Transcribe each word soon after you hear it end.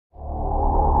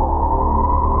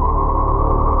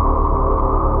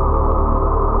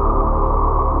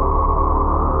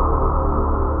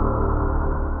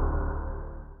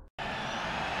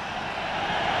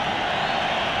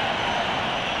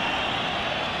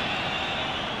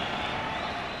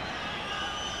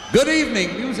Good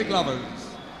evening, music lovers.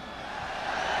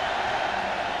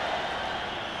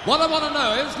 What I want to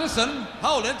know is, listen,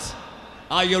 hold it.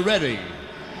 Are you ready?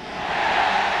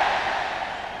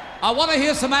 I want to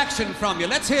hear some action from you.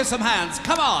 Let's hear some hands.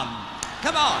 Come on.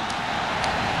 Come on.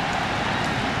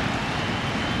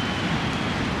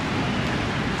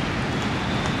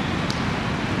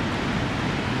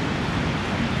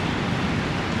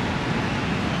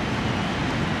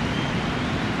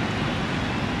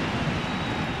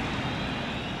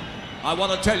 I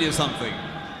want to tell you something.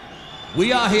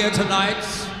 We are here tonight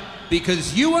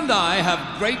because you and I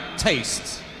have great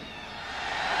taste.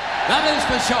 That is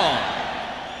for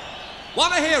sure.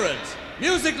 Want to hear it?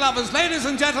 Music lovers, ladies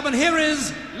and gentlemen, here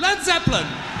is Led Zeppelin.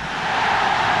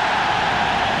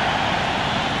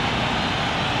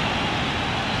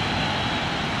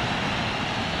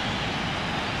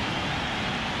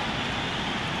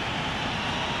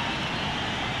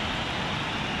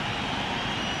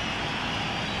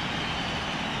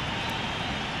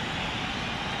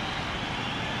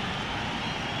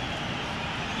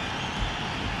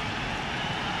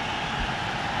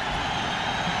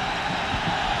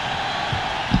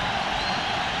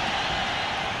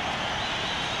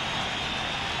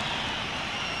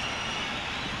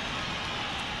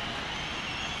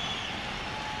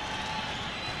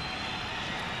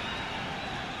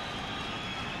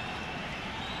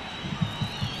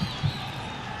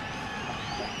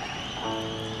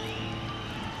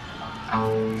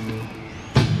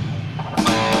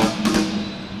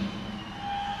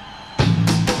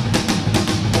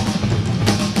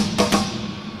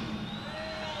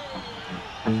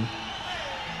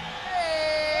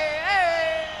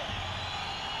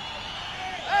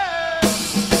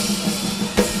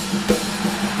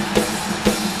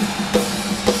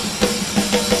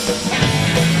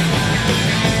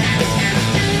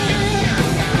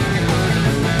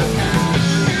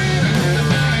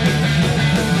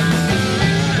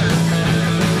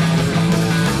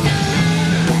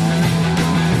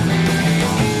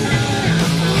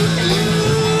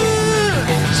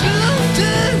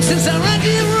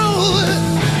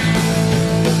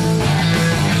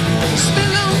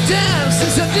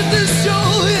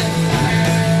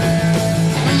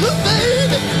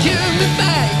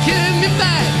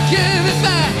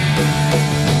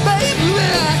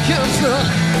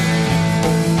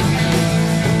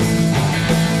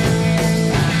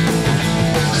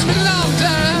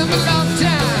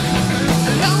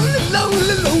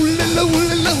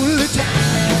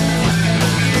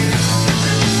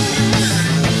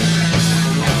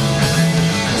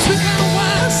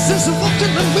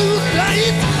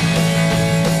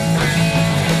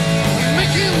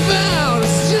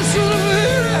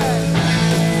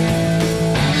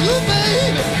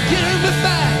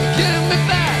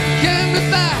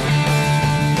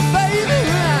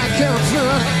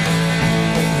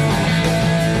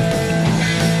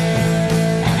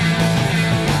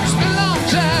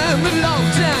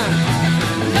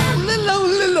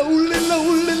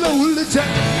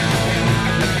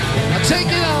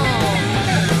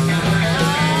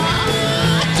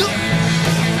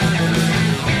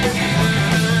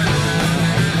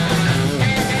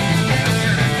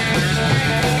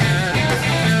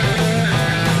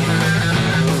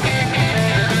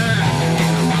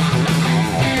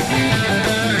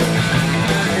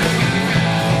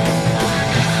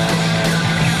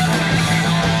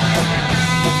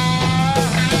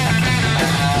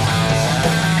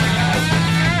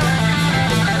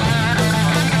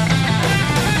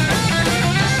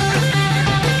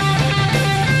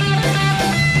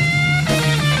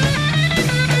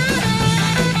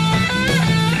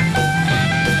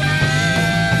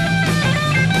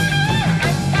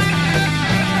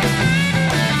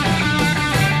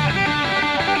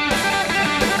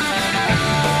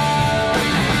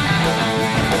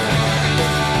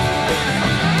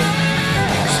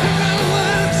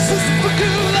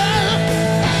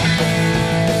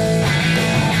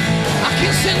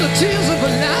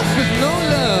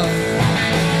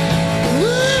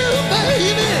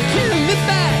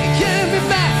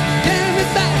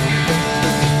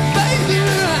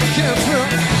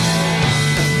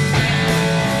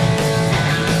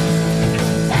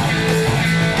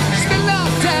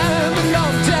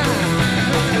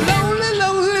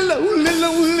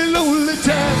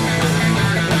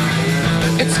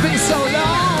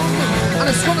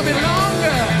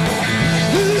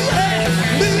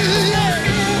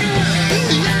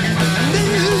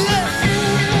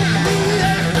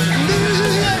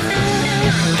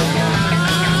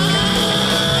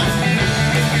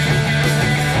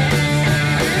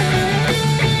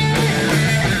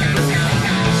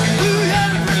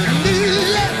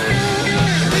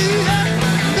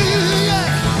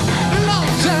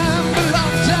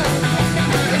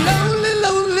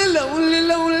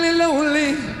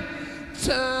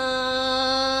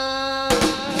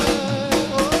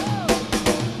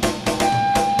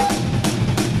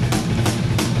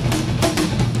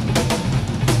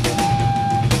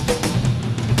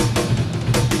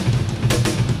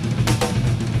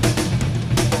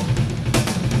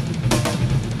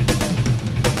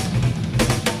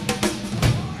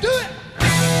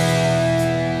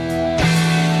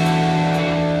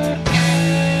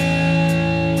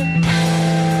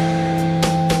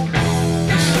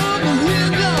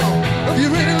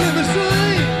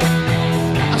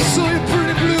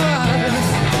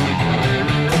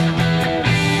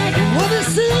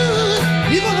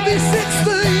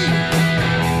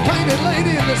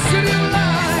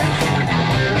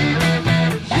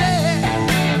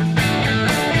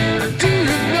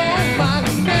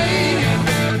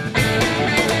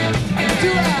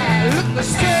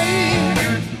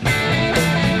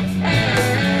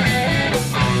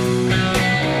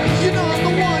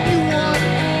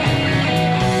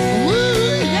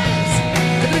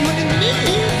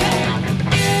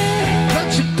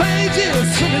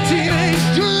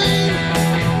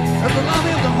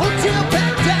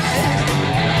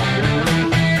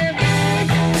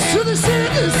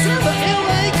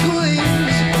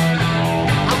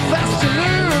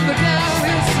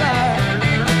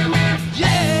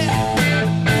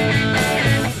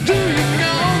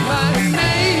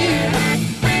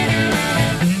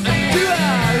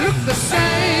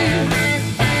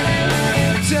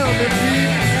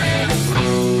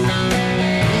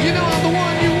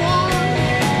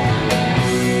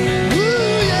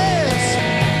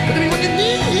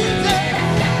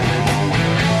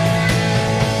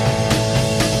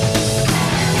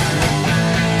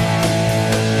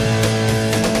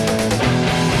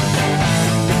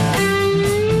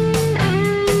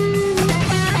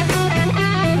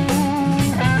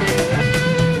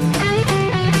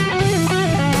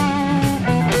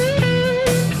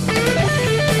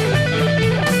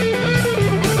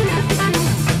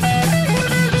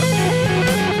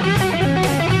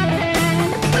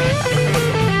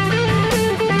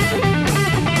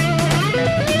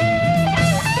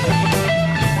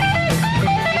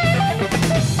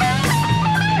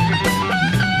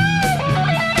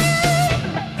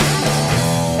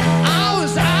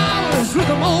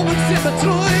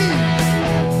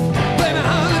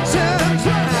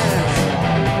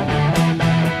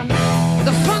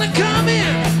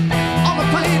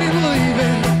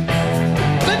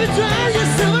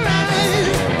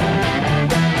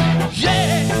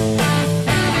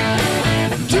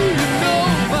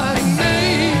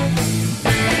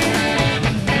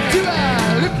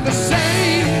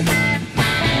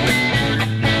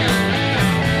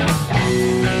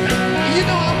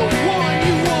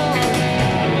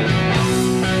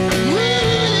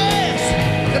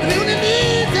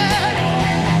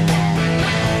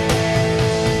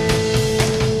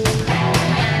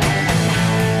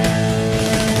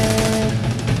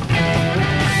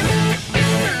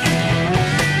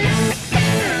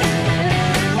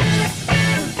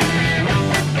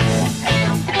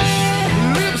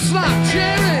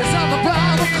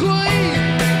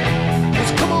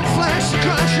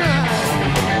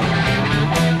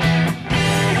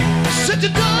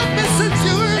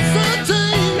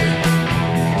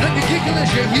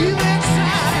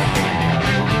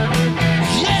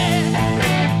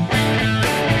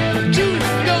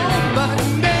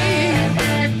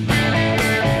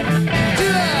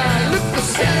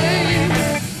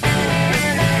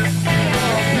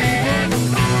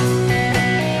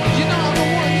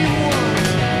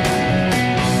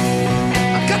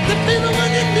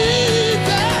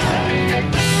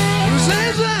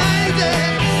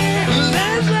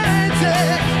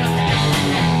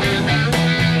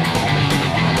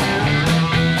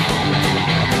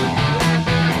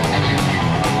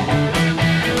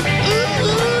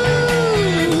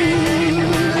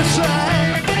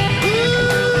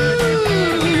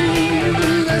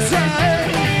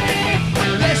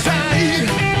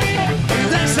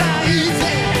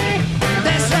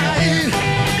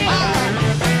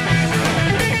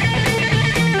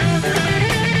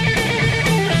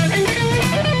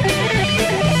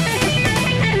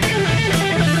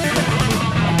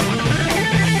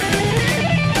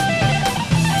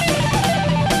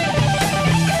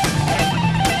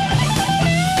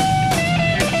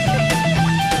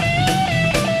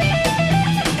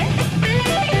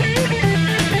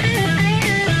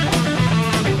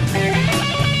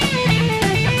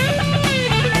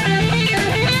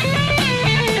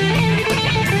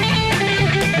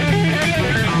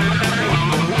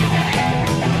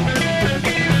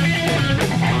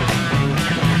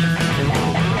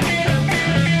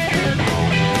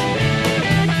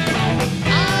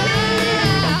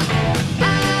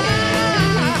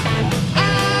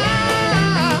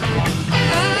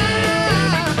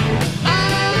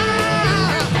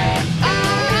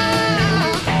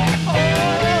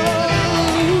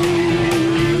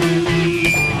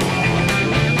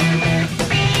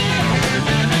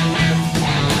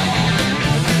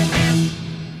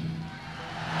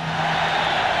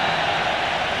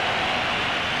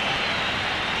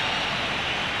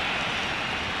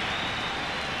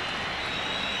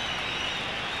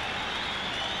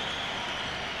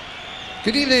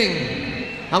 Good evening,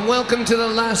 and welcome to the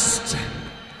last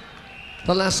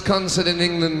concert in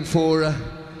England for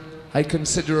a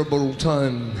considerable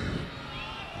time.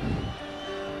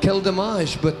 Quel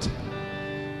dommage, but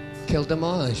quel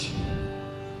dommage.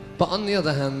 But on the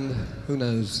other hand, who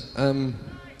knows?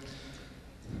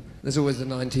 There's always the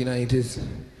 1980s.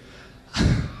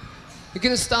 You're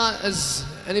going to start as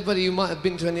anybody who might have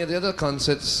been to any of the other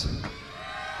concerts.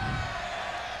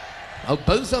 Oh,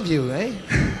 both of you, eh?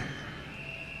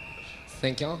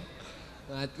 Thank you.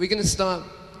 We're going to start.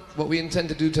 What we intend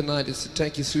to do tonight is to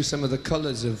take you through some of the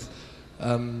colours of,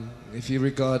 if you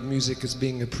regard music as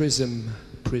being a prism,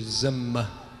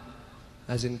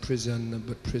 as in prison,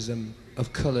 but prism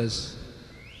of colours.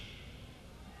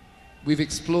 We've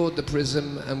explored the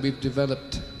prism and we've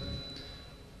developed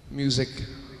music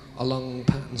along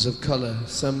patterns of colour,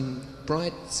 some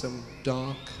bright, some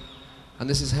dark, and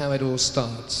this is how it all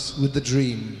starts, with the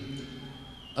dream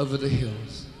over the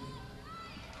hills.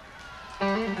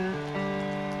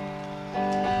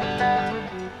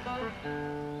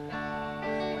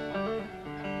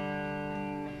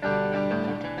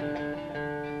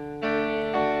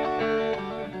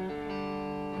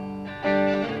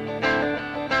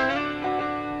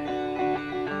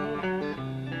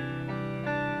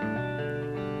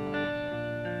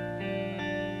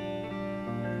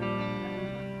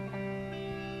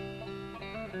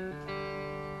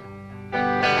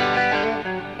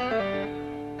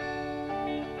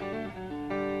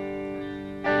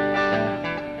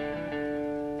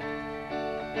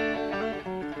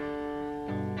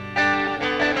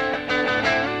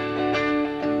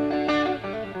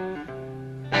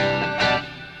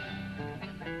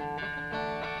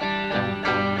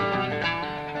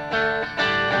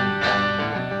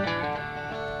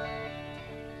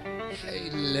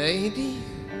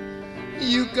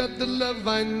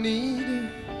 I need,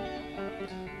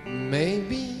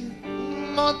 maybe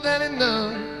more than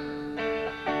enough.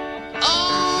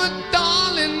 Oh,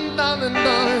 darling, darling,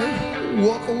 darling,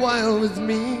 walk a while with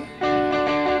me.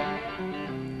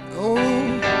 Oh,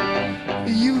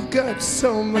 you've got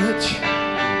so much,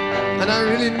 and I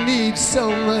really need so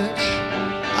much.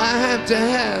 I have to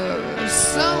have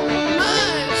so much.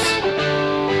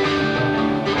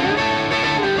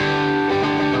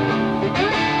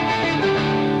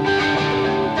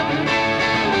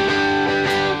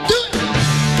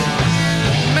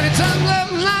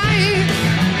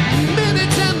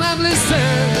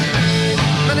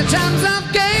 Many times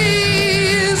I've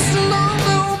gazed along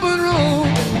the open road.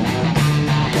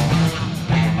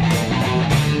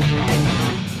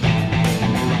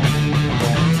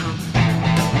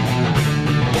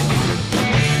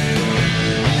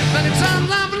 Many times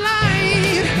I've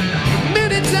lied,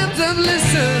 many times I've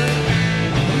listened,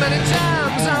 many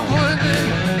times I've wondered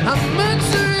how much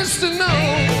there is to know.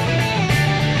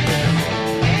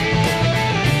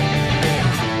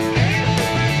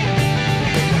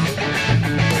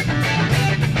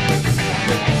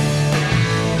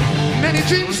 Many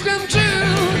dreams come true,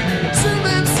 silver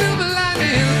and silver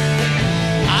lining.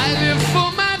 I live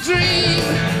for my dream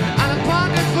and a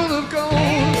pocket full of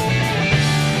gold.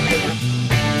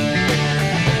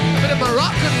 A bit of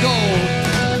Moroccan gold.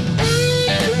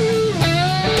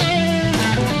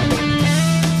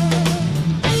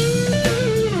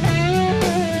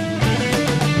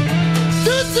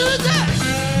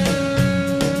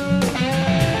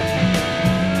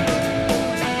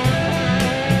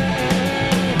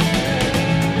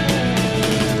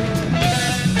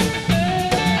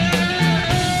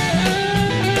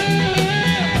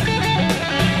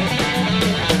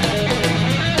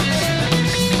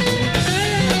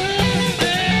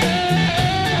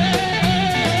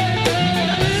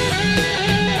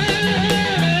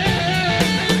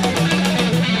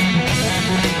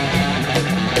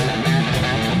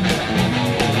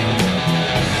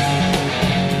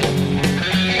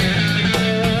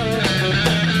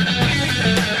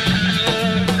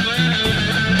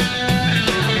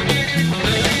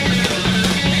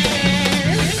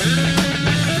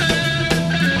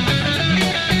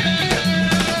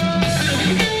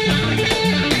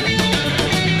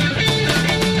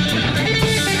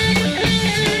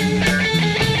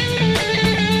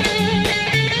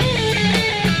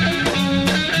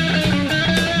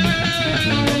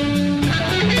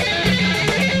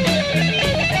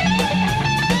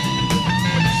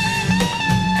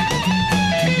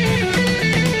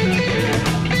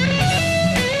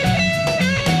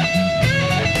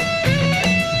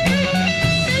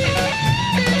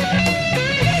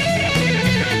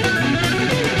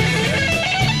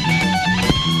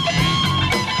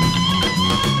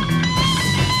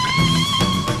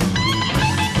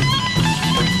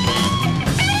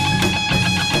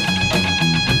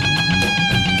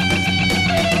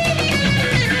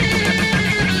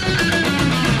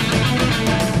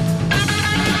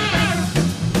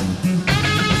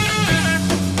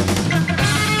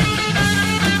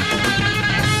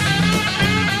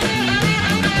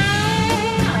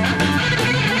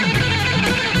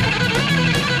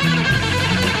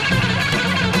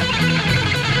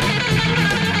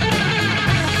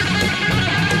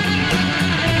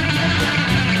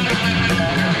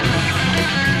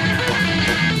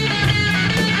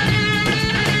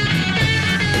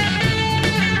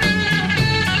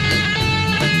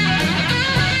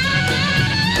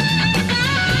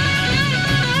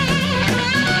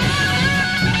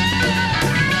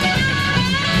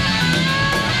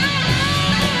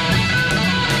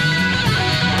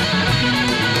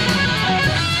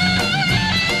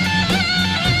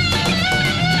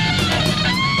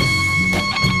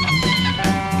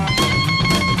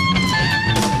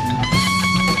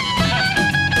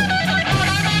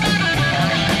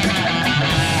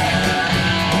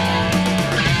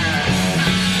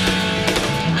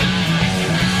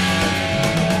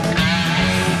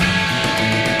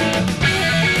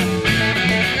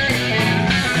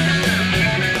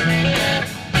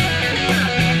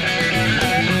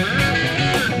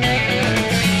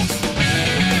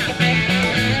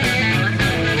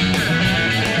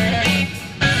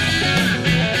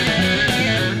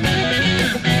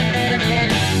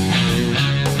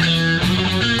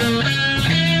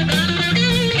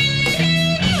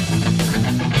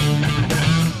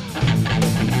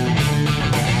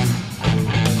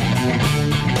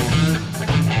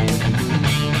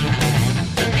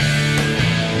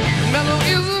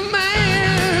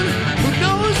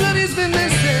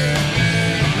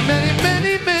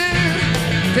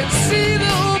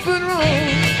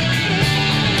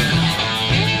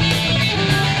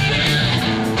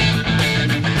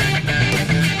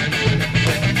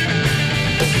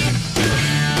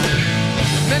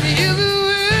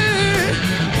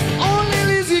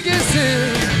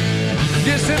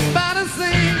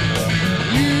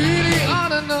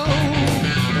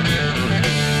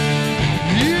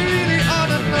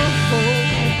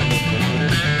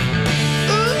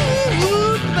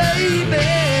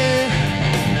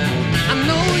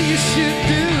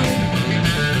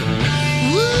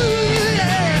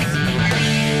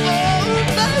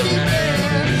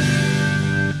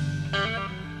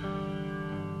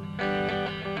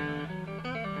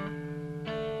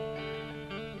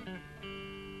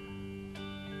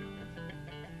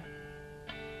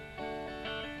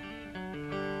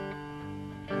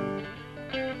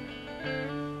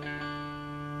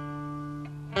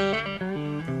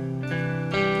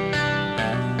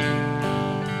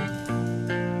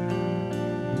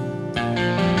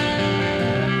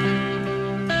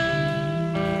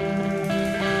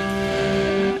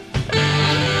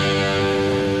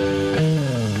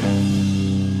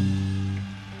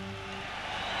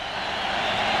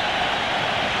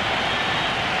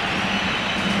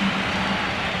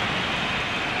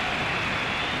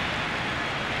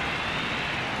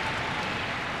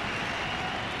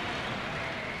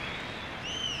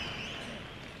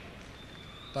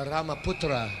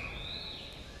 Paramaputra.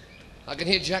 I can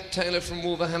hear Jack Taylor from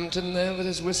Wolverhampton there with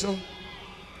his whistle.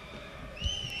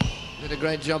 Did a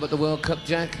great job at the World Cup,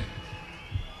 Jack.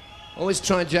 Always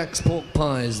try Jack's pork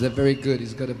pies, they're very good.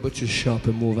 He's got a butcher's shop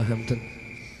in Wolverhampton.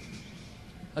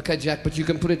 Okay, Jack, but you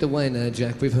can put it away now,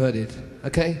 Jack, we've heard it.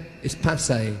 Okay? It's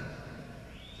passé.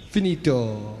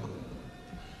 Finito.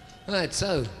 Alright,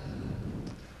 so.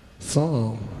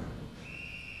 Fall.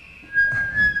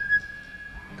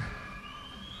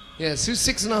 Yes, through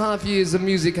 6.5 years the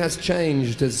music has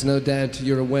changed, as no doubt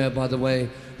you're aware by the way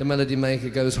the Melody Maker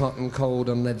goes hot and cold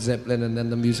on Led Zeppelin and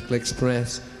then the Musical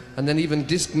Express. And then even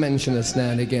Disc mention us now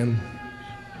and again.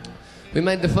 We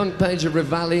made the front page of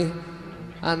Rivali,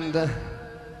 and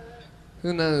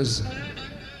who knows,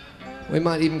 we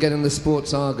might even get in the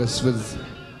Sports Argus with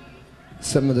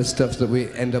some of the stuff that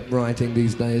we end up writing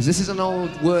these days. This is an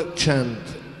old work chant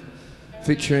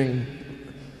featuring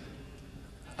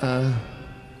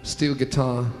steel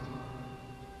guitar.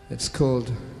 It's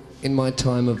called In My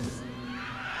Time of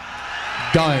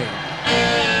Dying.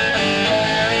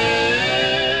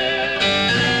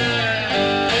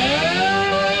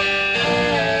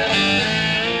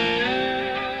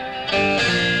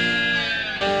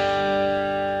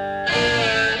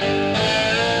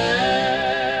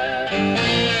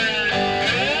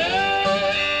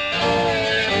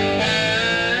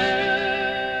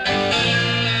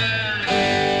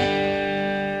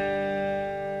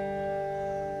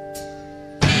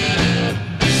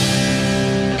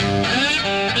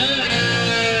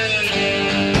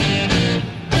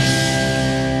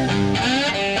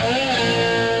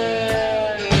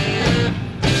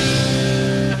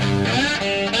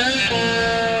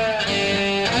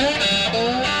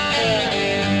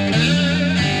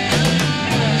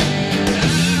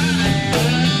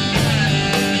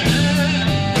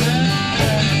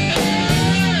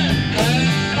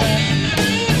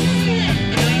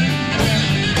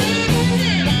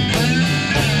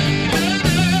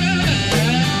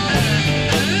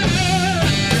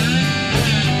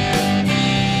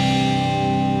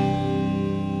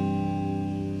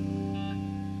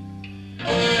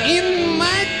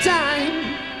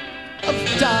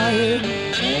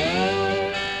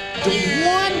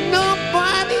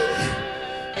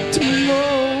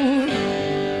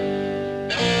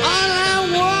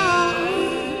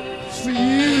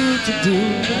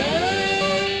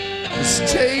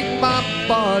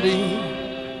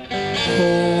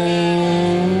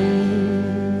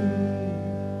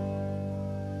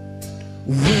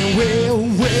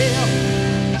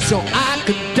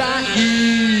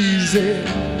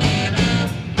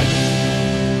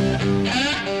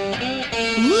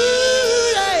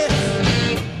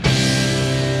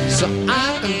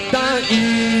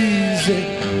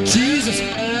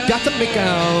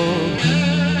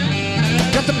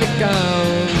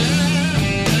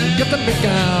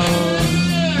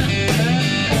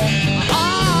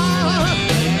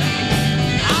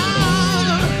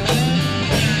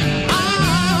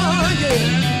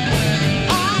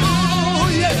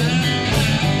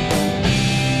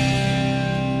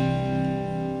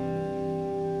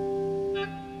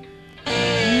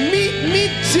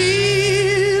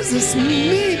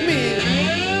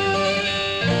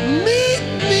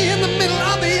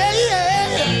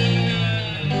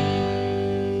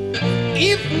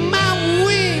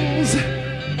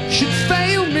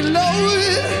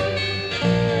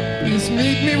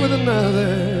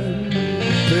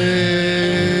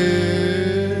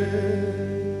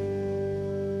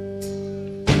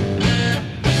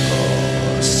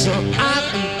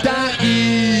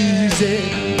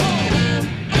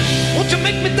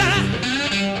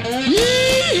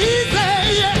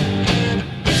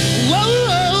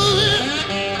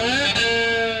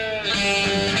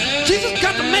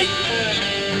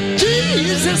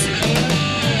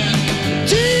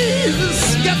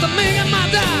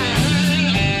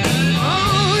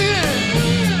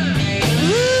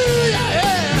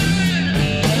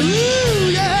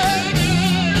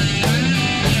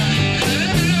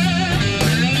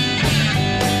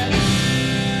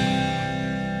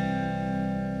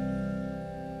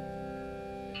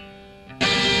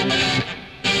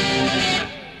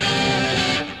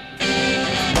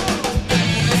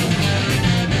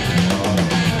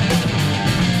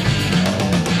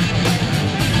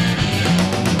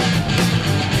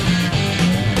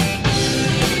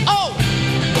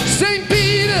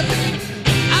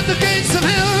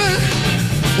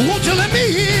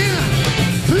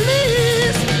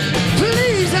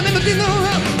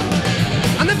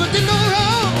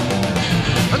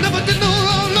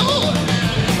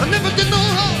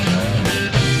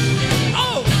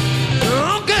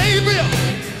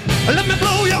 Let me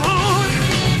blow your horn.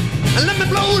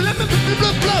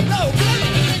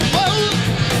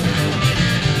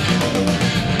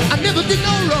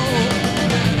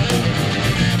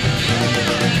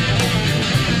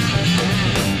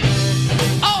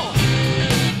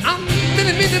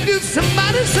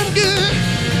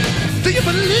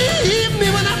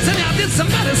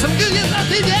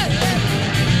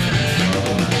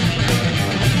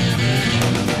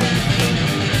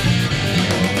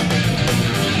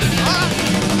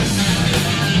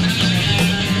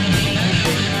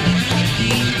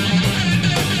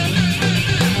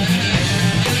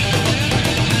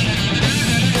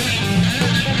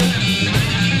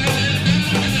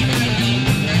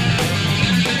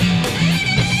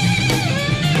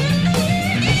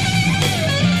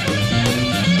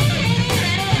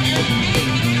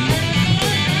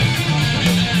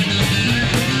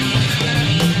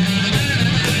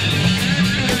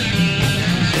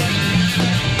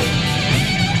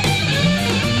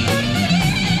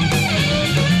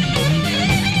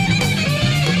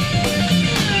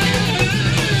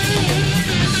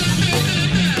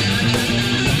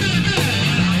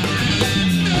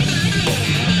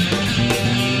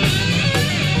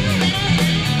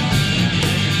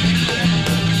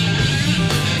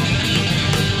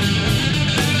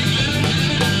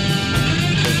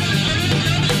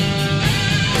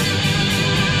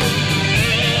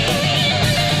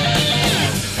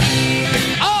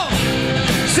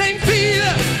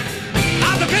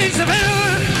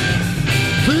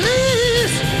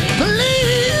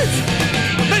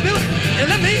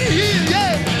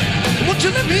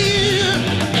 me?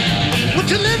 Won't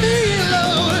you let me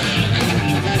alone?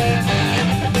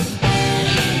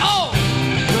 Oh,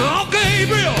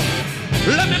 Gabriel,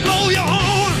 let me blow your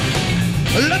horn.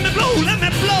 Let me blow, let me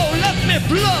blow, let me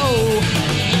blow.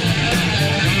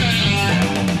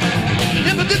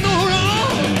 Never did no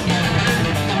wrong.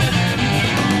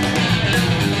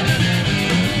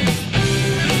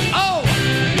 Oh,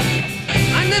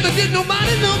 I never did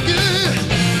nobody no good.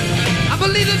 I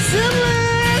believe that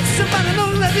somebody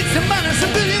don't love it, somebody,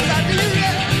 somebody I do.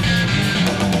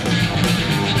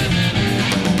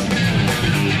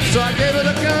 So I gave it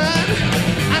a gun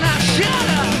and I shot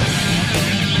her.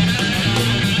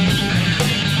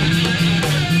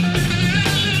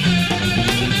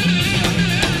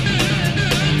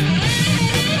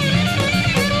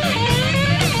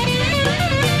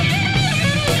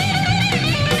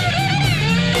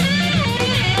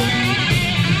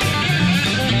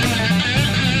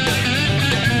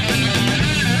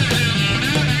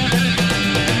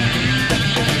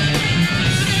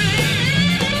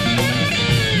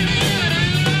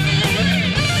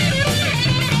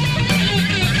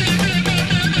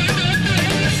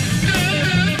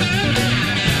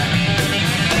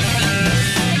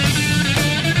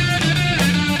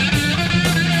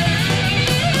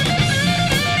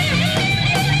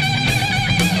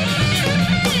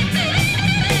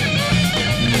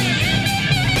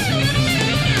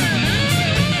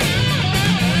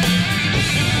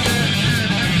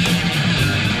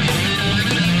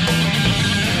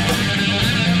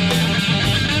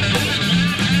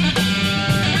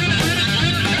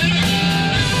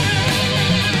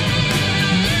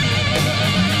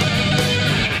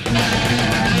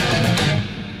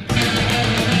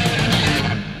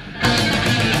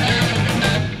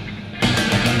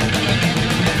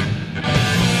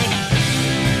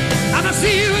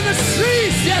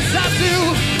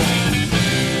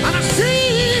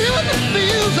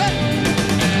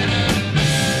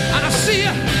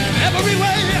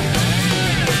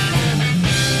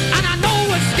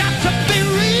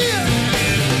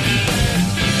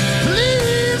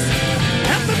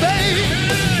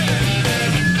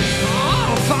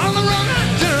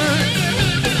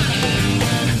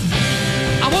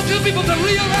 People to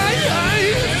realize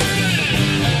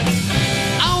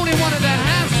I only wanted to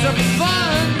have some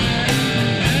fun.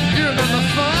 You remember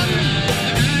fun?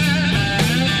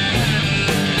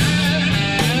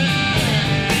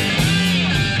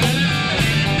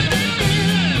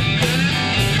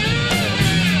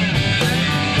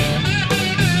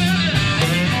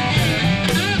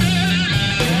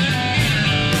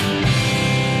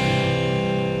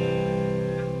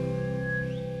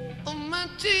 Oh my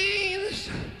jeans.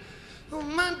 Oh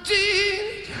my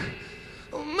jeans,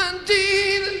 oh my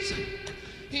jeans,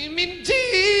 my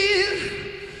jeans,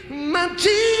 my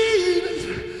jeans,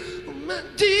 oh my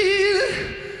jeans,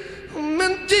 oh my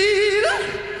jeans,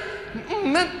 oh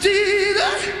my jeans,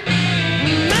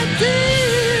 my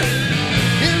jeans,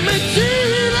 my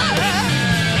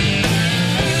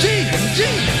jeans,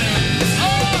 jeans. Oh,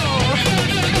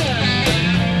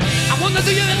 I wonder,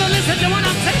 do you ever listen to what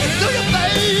I'm saying to you,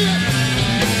 babe?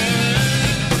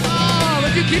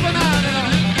 You keep an eye on it.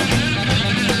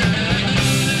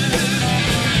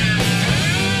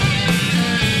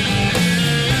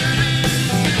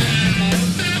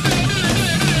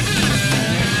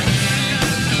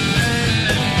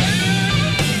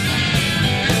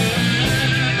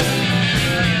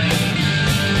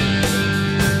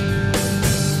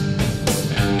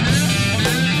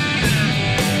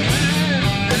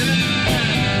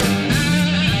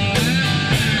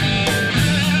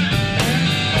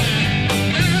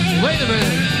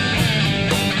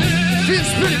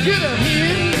 Feels pretty good up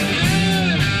here.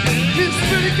 Feels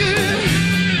pretty good.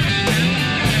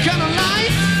 Kinda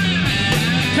light.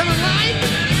 Kinda light.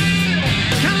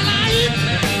 Kinda light.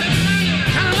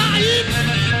 Kinda light.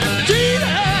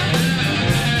 Dealer.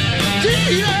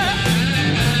 Dealer.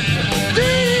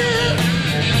 Dealer.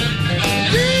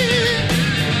 Dealer.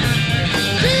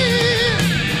 Dealer.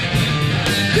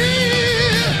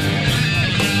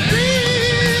 Dealer.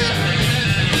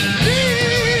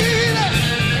 Dealer.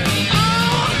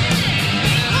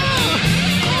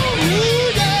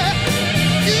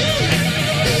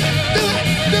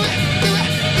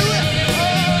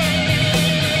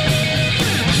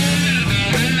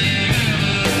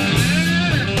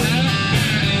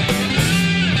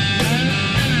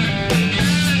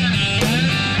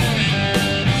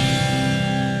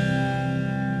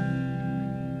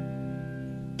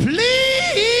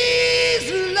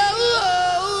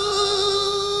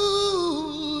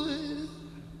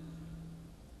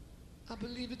 I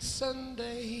believe it's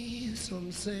Sunday, so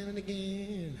I'm saying it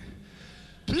again.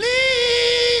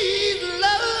 Please.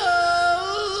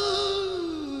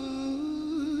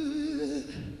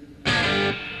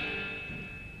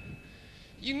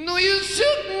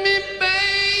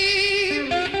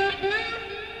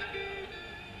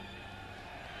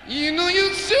 You know you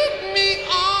took me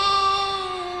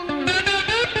on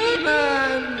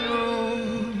night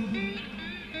long.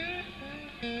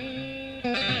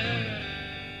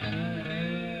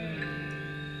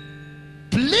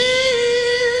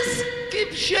 Please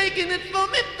keep shaking it for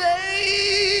me,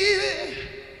 baby.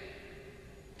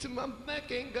 Till my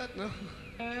back ain't got no.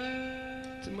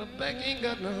 Till my back ain't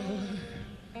got no.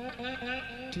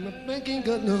 Till my back ain't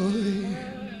got no.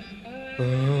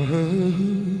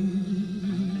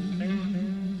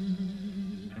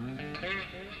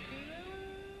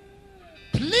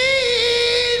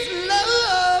 Please,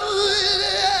 Lord,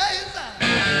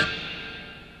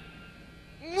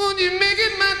 would you make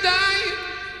it my dying?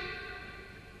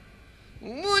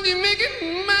 Would you make it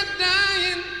my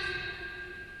dying?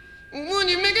 Would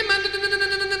you make it my dying,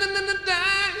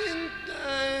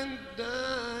 dying,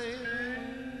 dying,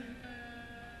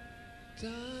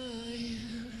 dying?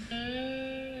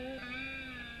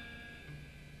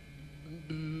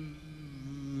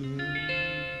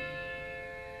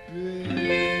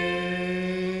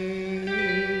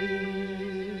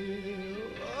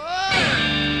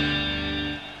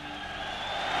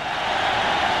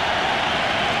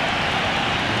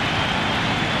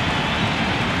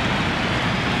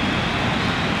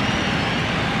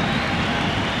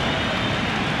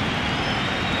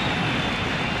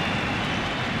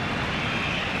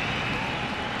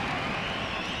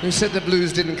 Who said the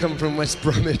blues didn't come from West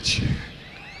Bromwich?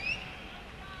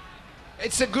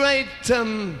 It's a great,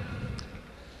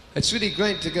 it's really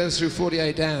great to go through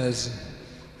 48 hours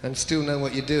and still know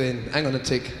what you're doing. Hang on a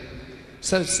tick.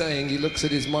 So saying, he looks at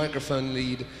his microphone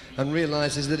lead and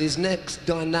realizes that his next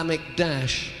dynamic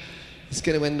dash is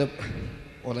going to end up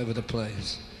all over the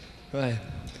place. Right.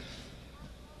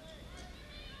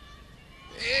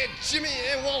 Hey, Jimmy,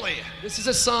 hey, Wally. This is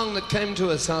a song that came to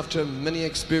us after many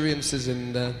experiences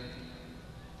and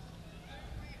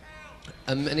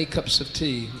many cups of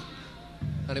tea.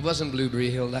 And it wasn't Blueberry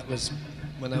Hill, that was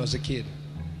when I was a kid.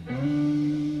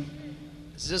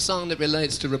 This is a song that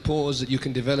relates to rapport that you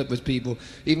can develop with people,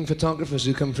 even photographers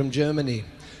who come from Germany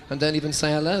and don't even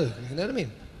say hello, you know what I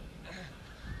mean?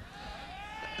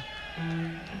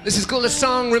 This is called A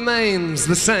Song Remains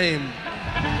the Same.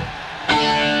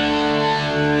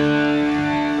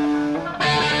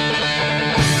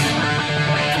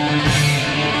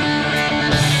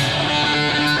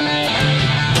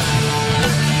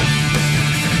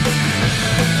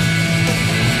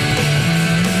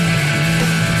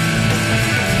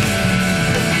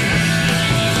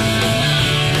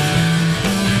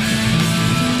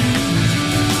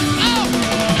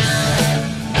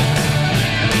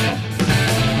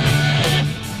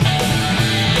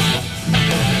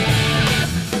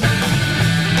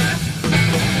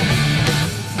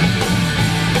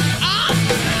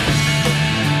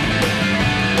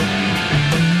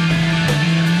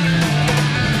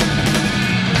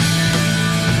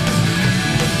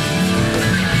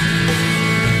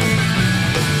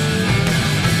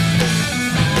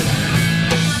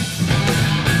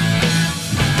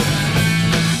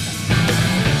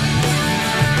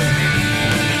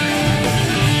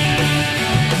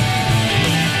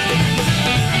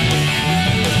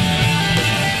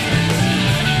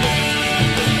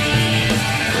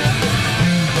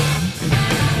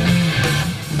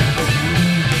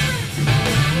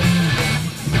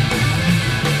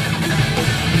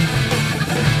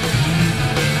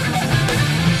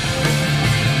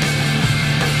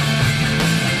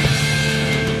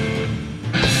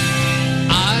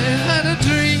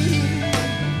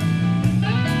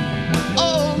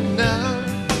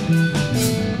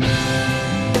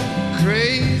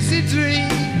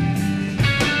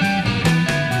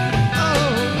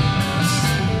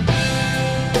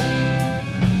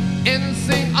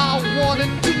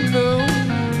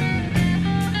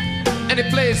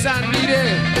 Place I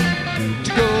needed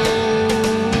to go.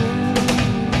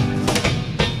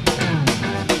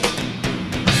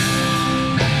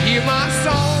 Hear my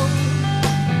song.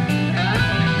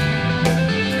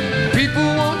 People,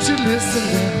 won't you listen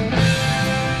now?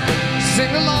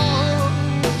 Sing along,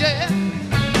 yeah.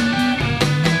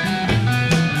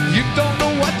 You don't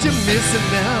know what you're missing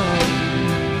now.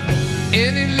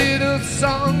 Any little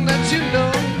song that you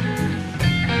know,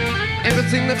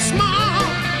 everything that's small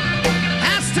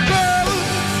to grow,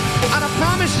 and I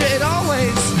promise you it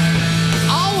always,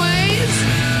 always,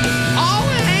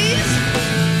 always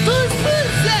goes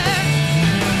pussy.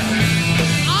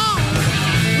 Oh,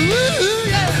 ooh,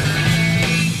 yeah.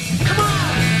 Come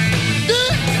on, do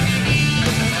it.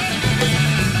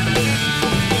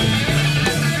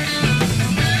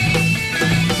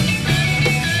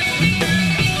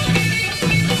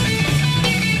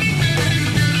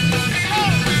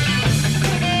 Oh.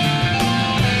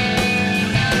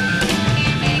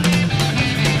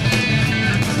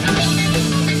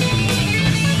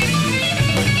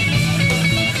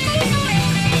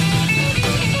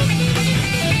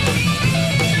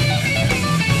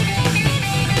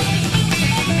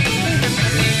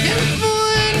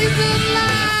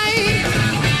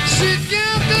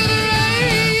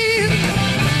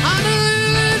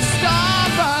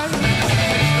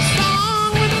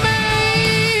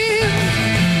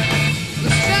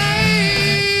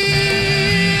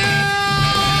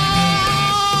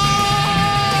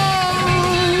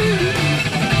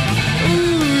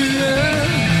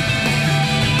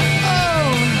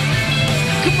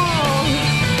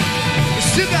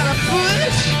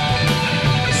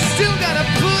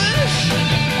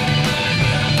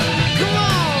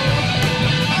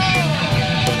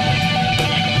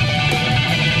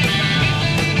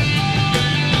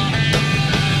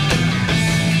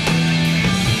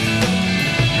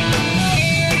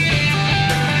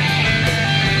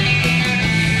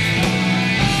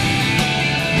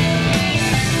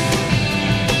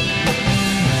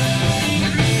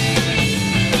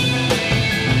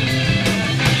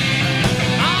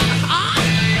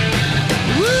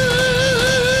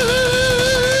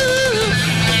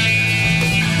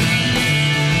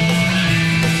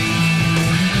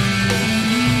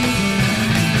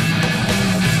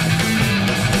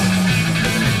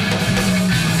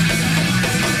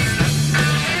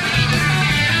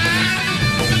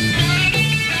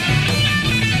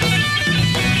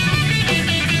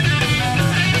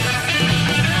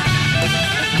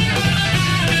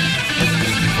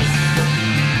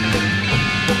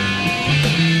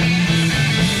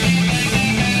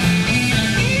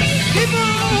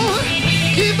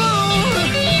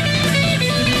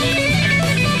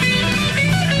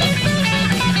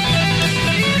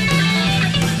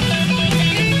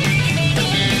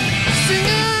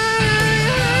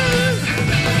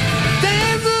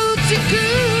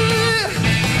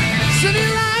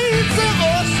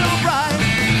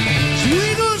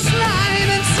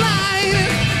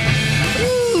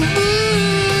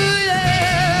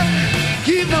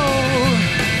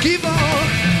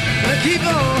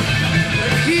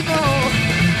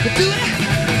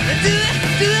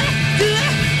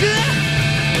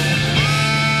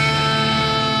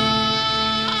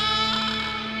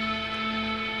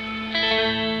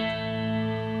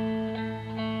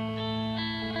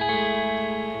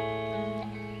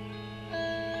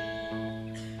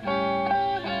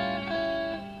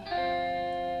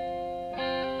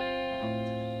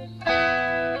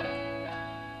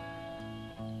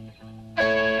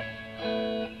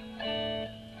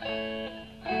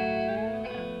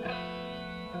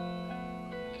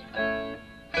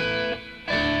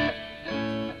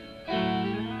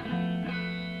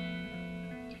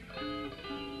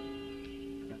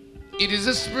 It is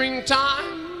the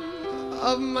springtime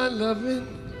of my loving,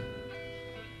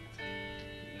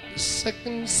 the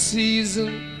second season.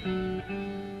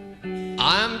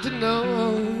 I am to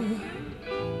know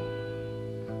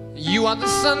you are the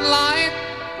sunlight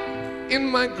in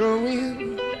my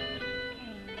growing,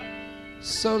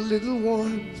 so little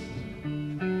warmth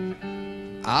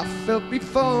I felt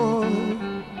before.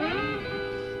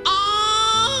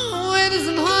 Oh, it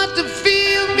isn't hard to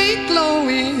feel me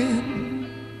glowing.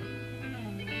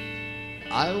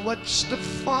 I watched the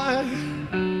fire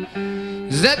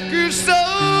that grew so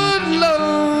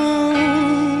low.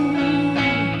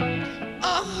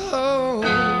 Oh, oh.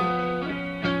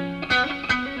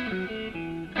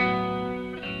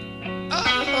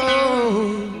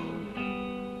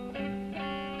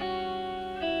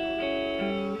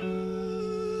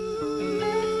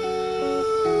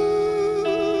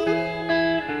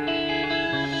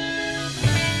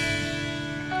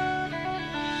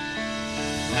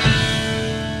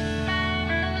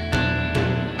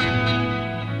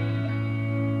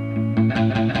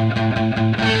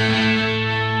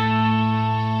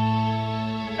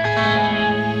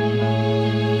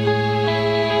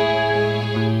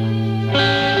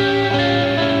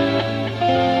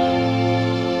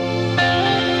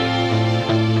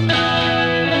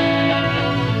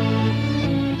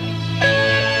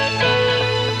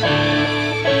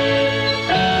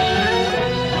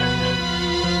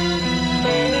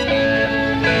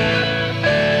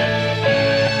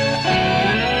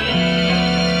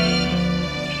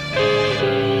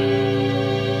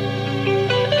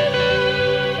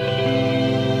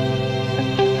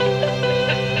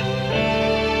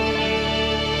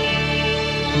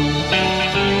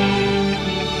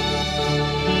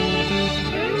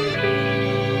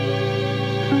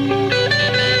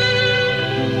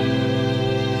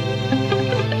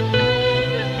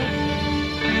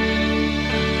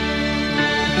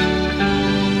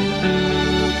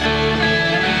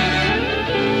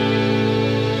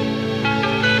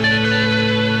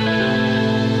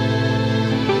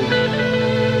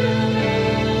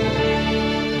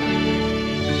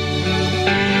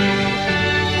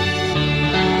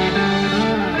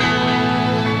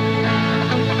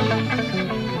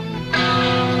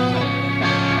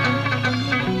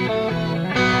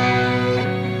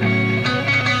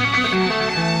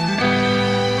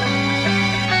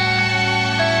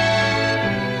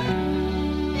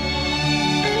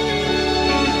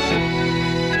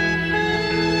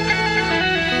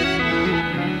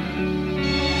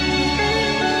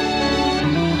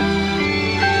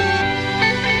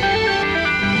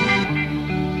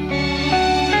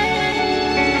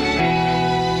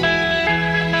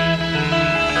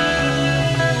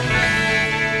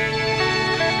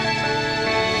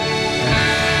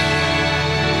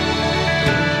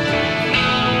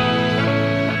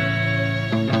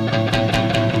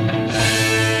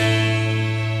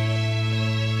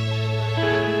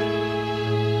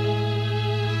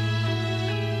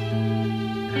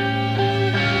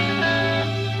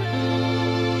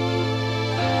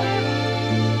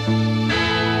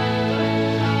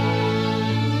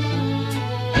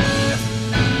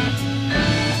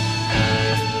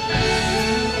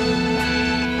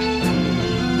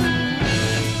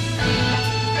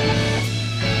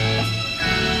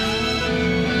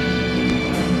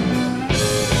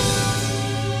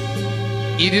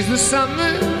 It is the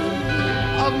summer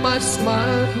of my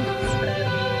smile.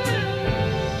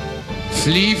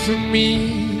 Flee from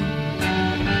me,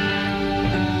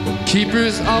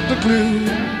 keepers of the blue.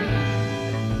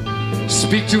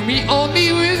 Speak to me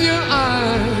only with your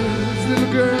eyes,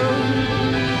 little girl.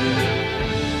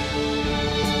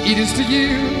 It is to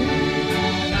you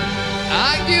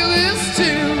I give this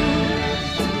tune.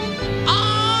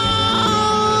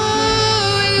 Oh,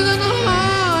 it isn't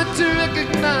hard to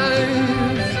recognize.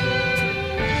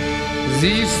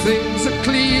 These things are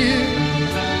clear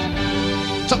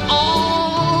to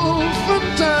all from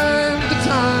time to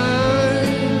time.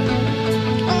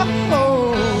 Oh.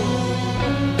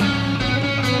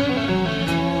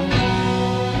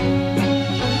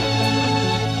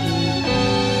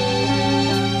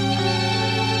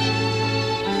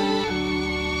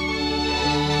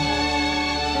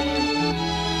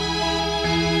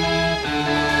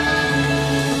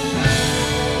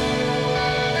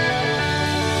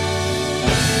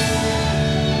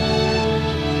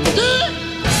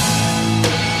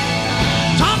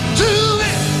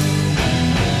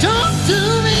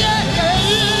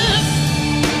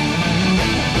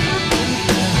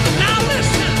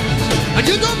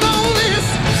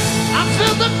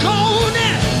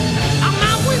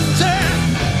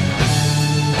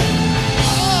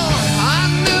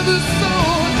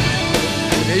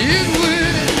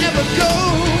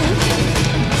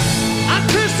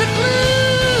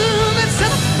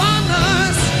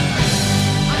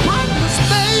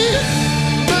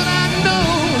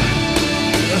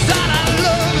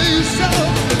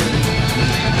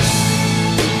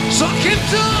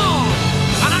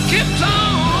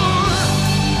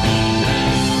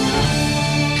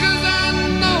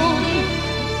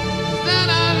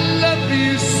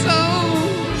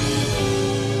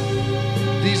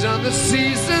 These are the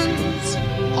seasons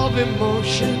of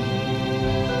emotion.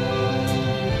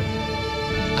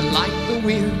 And like the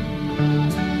wind,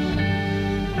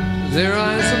 they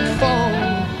rise and fall.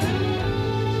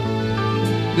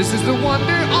 This is the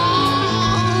wonder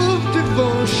of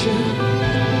devotion.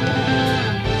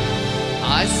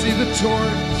 I see the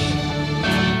torch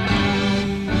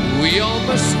we all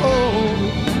must hold.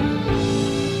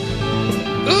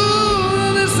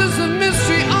 Ooh, this is the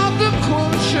mystery of the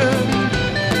courtship.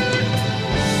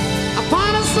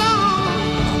 Upon a song,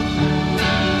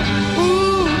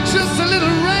 ooh, just a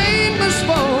little rain must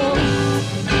fall.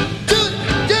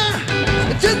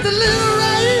 Just a little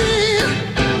rain,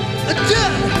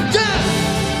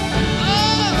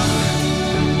 oh,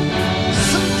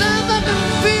 sometimes I can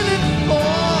feel it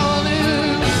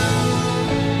falling.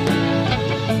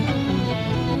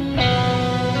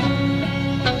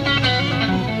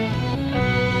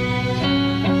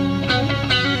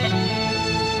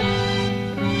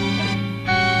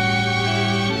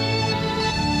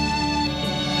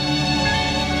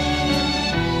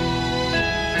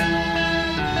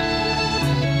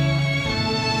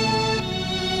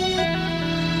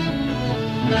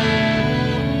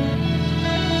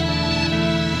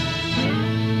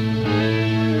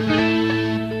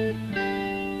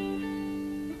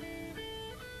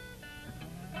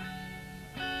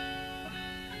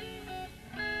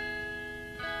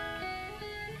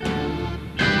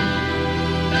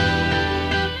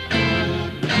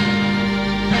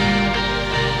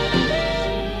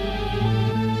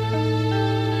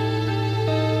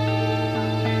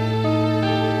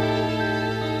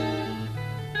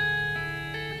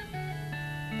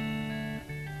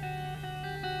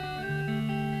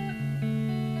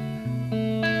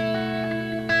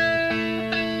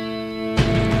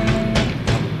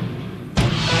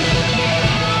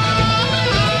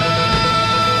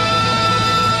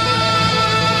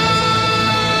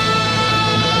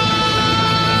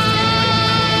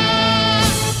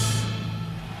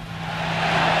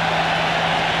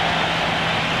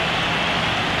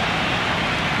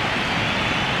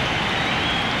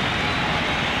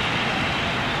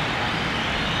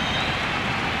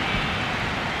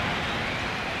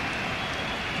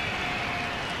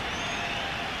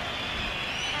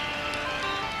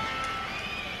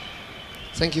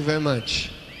 Thank you very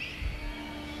much.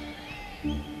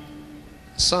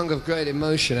 A song of great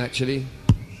emotion, actually.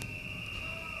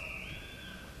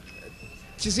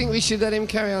 Do you think we should let him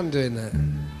carry on doing that?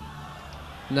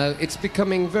 No, it's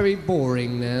becoming very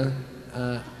boring now.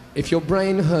 If your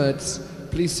brain hurts,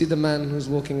 please see the man who's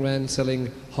walking around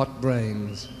selling hot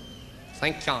brains.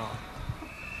 Thank you.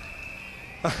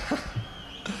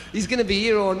 He's going to be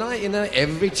here all night, you know,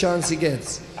 every chance he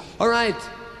gets. All right.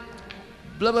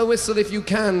 Blow a whistle if you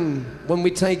can when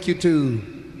we take you to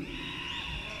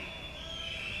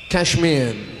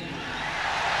Kashmir.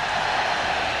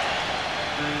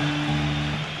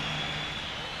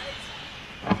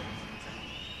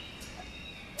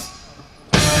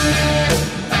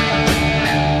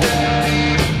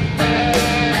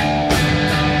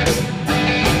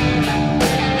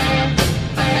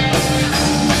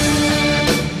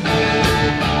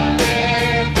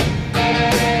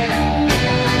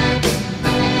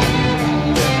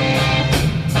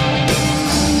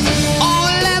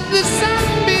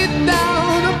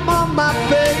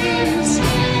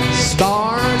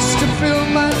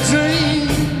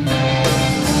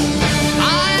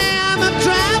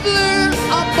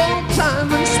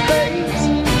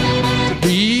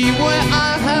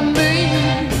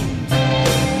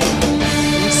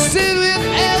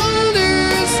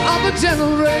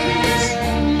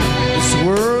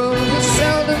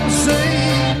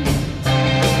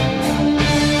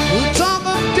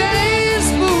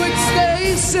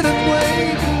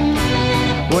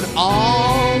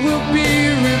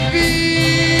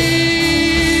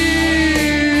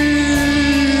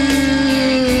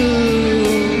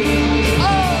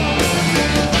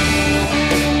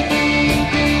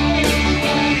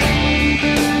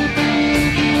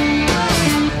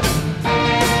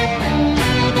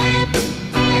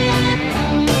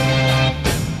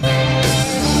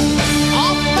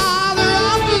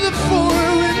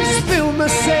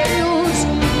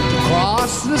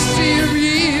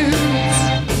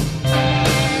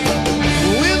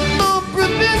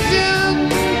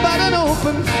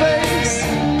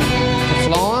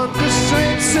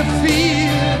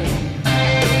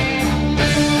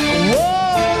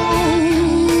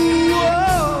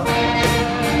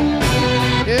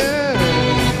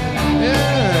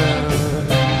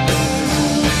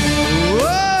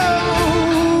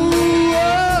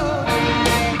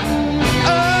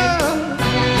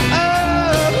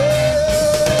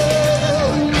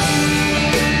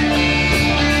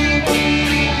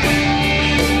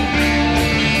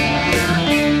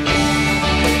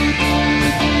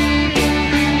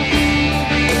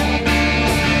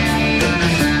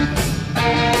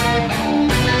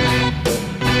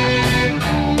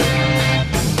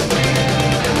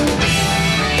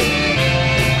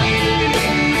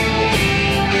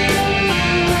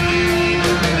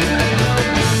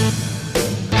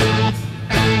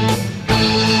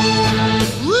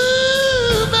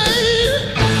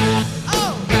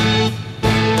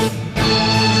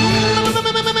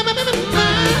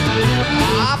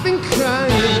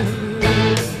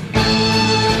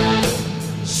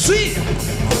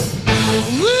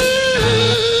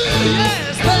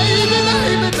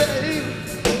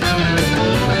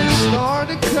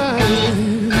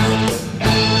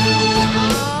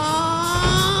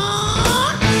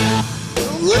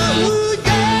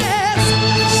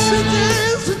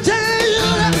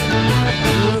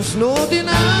 no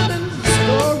denying the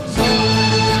stories.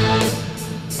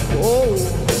 Oh,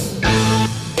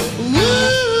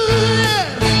 yeah.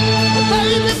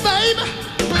 Baby, baby,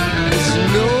 there's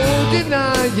no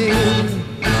denying,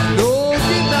 no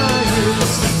denying.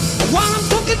 While I'm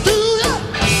talking to you,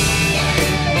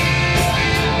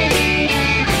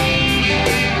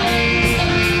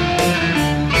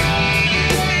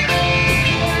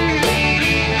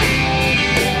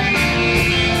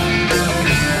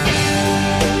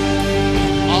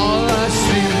 all I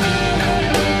see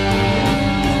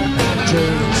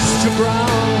turns to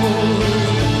brown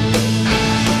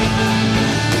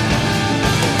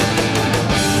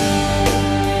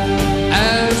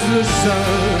as the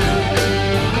sun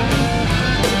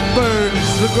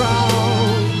burns the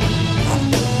ground.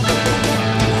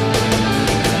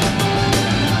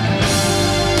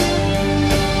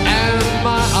 And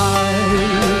my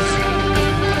eyes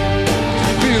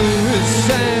fill with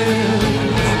sand,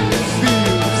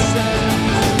 feel sad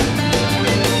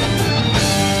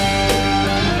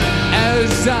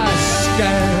as I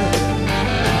scan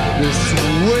this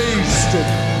wasted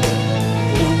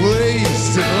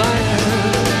land.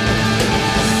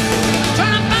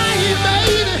 Trying to find you,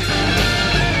 baby.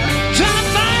 Trying to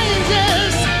find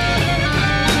just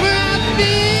where I've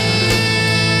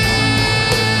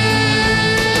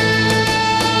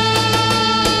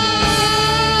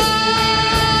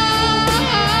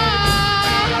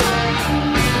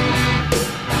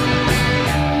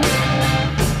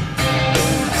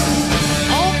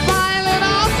oh, piling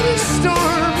off the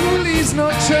storm who leaves no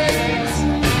trace,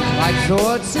 like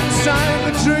thoughts inside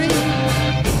the dream.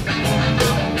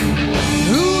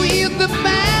 Who is the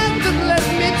man that led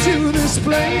me to this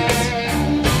place?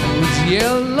 Whose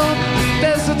yellow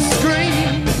desert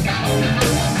screen?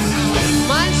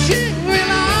 My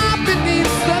Shangri-La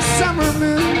beneath the summer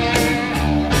moon.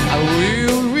 I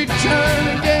will return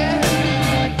again.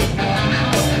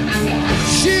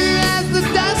 Sure as the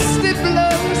dust it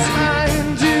blows high in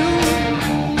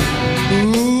June,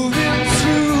 moving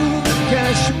through the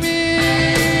Kashmir.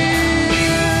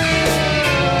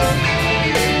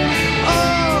 Oh,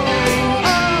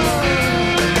 oh,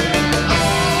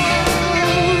 oh.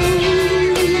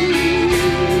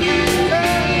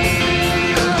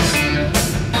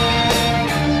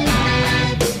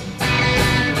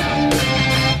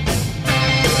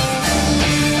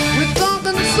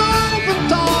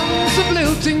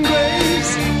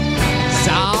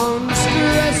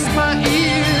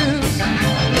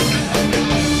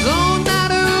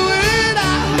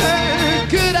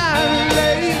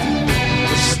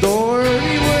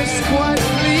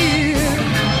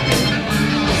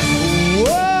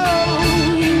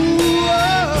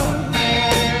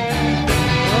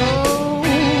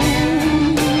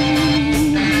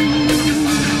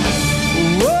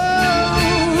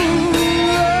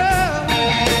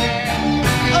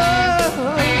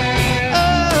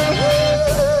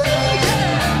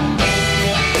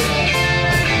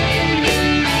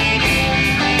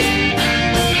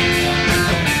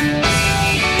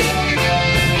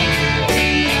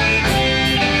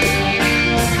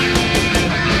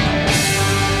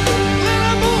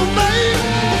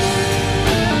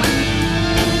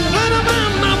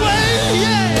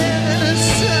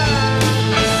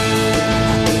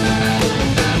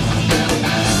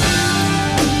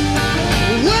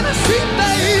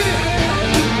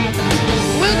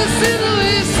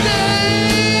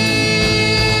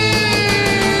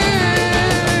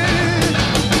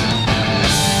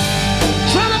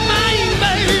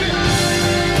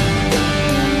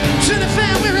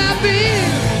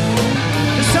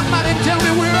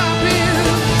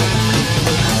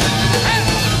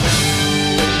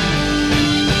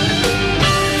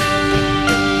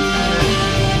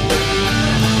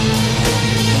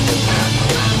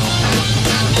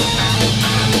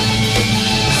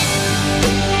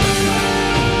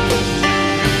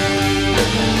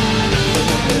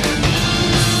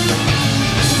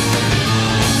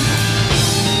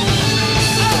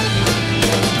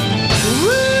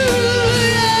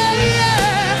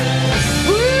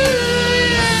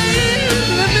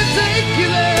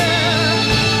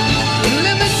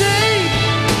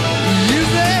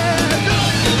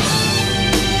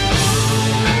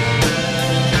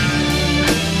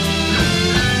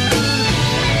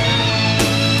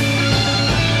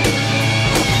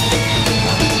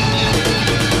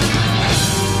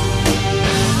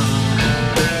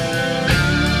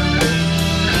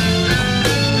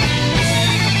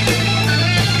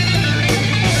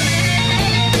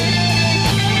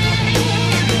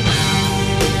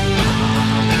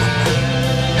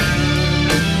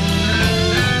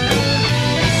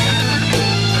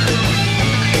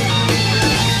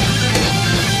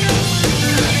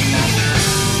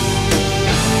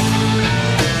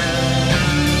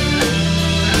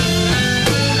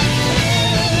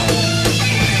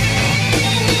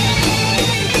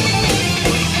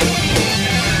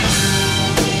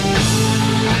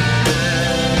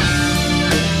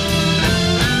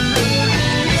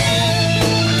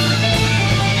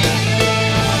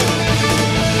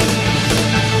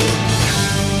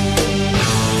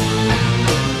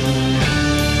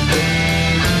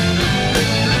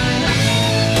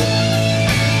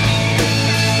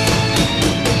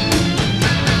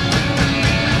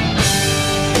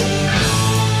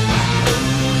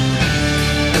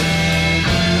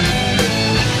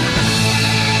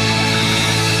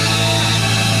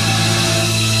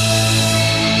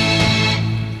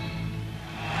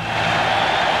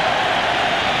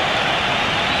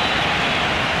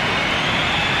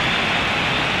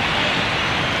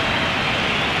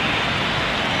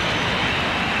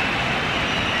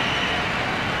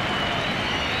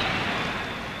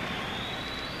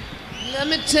 Let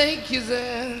me take you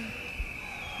there.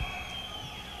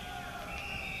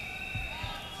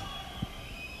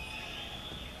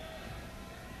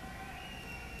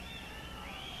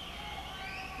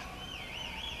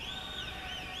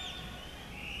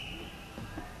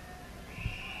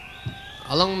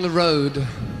 Along the road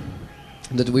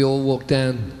that we all walk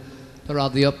down, there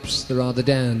are the ups, there are the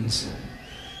downs.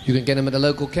 You can get them at a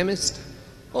local chemist,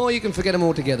 or you can forget them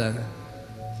altogether.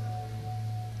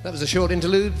 That was a short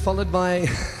interlude, followed by...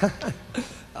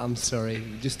 I'm sorry,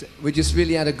 we just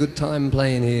really had a good time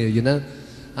playing here, you know?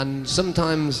 And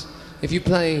sometimes, if you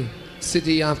play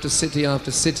city after city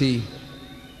after city,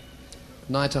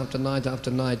 night after night after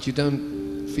night, you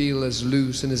don't feel as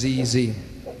loose and as easy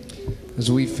as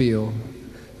we feel.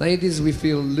 Ladies, we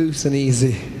feel loose and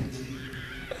easy.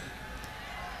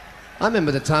 I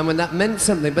remember the time when that meant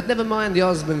something, but never mind, the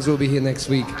Osmonds will be here next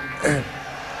week.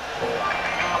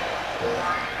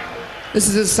 This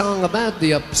is a song about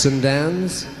the ups and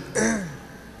downs.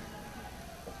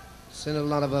 Seen a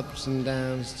lot of ups and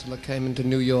downs till I came into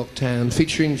New York town,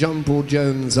 featuring John Paul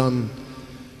Jones on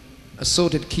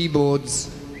assorted keyboards.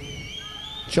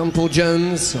 John Paul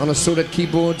Jones on assorted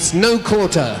keyboards, no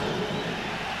quarter.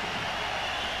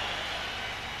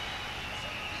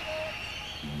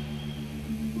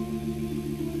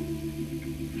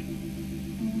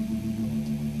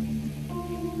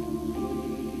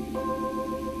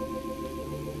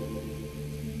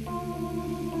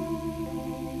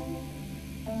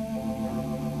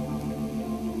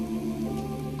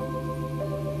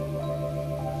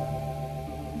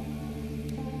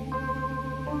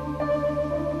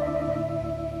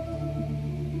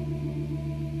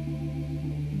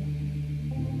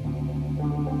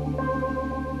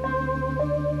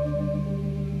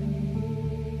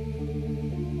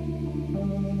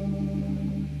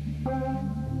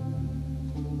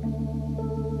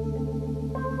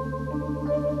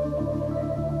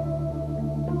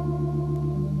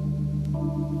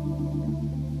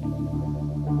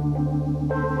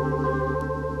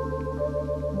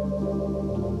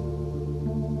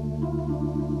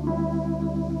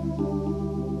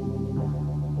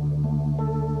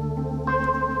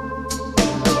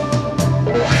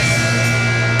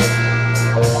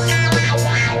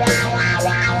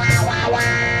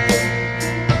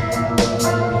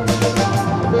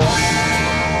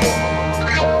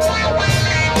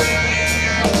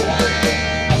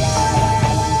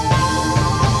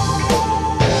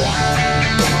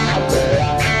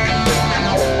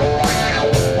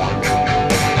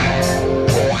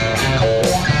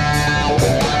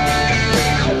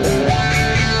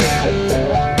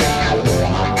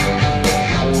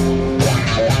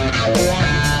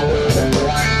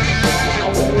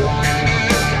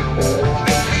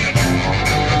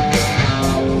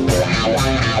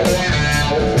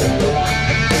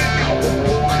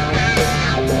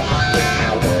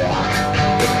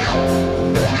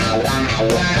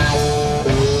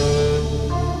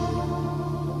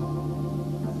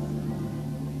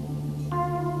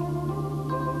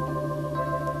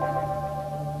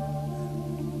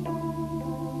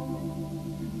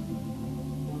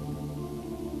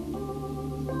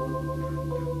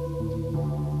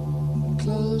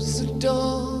 Close the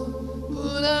door,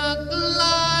 put out the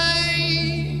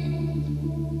light.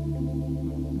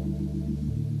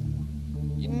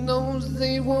 You know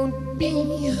they won't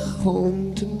be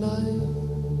home tonight.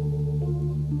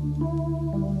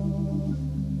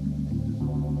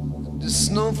 The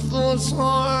snow falls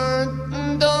hard,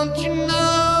 don't you know?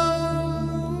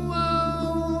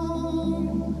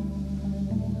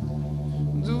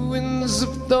 The winds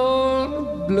of dawn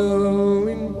are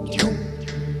blowing.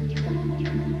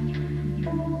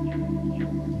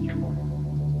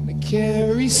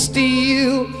 Carry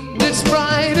steel that's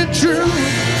bright and true.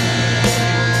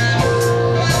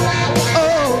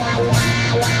 Oh,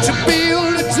 to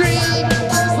build a dream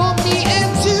for me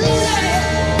and you.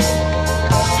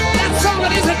 That's all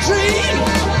it is, a dream.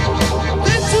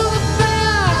 Then to the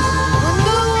bound,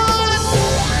 no one,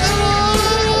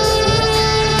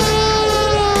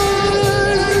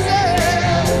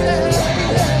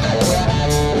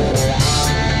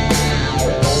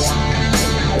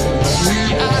 We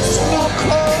ask for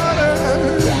quarter.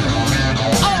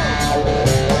 Oh.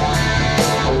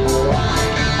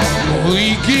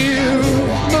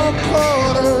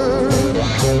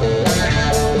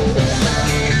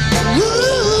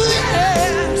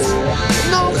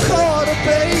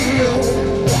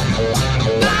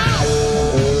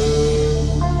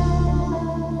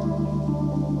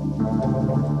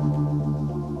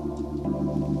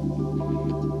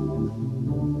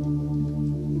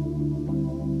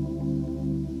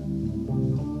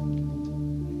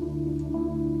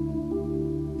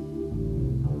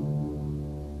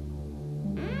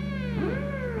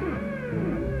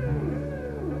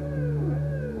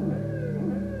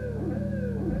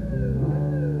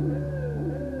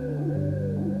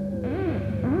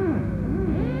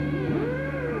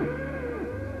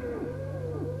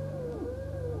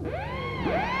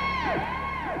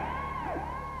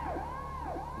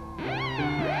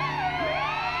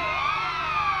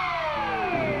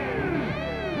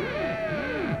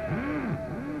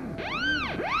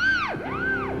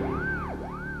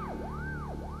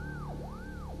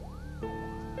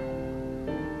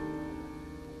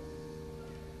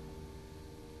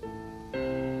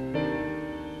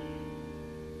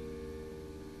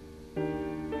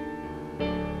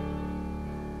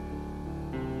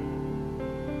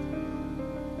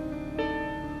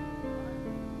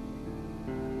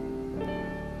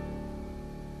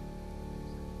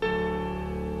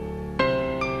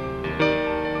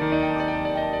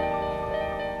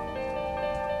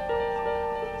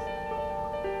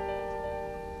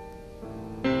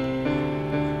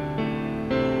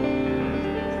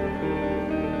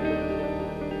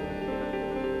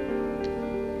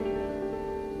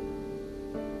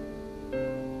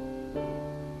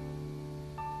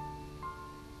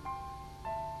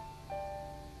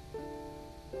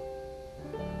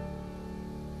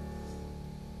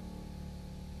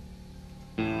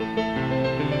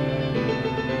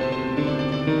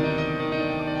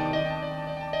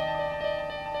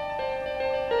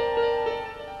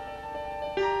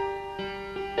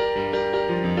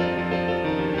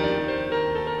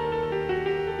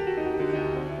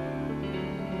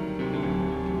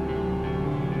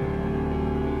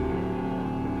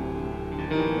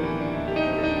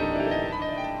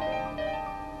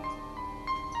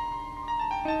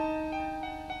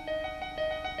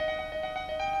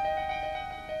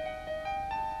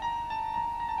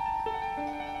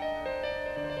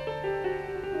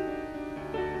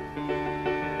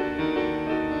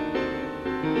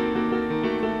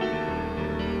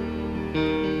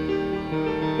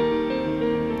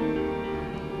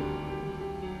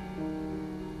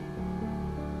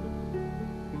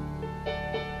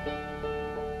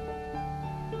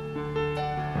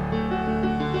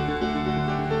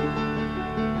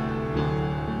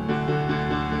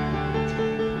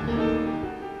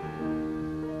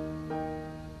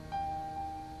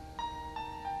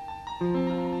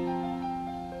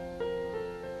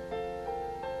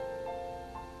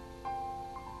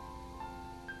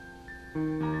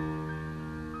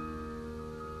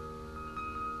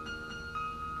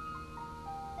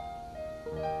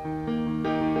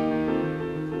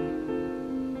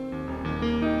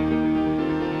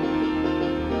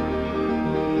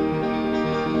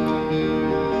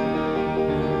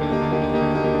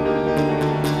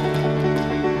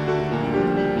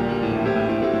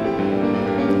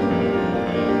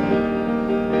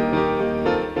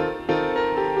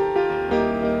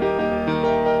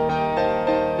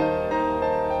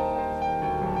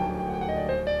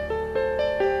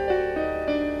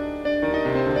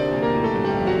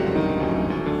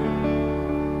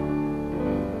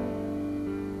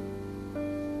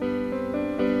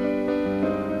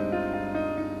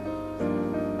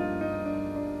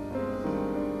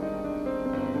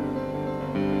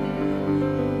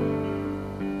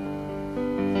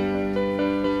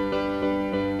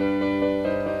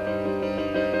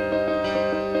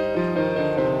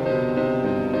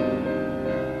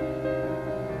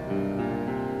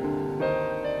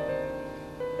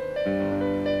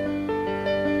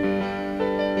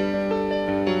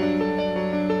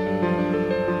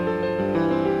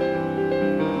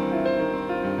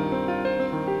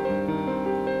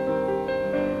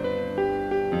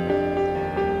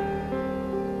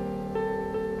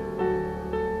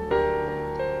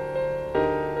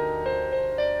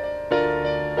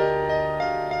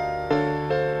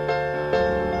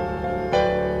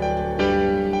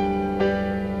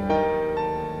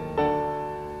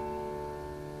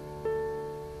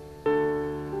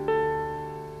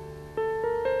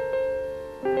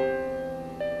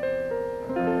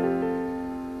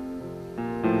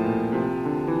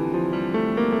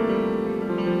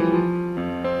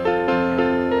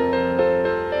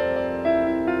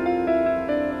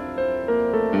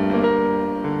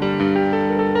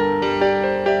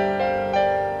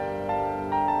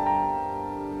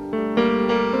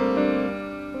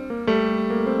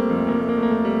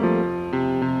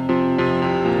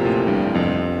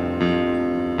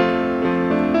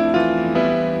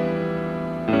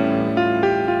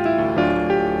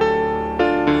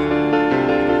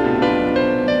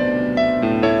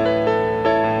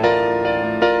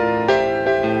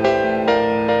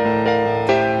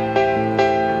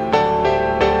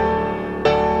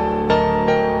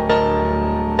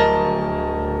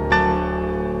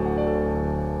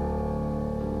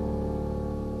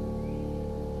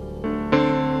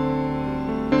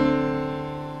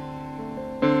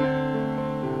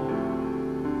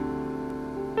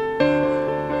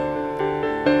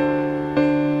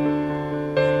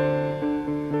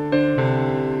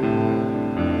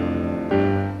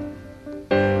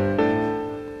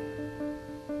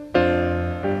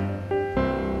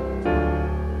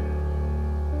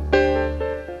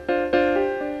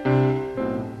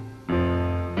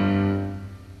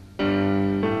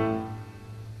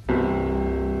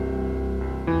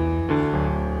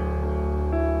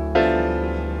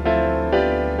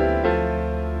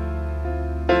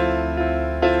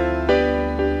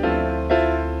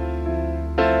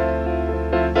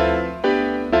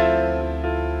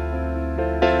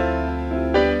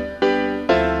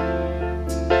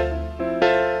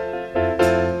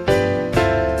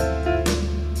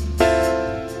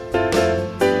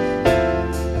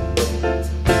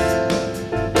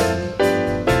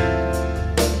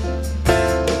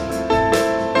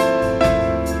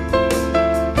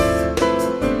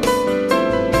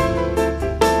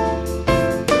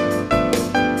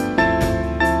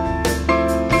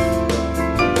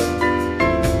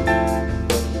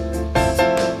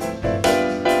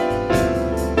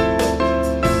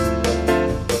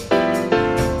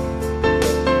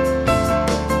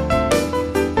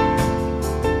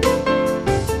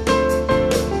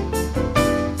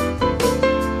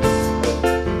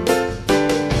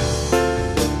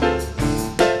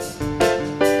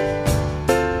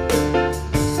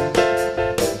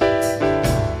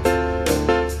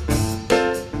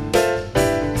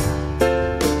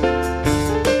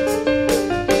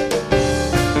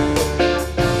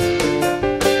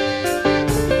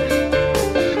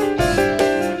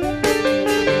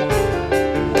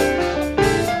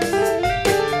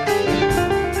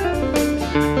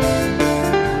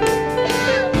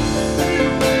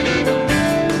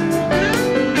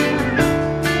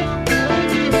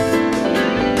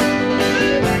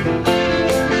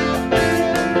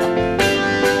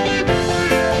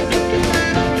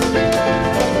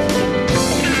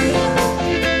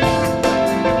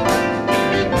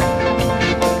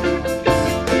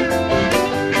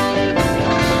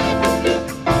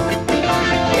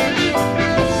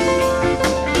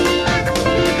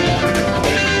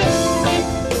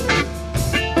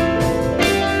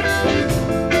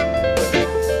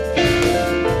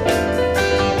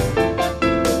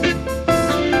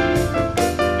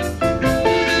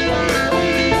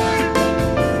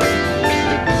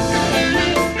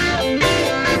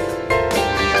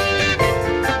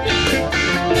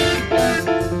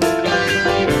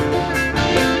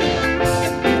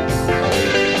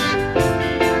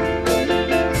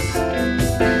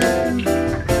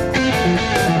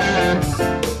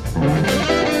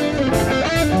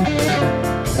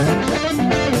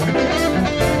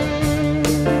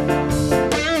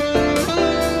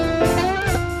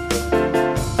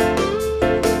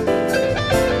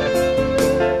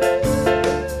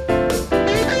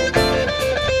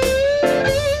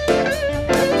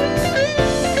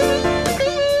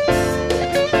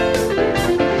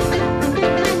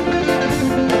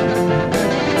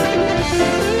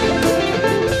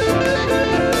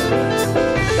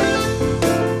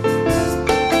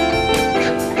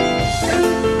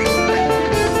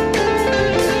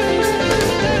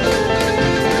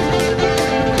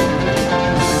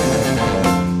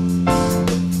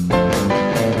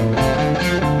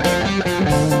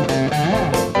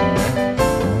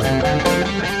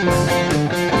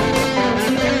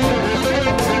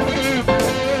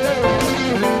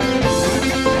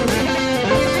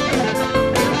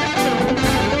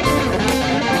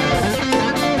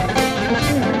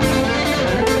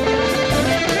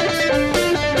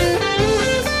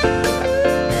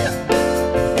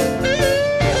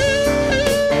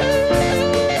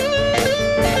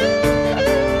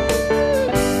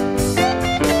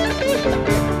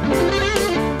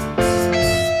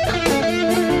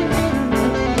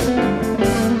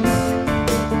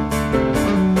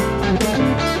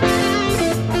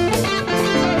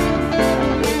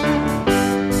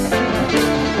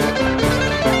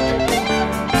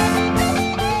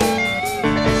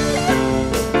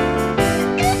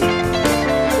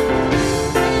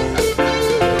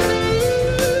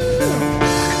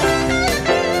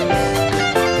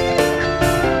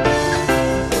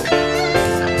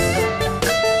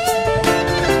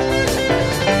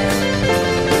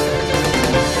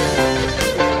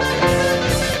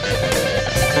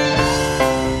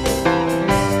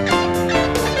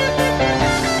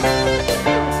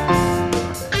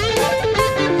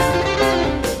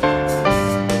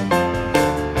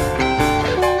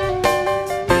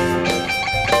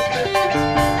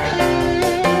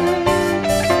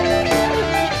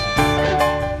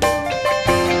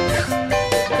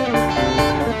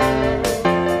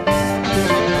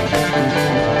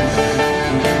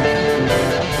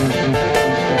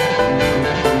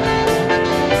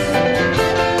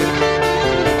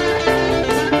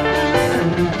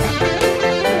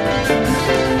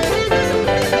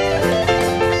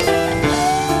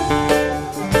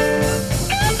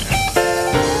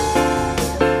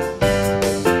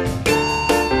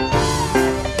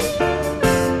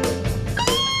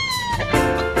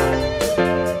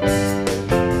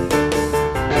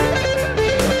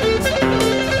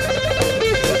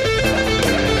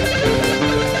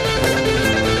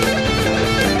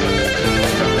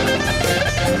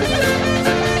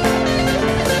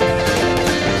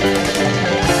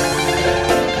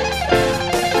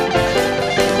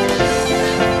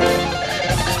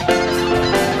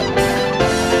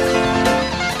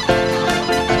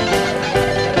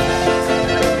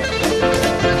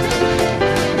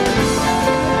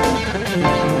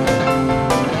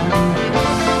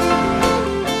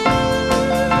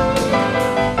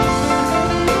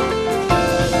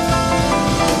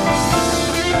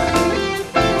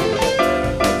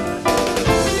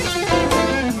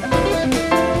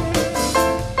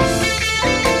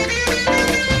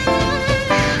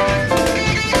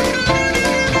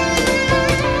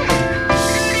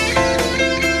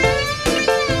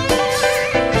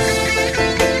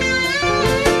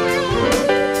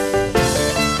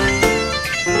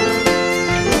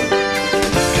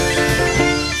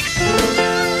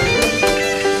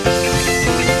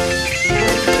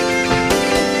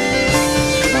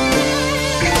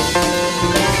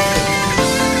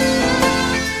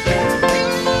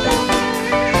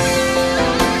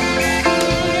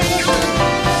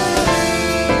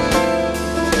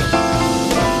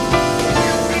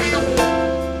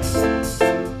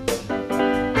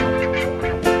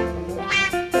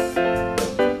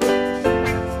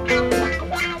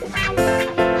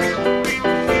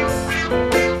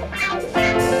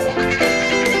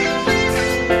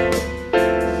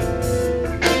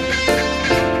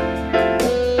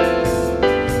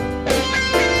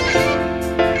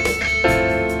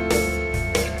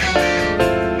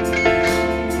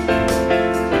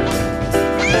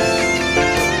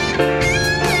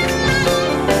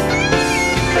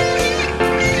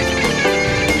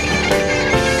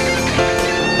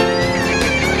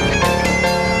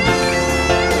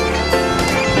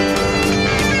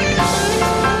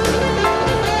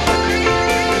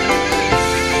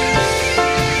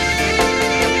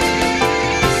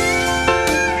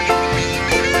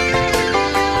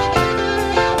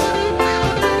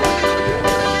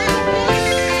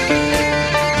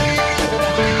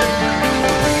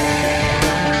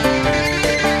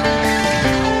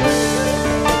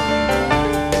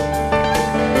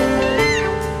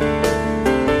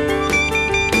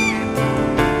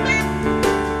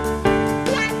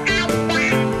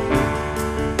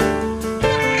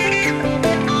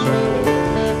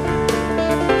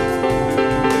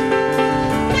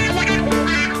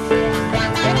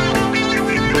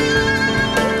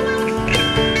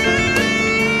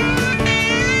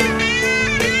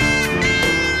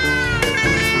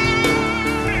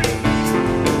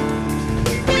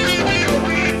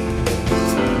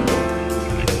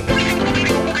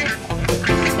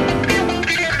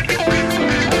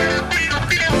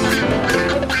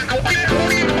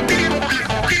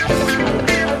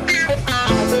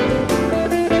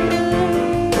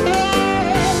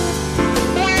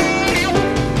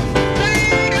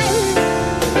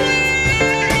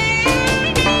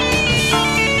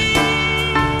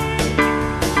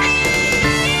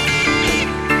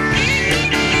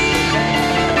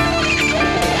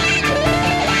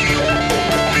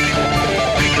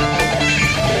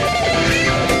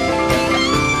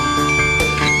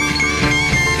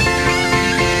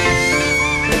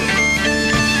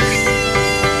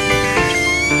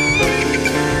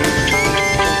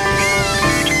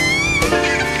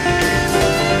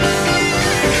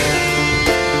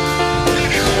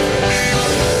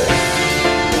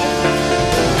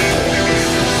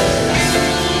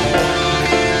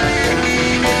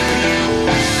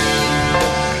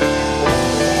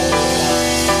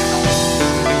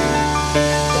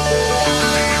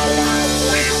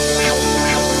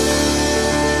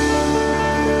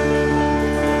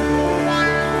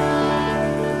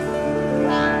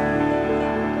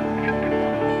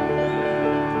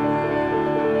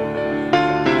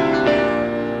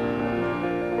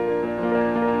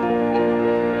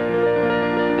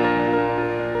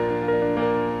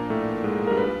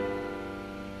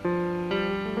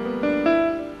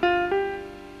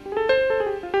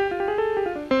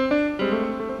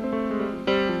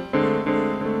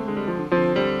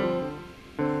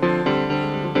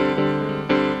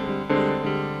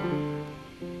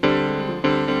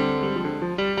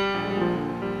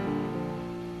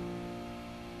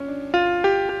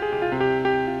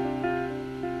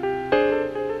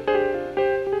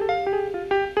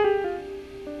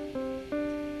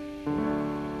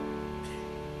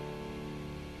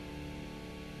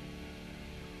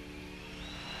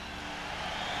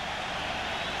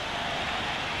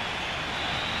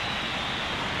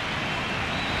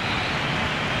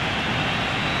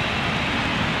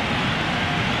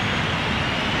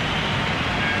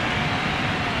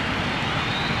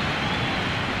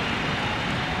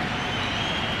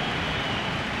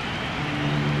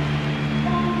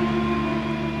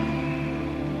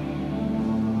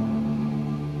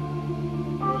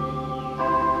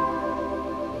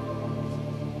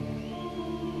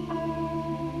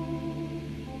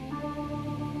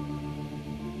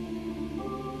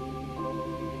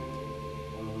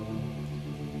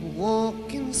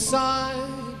 walking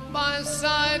side by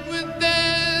side with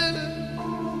them.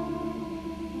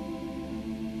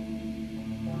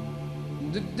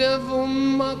 The devil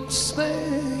mocks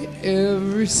their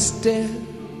every step.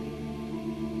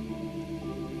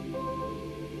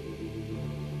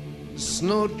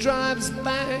 Snow drives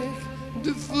back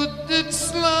the foot that's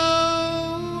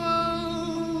slow.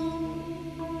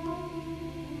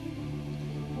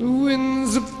 The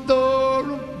winds of Thor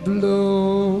are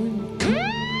blowing.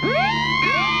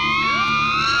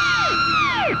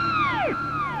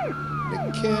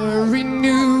 They carry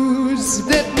news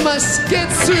that must get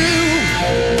through.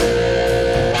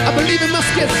 I believe it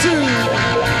must get through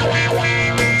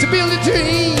to build a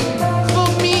dream for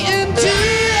me and you.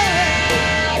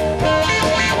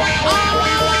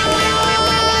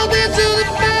 Oh, this is the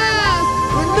path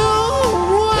where no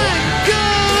one goes.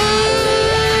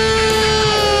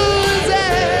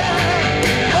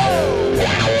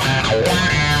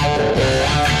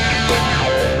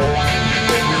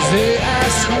 They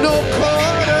ask no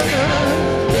quarter.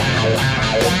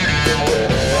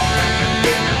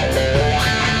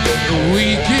 We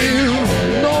give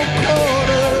no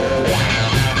quarter.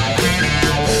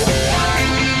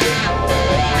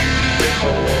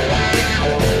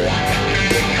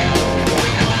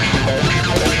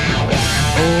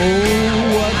 Oh,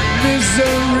 what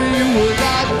misery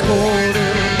without quarter.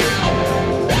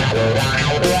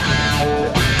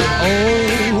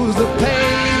 Oh, the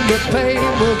pain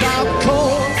without quarter.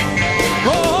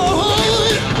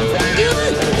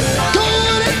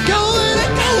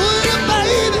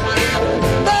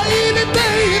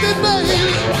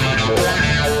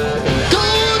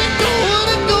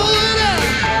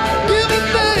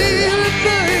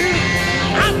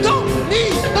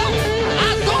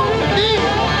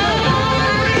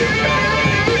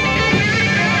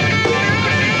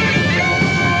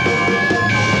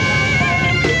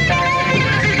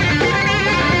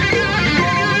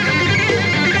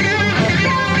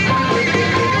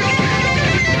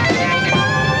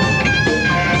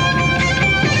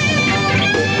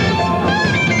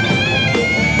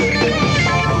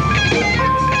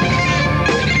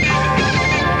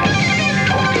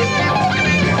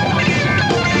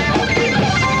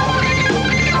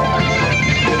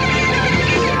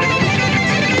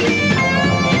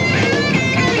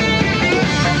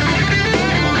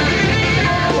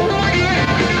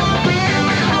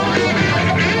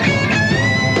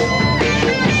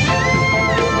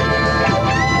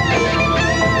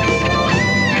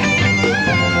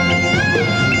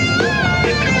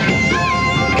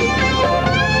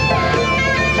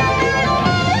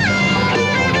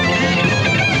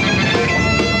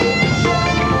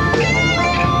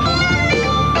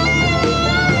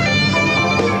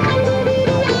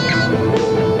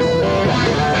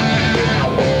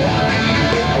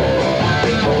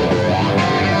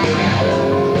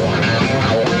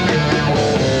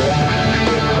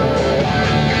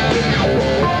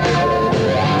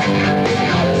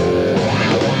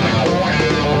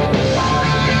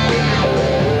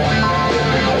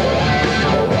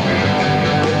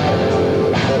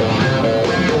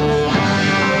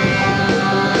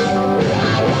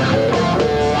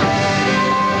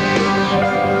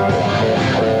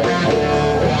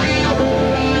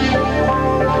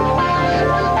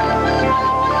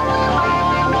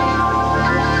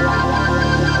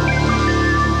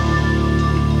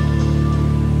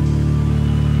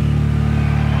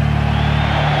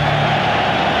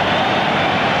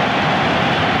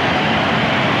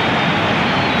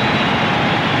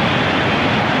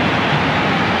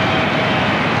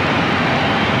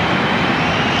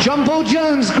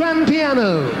 Jones, grand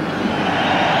piano.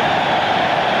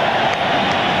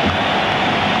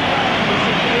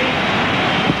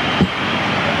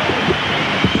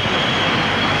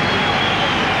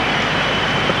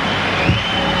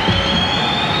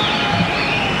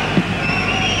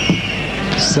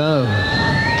 So,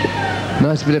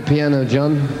 nice bit of piano,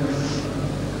 John.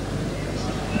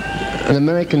 An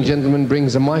American gentleman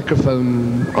brings a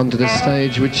microphone onto the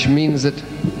stage, which means that...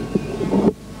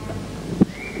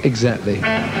 Exactly.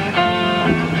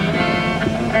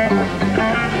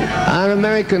 Our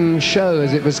American show,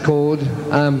 as it was called,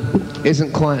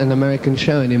 isn't quite an American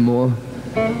show anymore,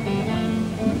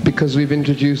 because we've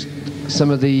introduced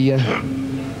some of the...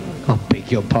 I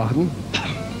beg your pardon.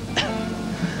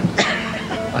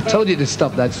 I told you to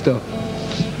stop that stuff.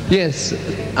 Yes.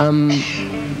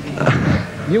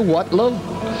 You what, love?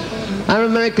 Our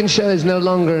American show is no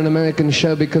longer an American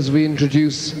show because we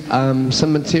introduce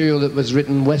some material that was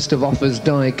written west of Offa's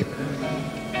Dyke.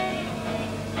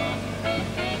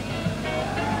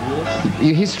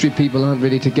 You history people aren't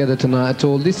really together tonight at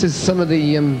all. This is some of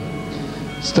the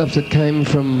stuff that came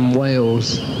from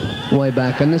Wales way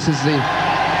back, and this is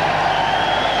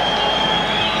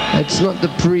it's not the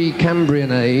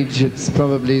pre-Cambrian age, it's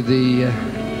probably the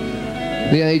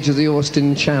age of the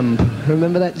Austin Champ.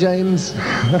 Remember that, James?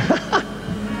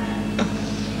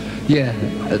 Yeah,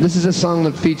 this is a song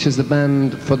that features the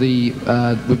band for the,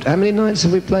 how many nights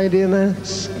have we played here now?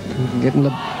 Getting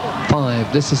the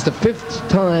 5. This is the 5th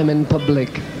time in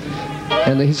public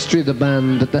in the history of the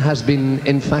band that there has been,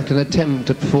 in fact, an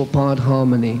attempt at 4-part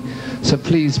harmony. So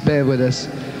please bear with us.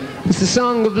 It's a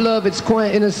song of love, it's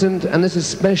quite innocent, and this is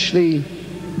especially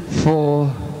for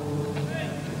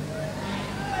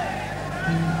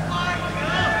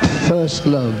first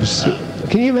loves.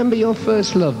 Can you remember your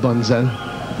first love, Bonzo?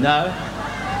 No.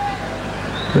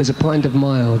 There's a pint of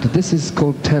mild. This is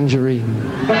called Tangerine.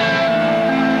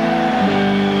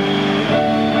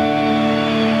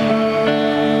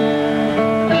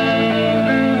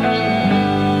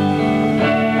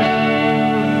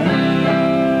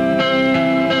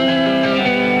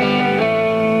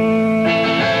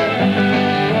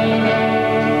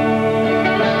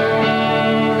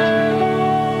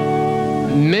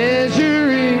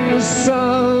 Measuring the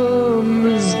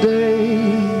summer's day,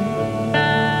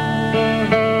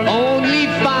 only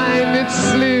find it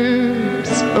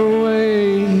slips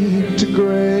away to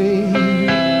grey.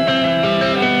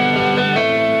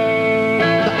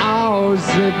 The hours,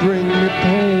 they bring me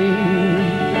pain.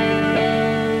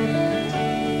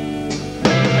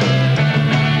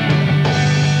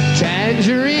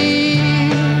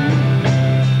 Tangerine,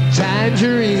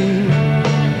 tangerine,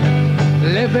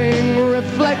 living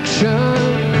reflection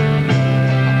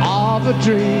of a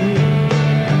dream.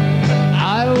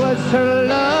 I was her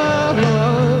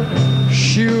lover,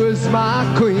 she was my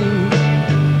queen,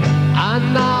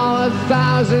 and now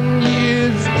 1,000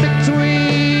 years between,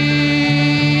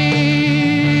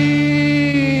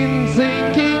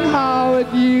 thinking how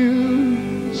it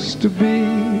used to be.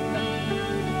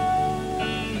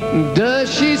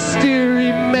 Does she still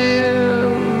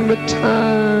remember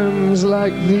times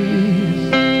like these?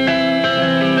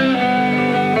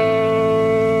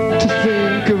 To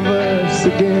think of us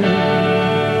again,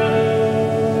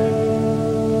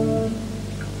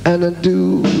 and I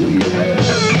do, yeah.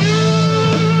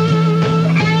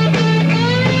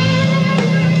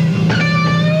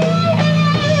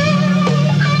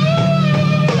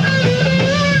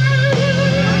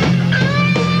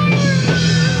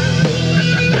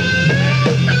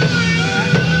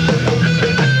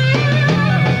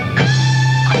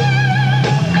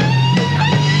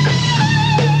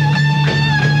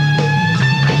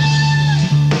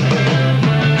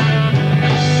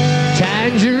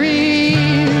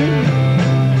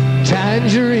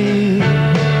 Tangerine,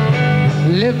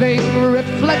 living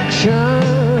reflection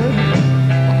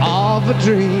of a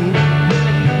dream.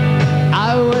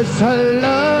 I was her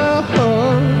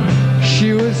lover,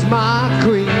 she was my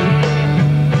queen,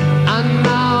 and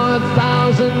now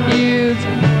 1,000 years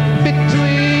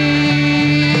between.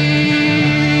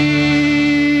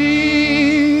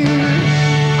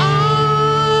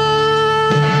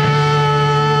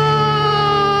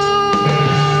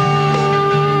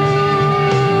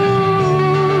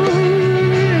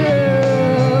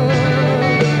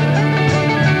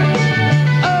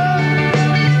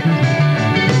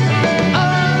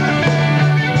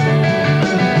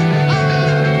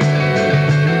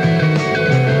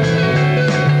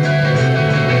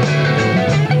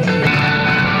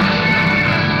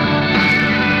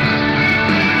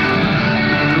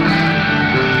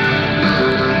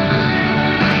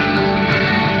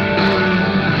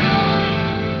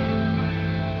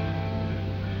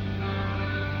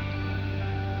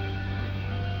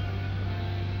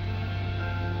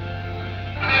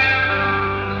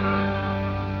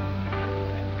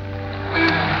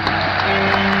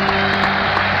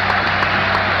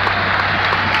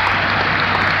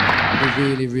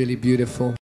 Really, really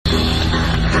beautiful.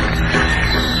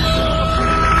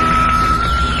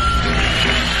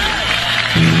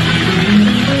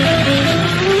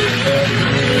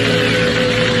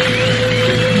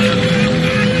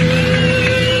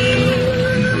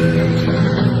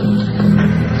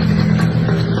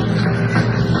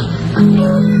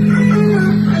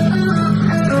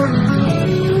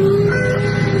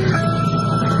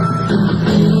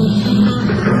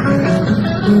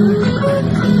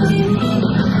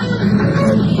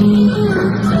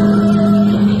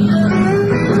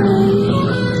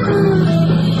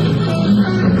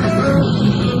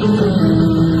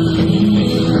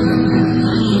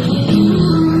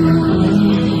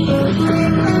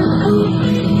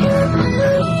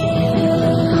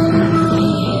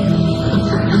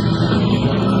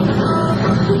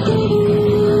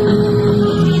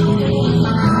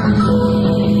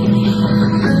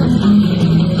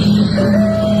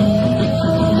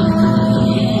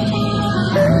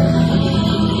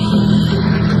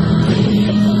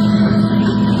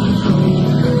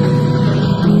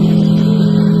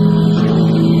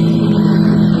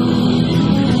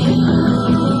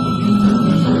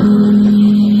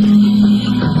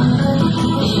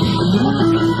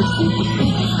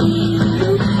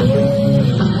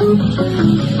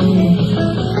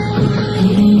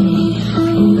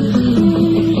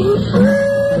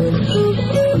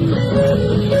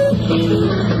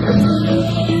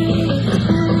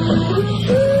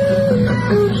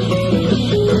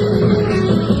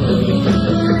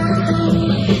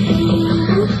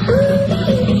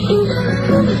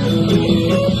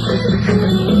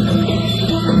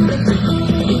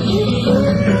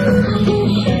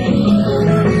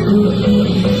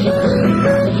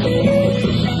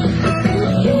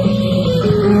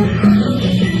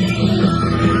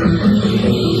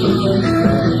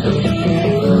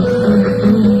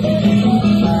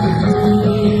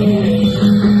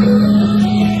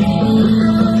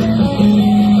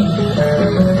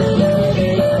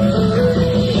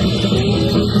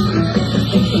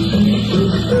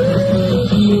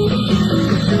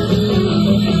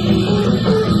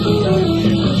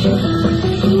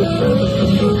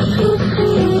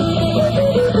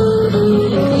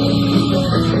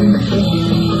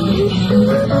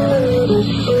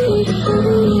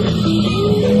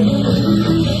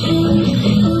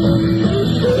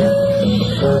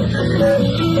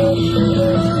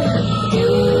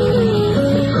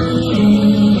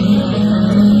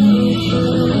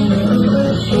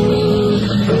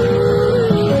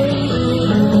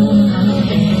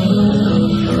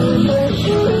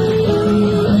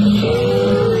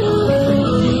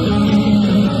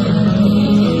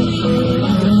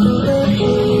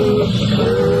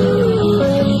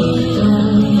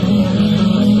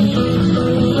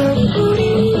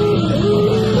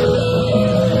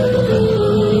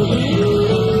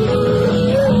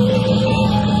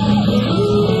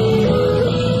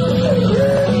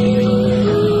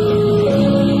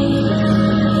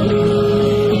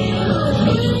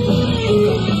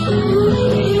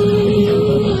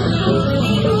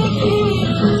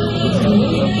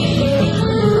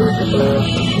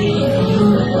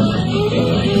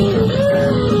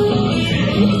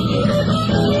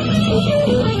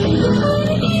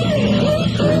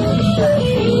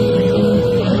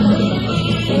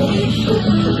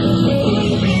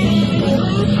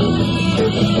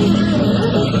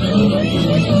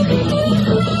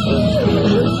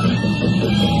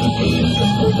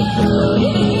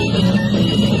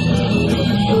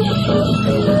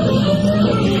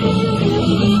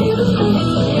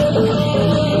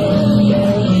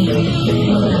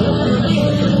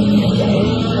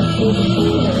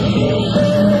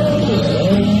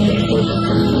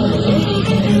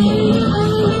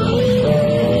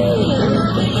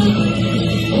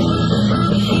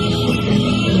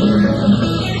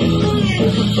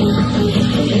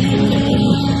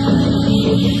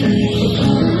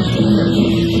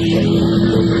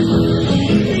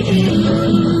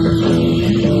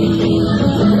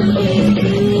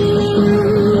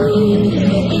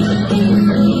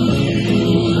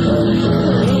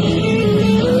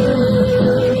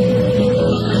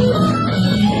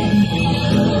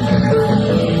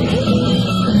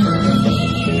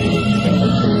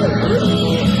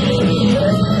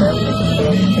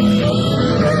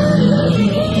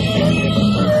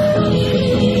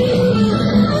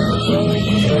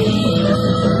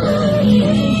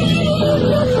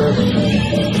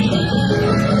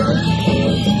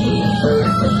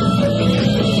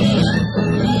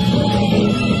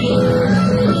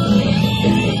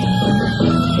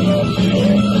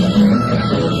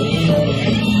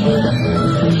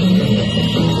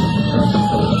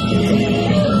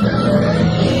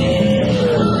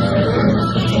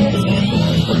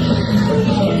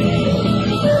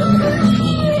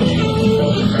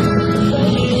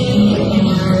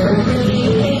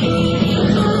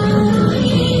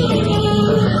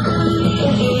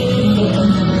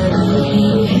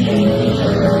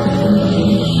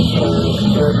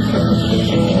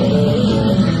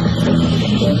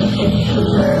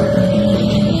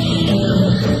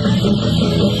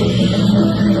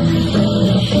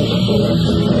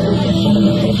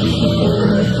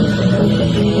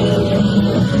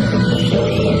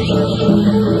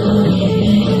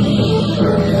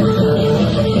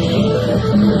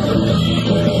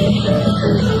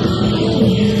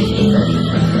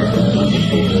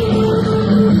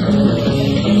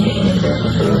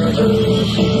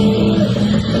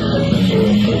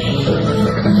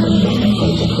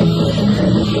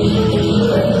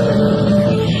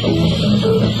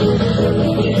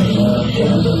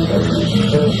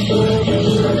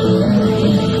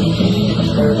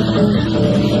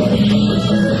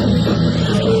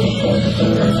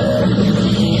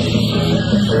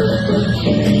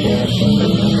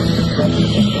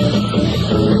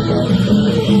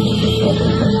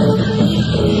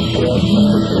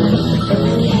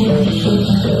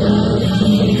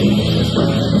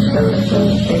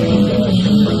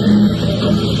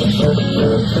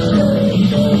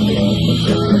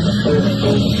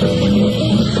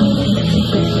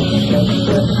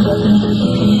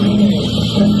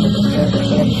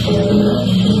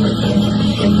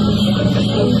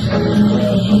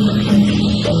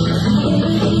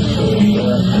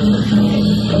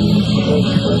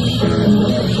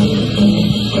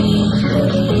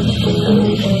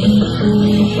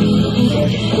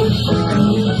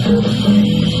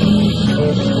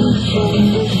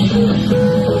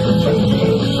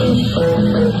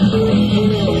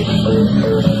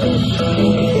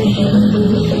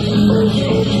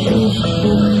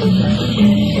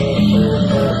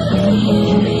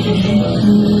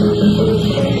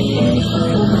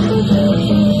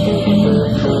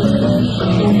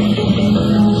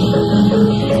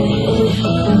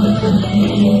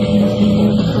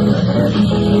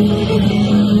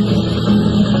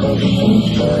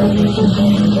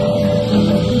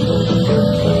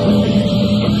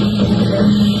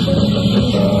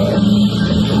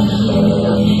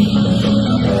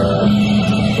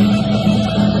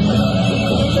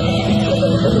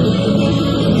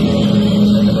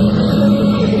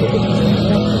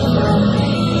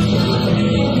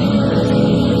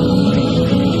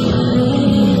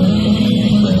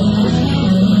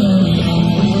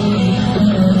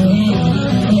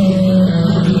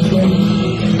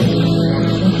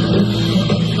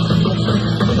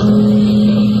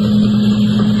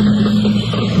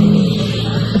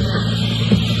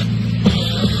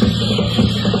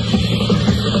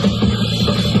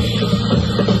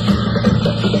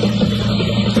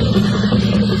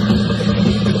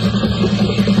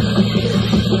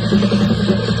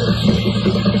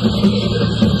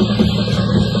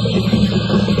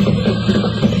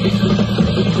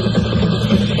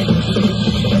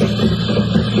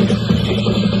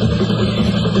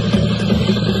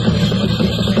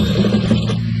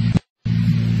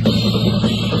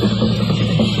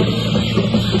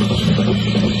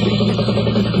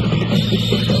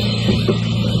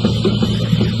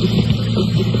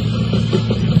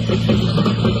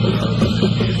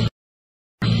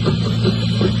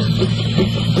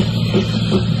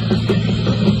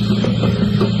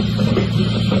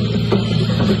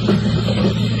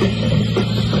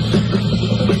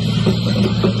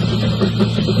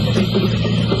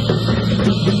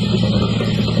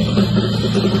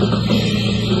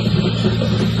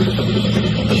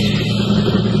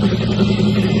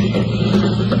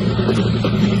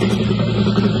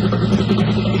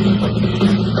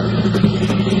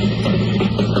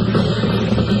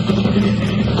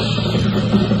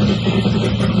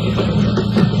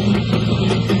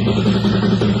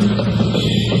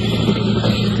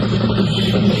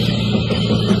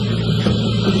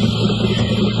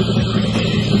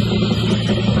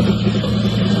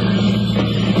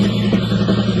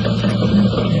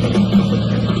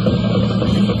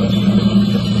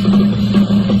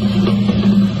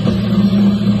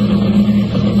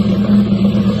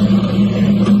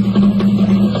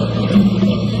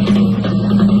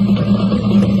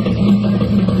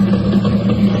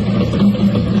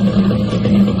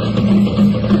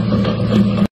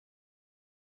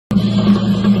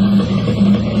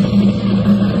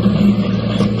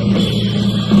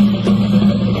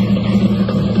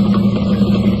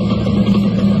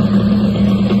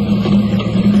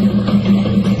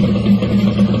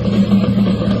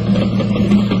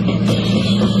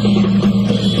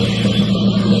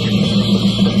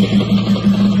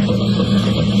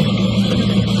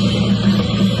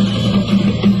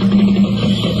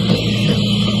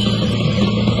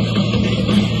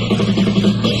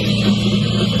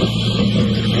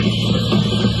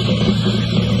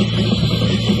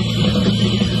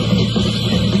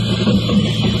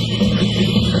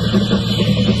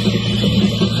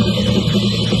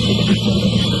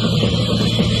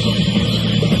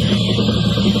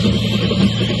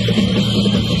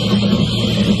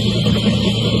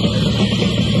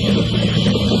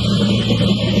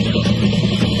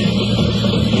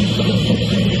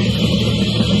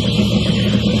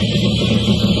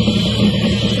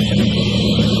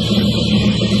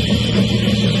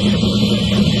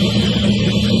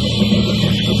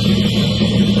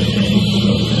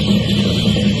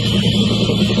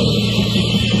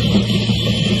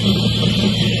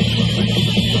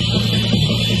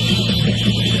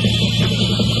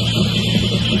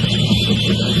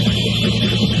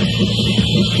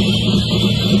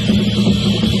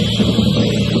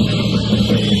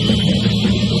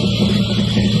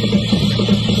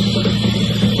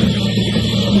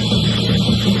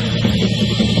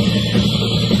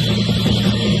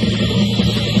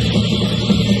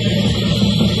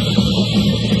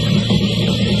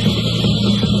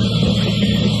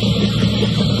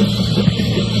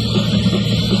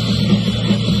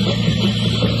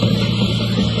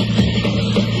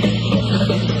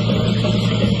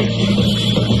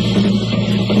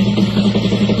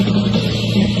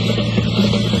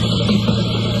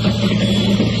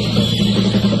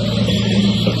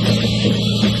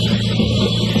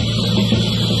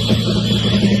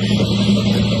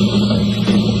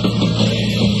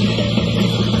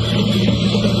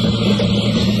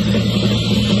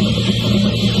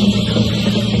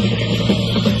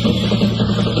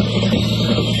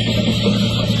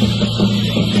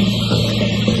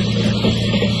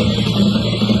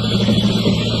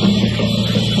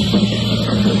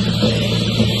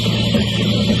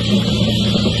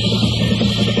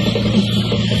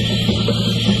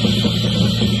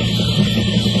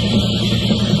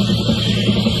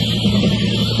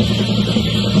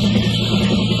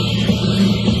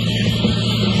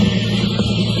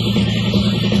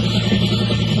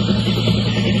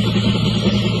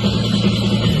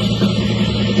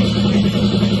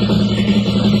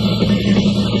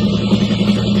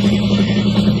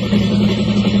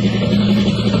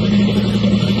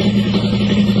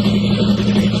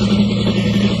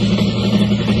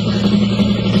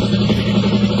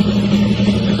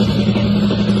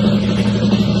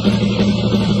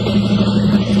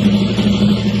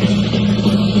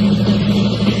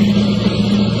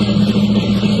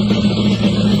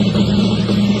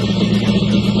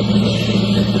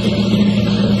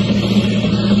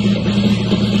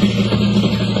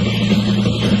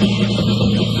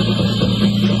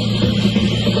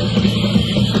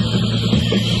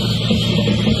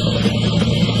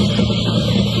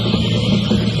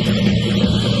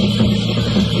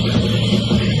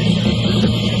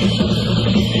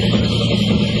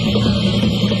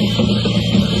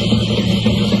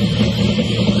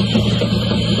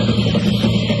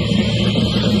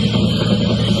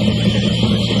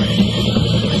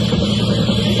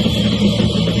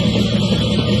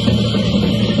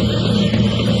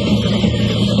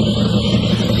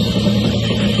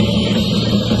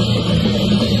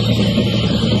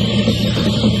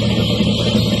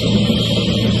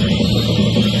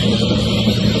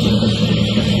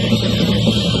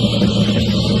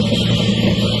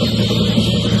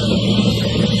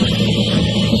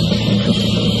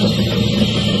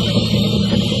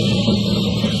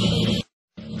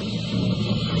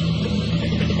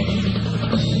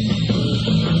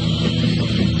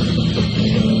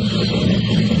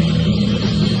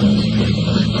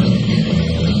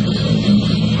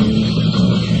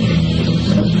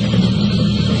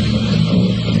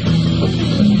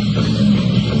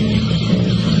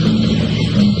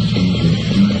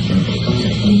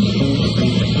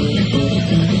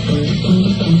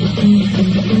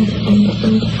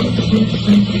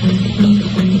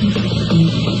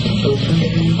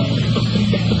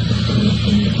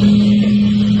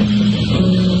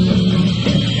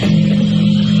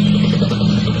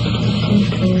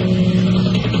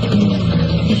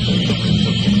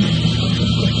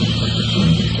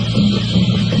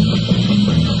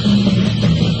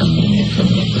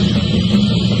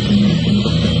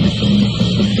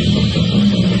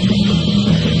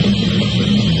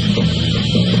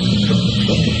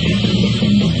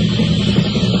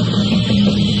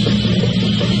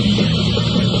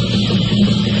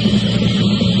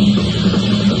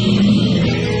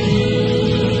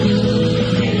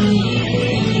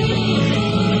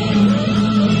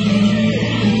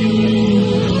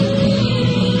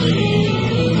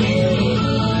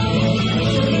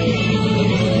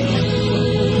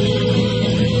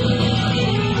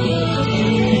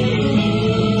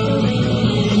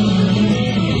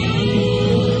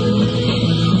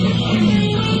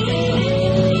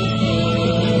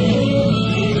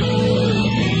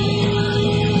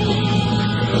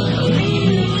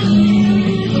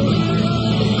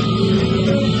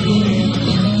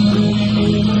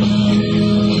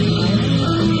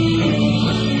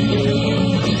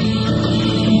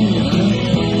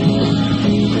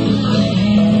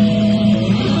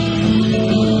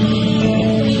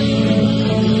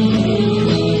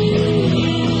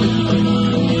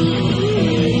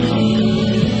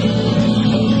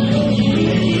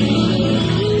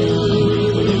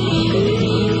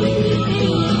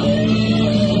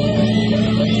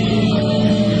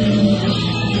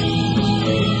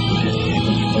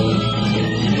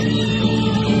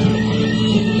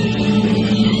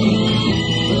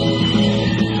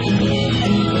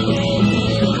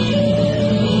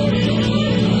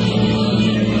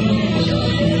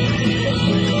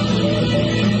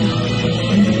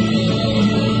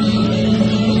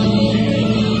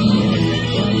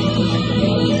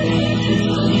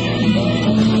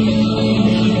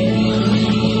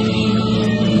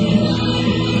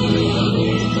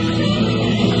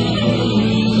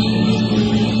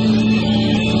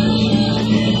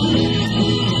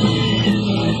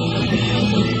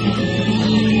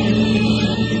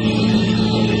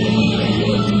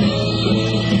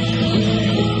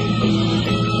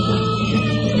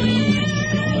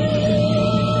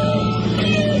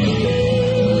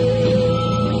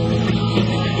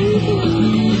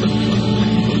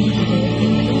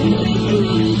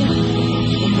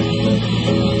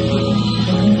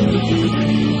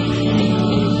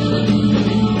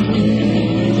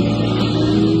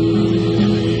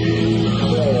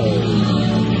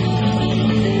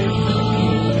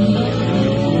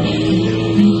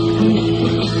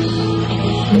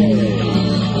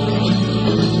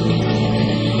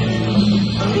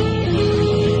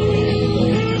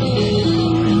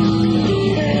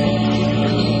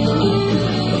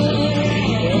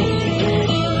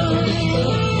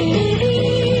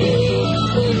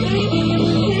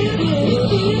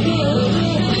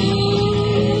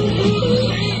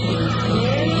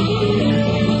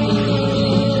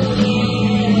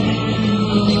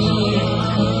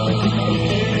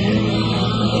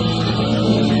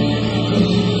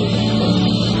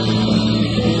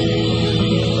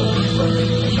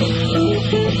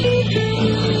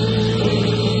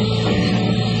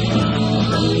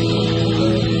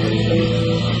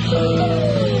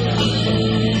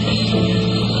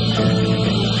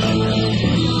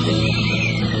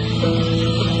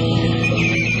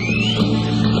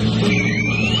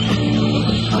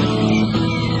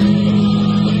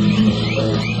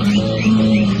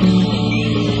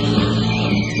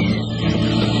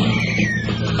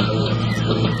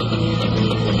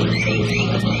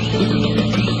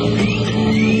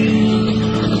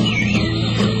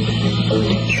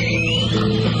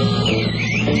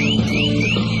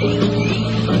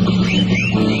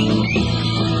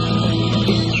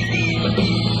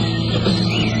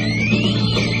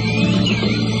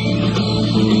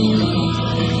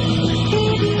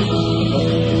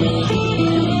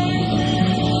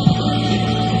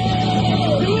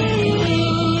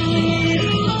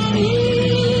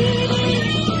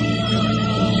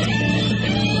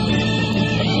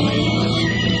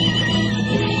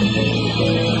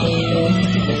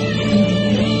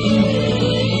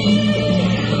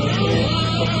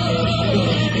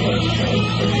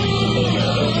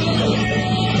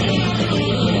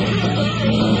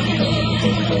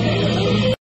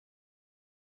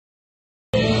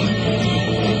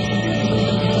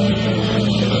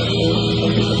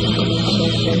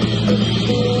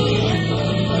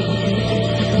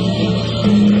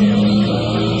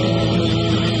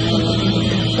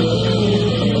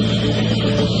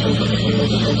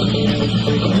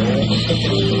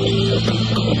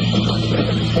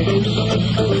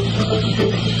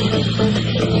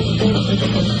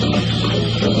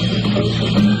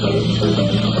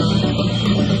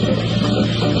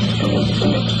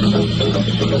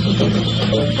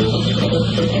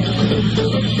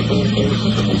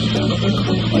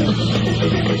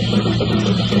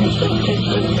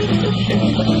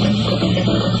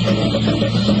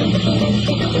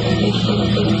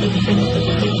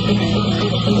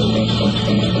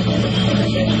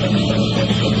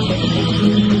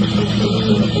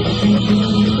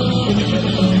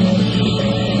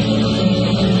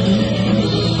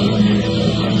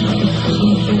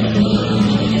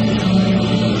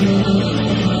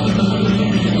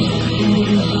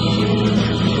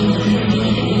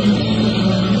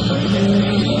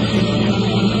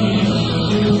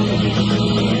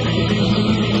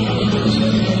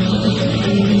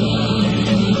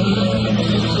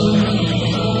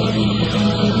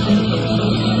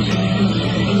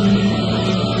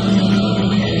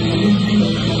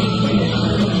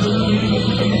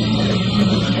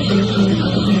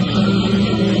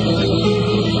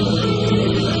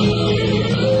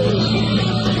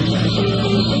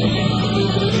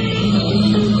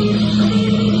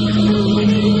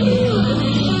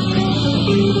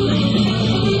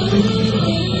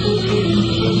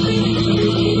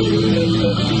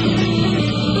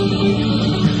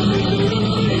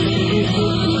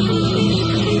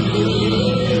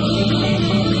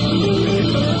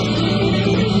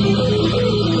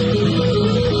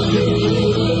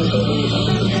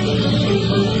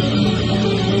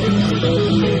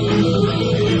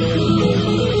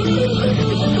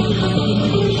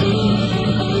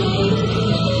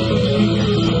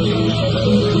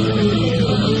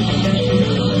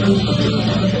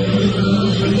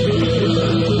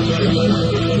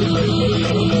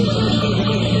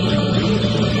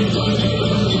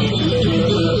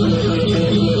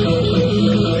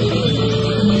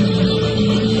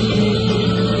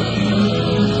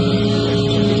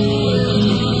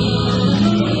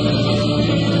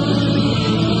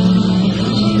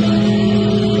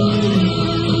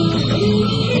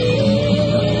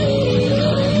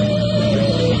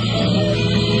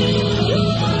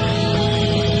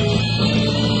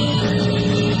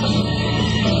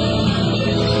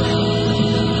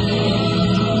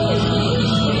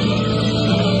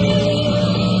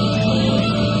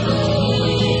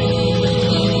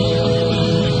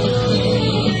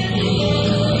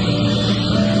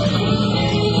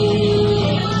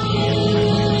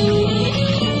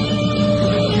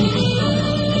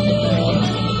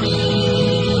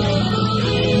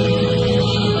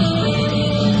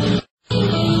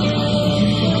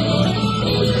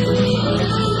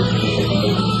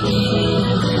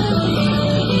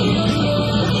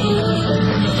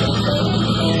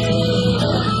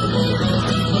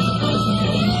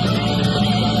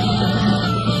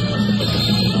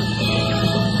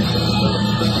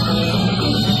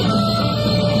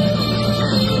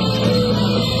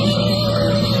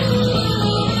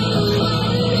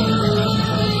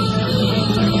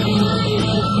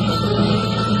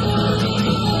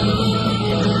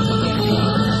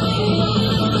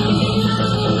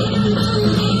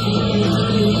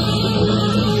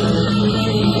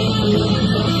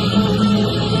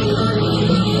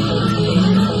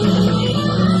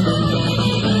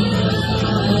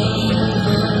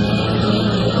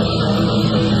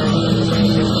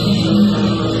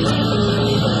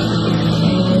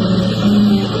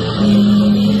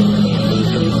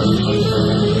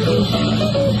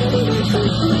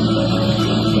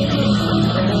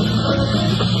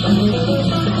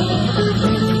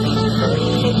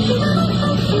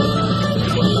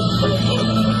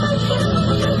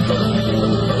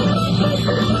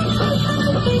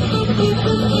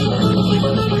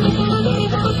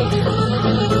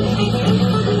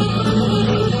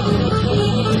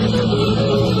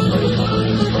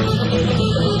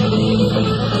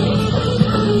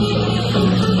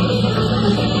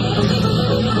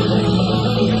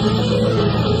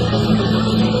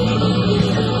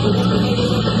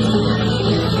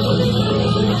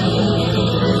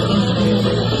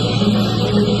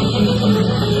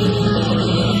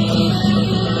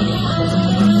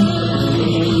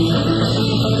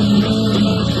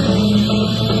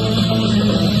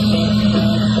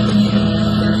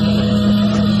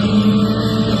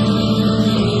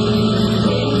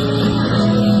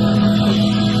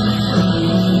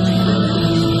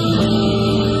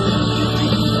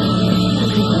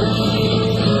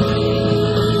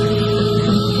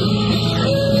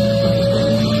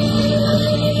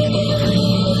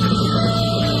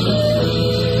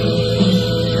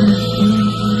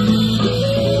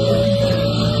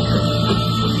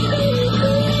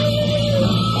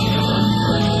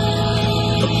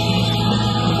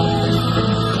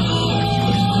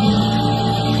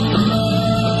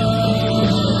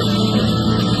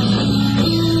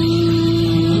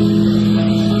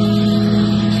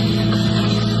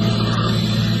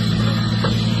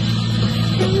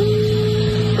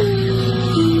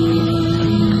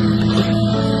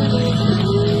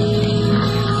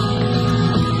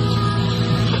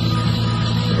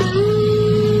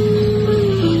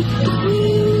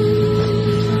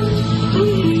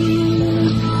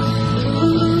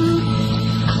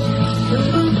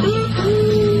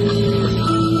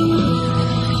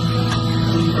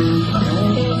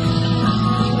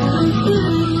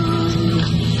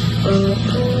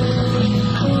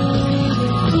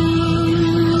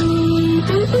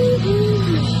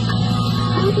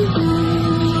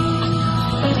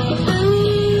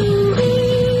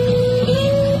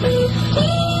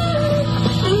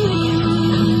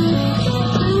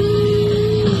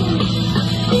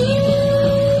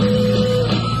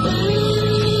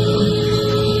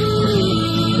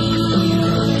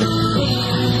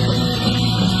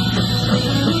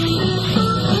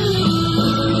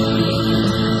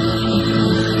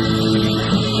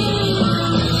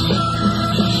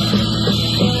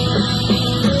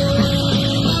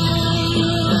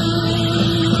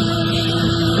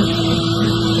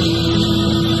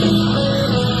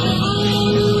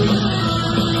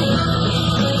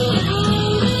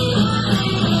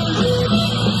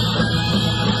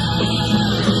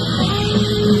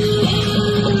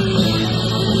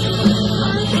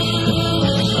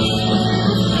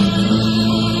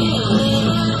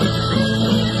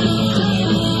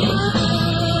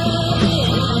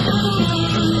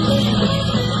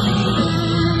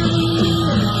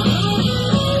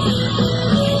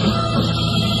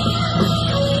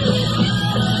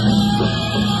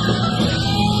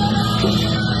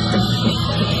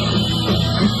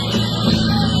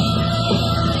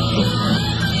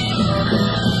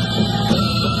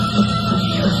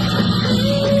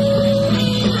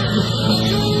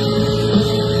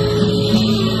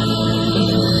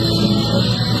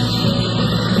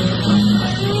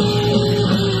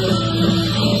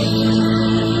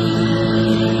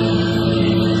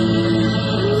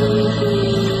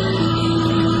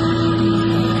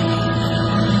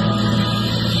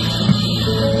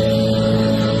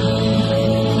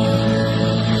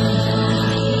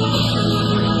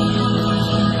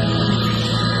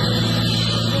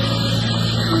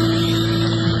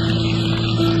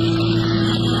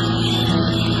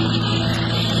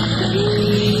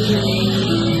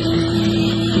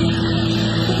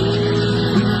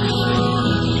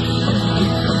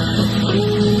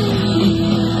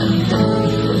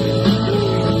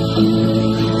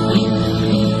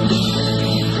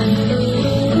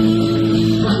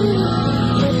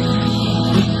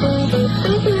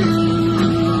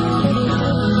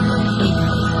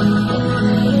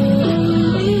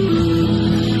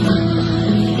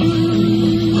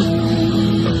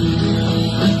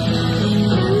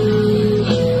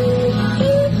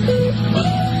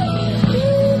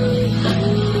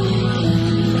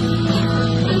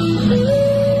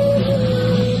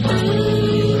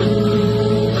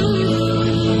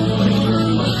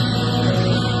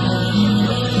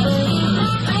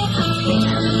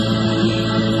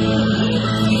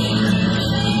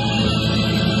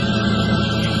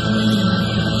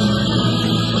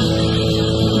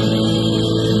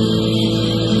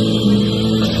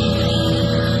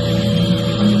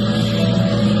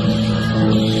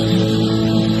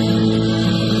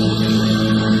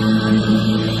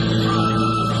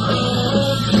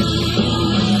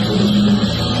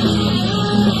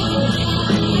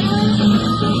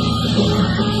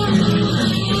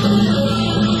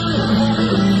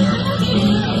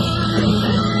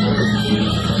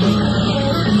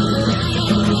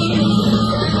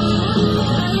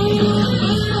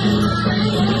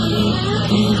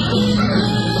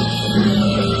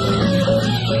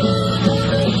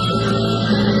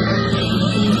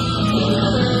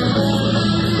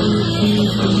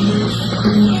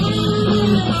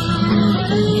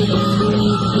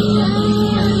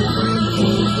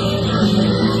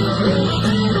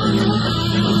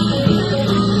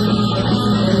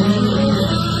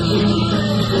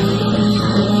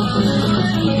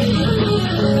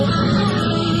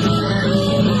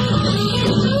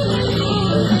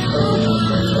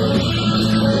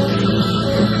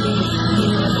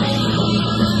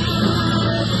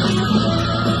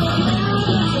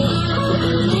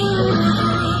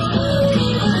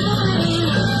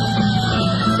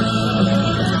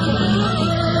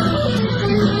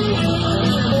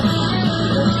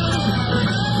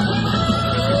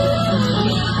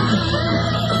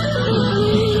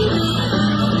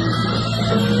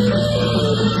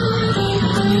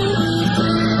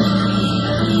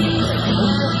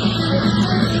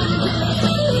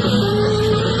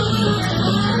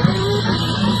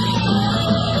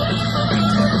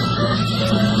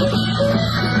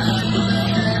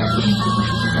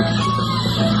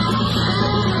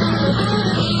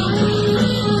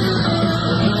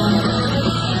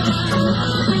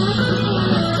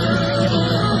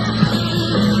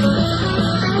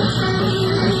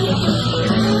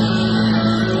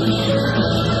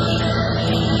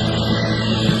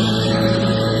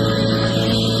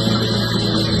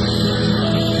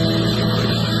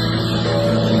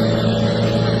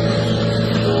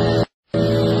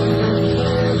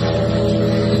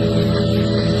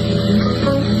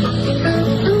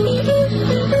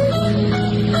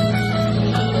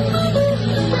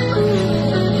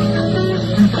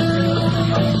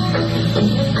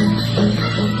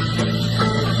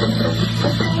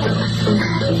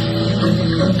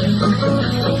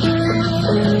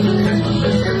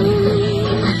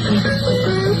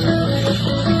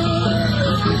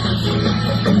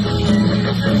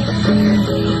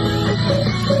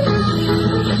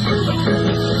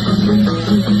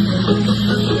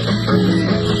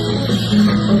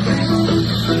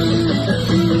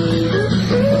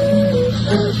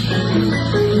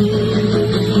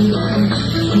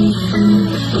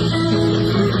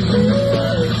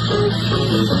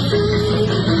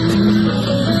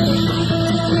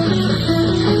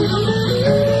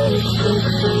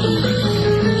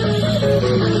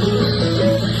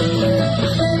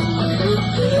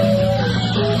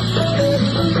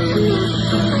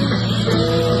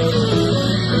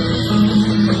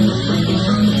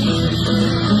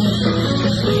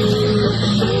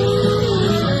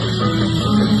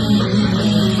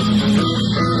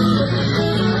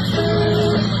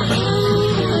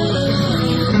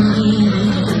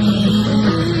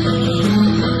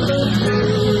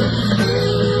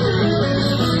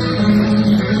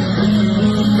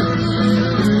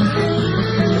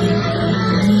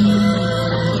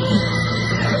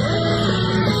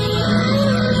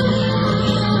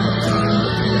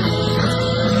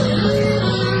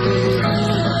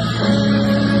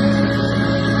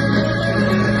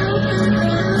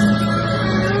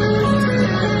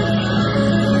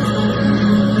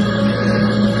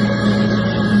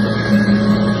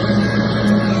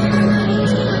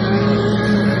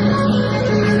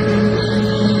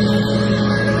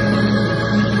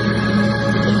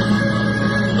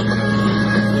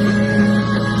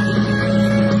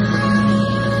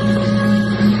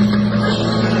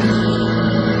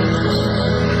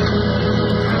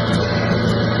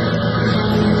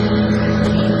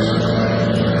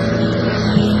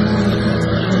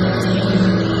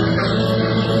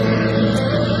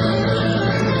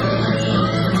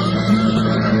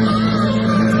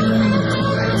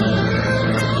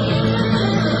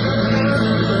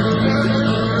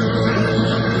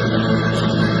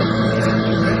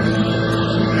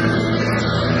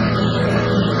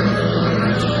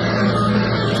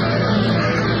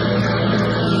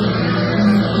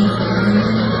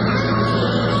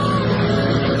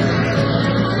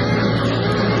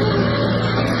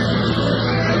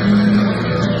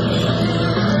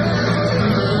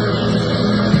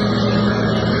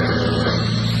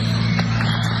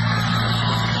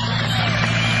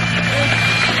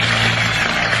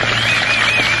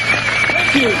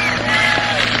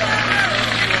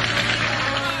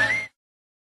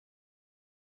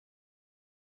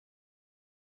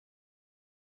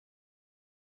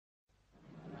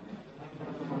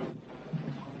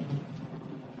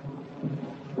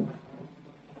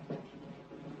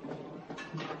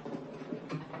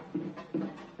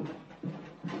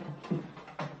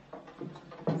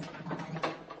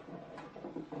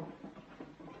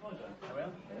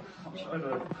 I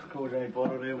don't cause any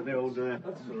bother there with the old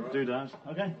doodads,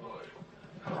 okay?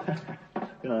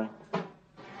 Yeah.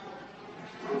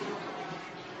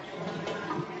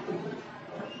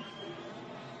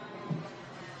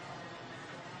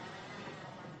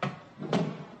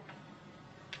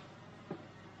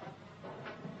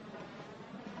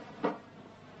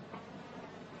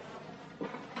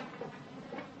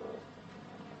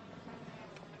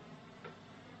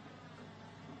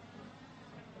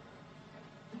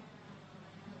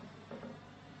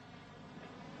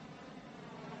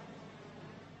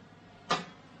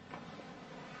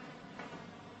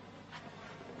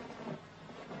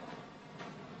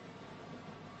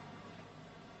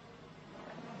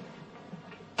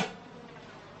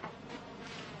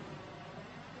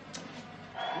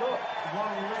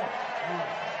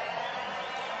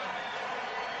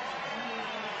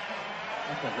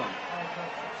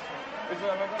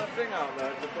 I've got a thing out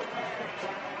there to put my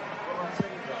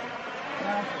things on.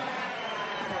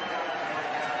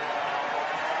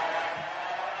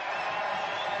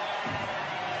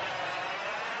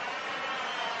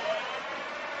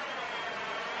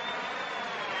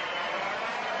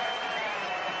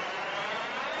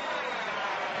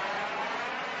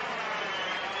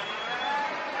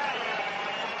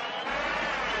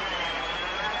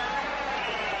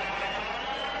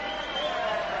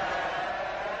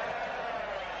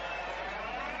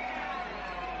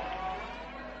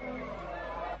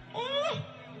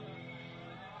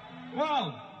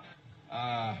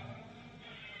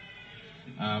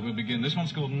 We'll begin. This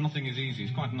one's called Nothing Is Easy.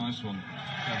 It's quite a nice one.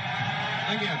 So,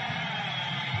 thank you.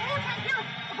 Oh, thank you.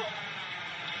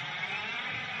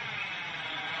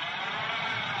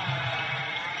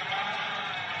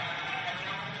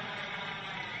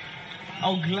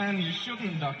 Oh, Glenn, you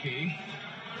shouldn't, Ducky.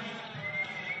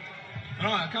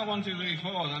 Right, I count 1, 2, 3,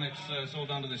 4, then it's all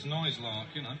down to this noise lark,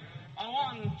 you know.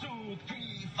 1, 2,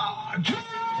 3, 4.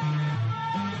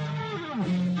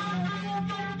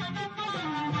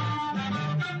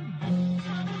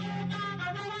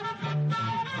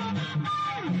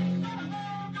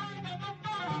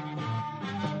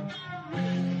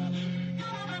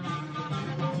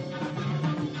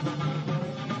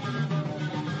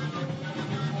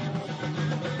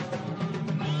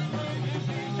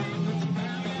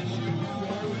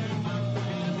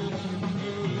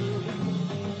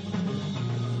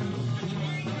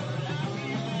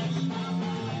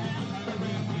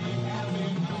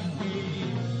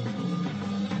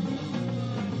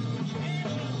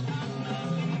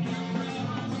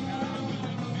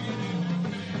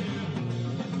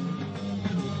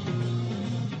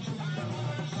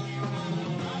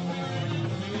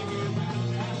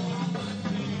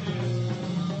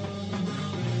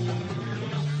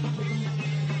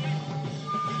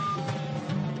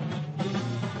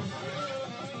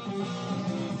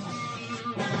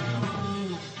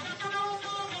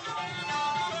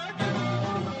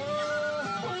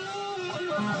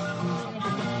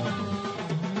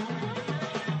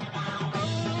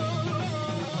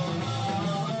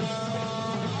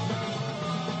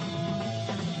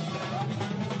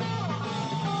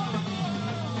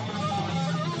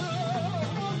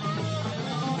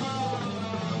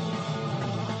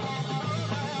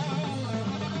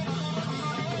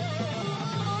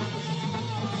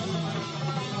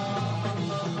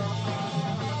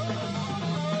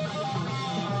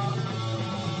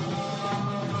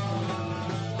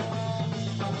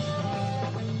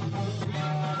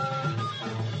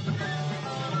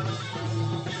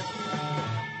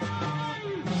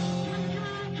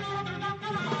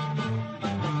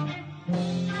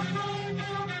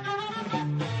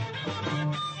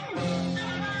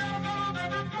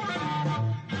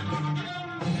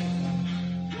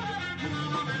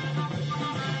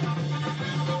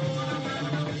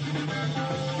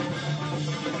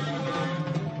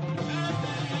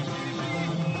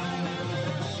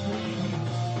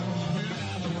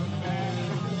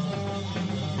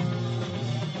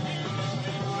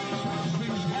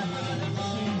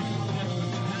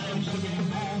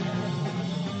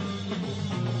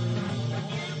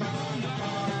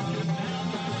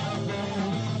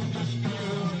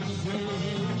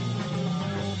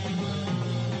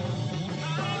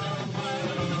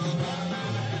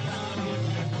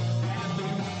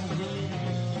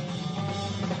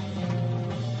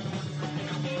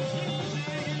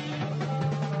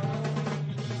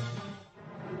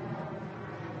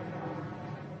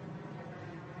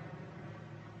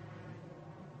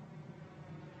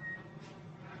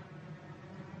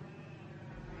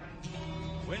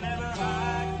 Whenever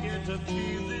I get to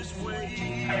feel this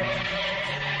way,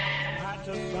 I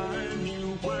to find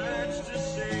new words to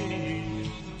say.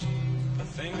 I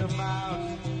think about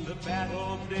the bad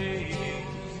old days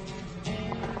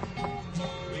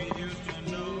we used to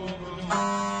know.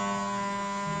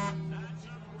 Nights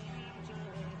of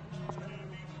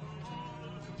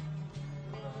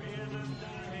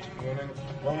winter,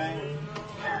 Morning.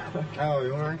 How are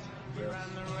you, alright?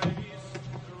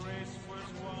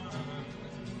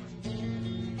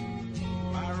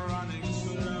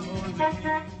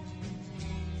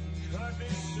 Could be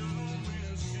soon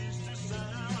we'll cease to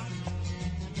sound.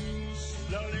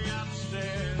 Slowly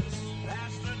upstairs,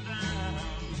 past the down,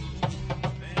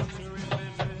 entering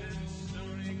limited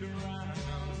stony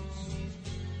grounds.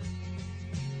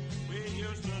 We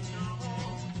used to know.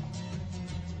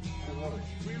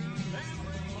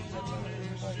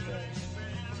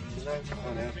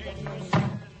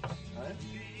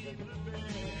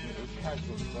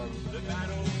 The bad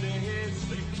old days,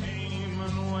 they came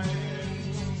and went.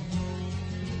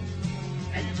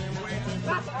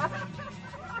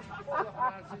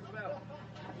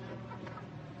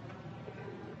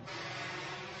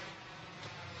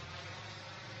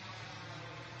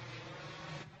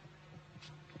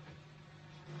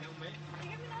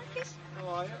 How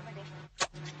are you?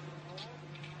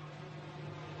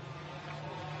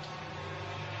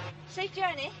 Safe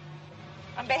journey.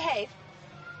 And behave.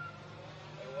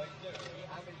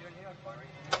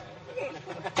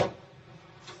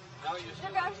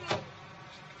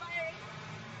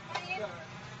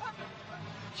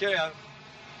 Cheerio.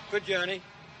 Good journey.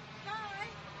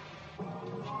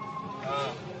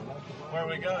 Where are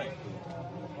we going?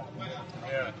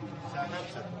 Yeah.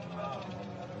 Southampton.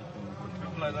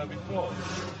 We've played there before.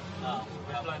 No,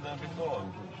 We've played there before.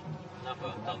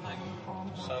 never, don't think.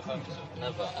 Southampton.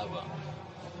 Never, ever.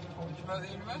 Did you play at the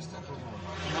university?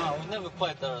 No, we've never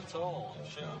played there at all, I'm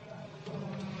sure.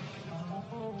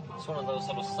 It's one of those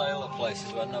sort of sailor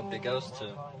places where nobody goes to.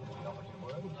 No,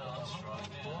 that's right,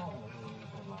 yeah.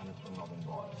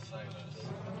 Sailors.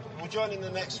 We'll join in the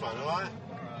next one, alright?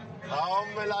 All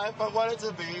my life I wanted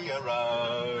to be a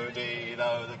roadie,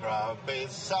 though the grub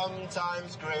is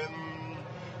sometimes grim.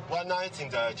 One night in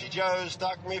Dirty Joe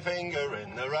stuck me finger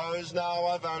in the rose. Now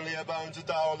I've only a bone to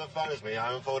dole. The fun is my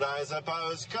own fault, I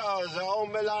suppose. 'Cause all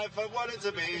my life I wanted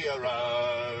to be a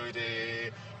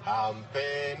roadie,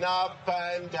 humping up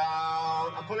and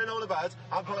down. I'm pulling all the birds,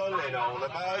 I'm pulling all the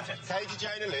birds. Katie,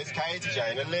 Jane and Liz, Katie,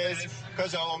 Jane and Liz.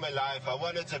 'Cause all my life I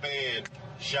wanted to be in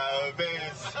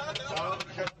showbiz.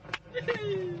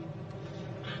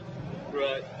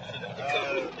 Right.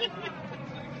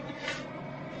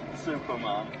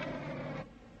 Superman.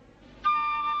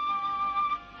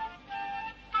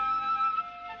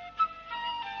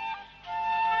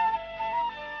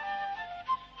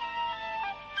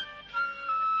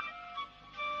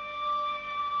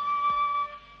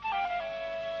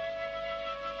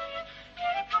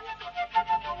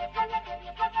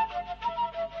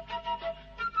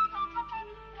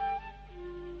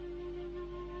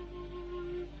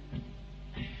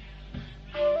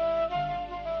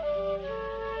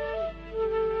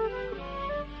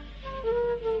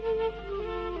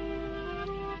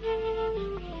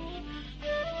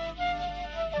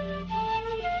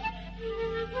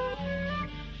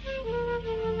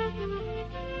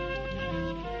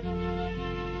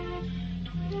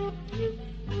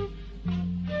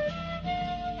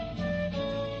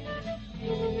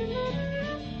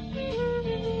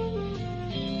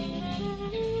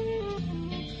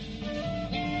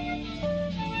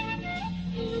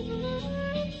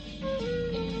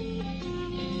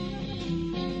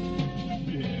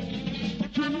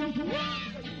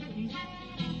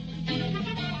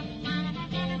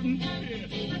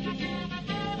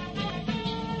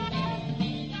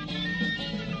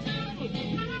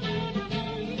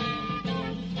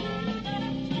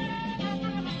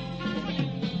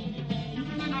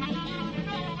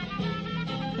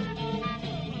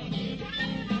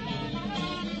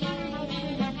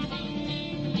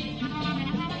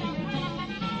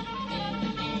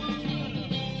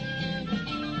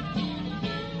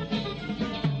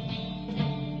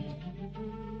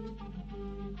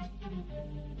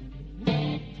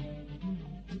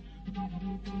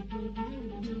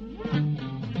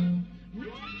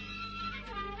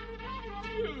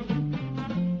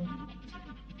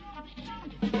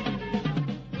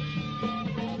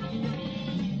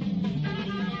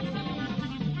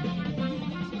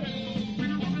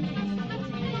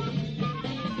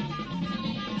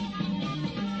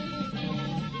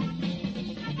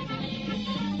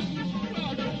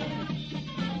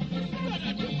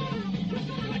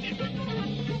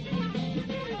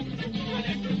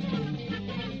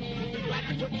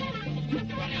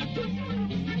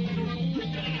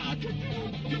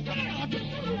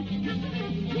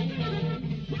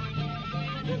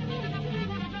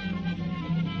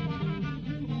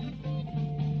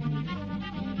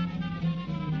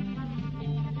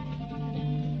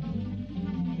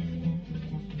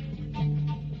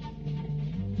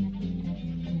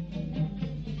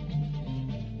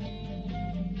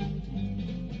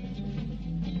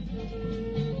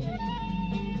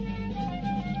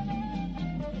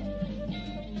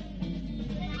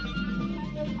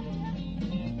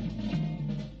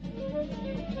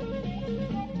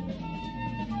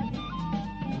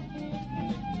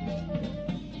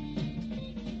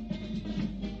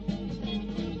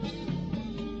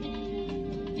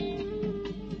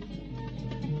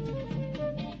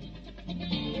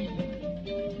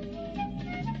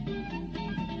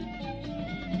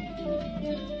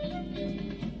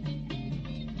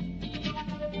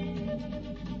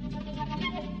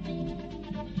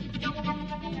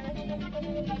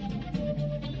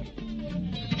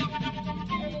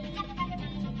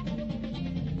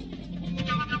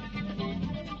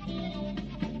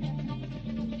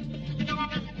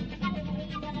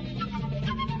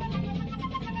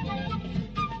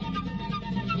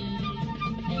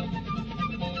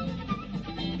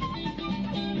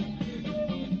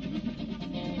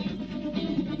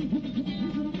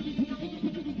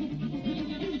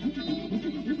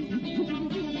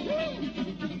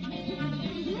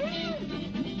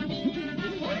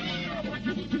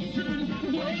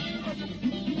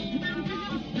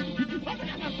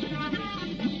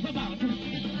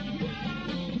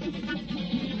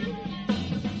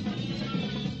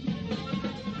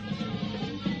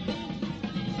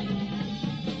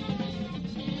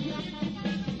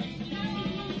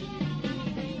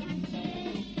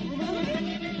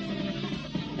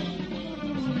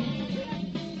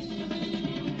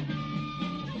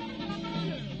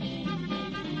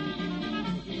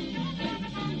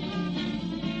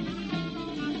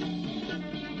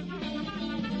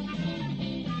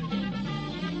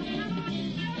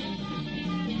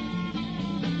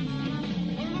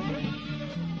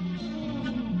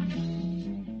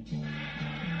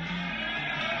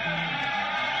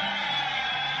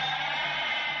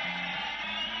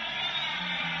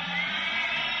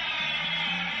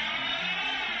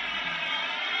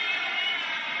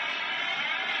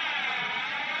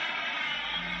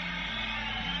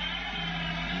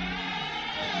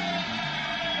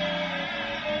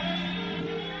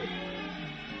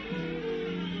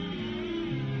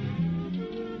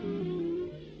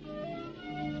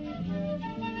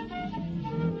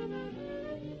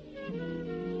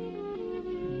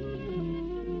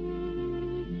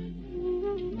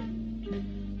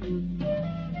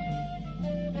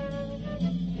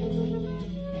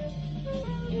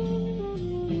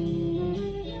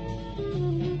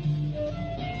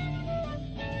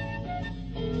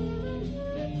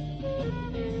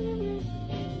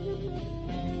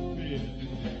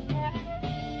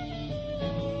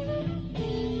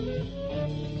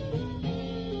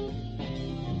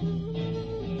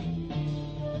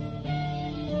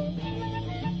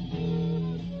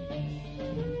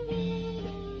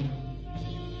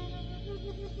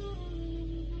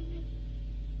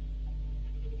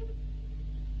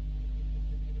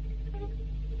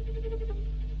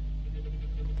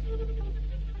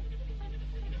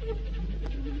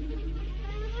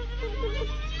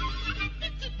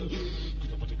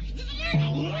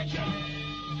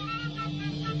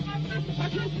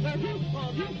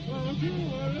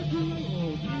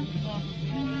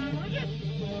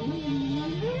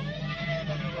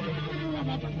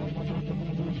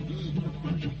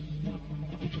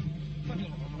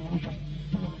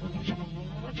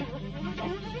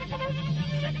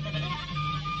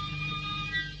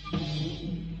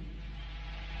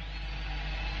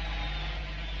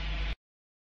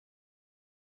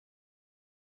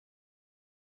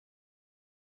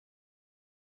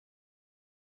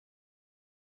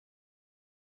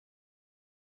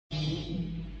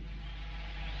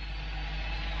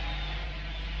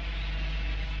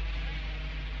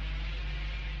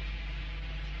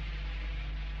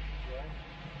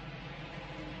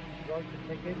 Write the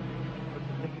ticket, put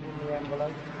the ticket in the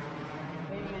envelope.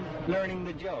 Learning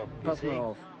the job. Pass mal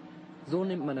auf. So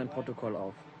nimmt man ein Protokoll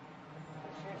auf.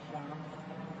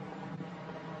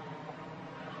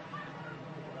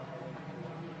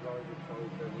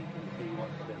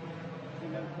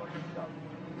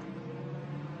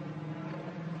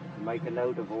 Make a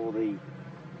note of all the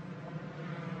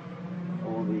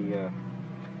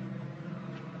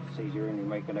procedure, and you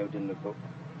make a note in the book.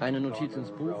 Eine Notiz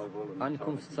ins Buch,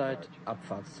 Ankunftszeit,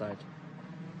 Abfahrtszeit.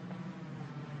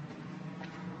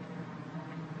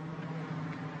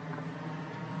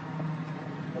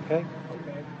 Okay.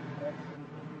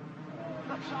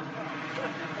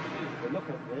 Look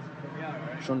at this.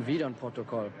 Schon wieder ein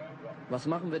Protokoll. Was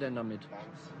machen wir denn damit?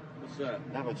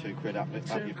 Another £2 up.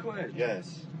 £2?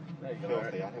 Yes.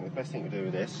 Filthy. I think the best thing to do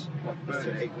with this is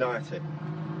to ignite it.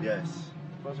 Yes.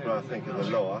 That's what I think of the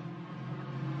law.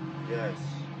 Yes.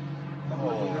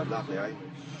 Oh, lovely, eh? Have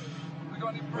they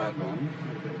got any bread, man?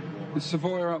 Is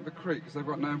Savoy up the creek because they've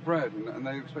got no bread and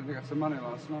they expected to get some money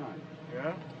last night?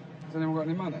 Yeah? Has anyone got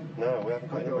any money? No, we haven't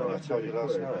got any money. I told you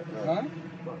last night. No.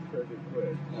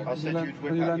 Huh? I said you'd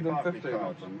whip can you out lend your them Barclays 15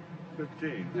 cards. of them?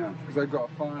 15? Yeah, because they've got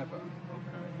a fiver.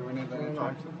 Okay. Do we need that in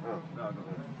taxes? Oh. No,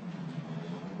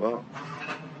 well,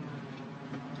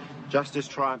 justice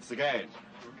triumphs again.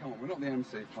 Come on, we're not the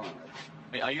MC5.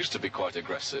 I used to be quite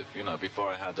aggressive, you know, before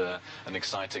I had an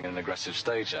exciting and aggressive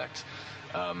stage act.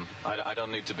 I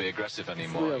don't need to be aggressive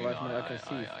anymore. Früher war ich mal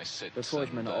aggressiv, bevor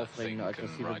ich meine aufregende,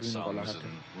 aggressive Bühnenrolle hatte.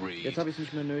 Jetzt habe ich es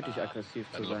nicht mehr nötig, aggressiv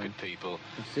zu sein.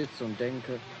 Ich sitze und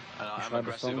denke, ich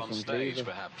schreibe Songs und lese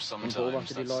und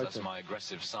beobachte die Leute.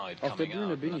 Auf der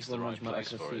Bühne bin ich wohl manchmal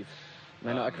aggressiv.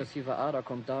 Meine aggressive Ader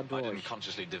kommt da durch.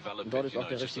 Und dort ist auch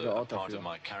der richtige Ort dafür.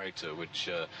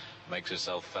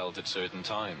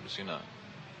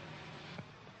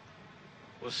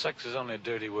 Well, sex is only a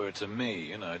dirty word to me,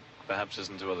 you know, it perhaps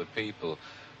isn't to other people.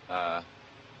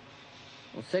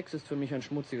 Und Sex ist für mich ein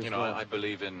schmutziges Wort. I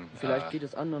believe in, Vielleicht geht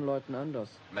es anderen Leuten anders.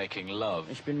 Making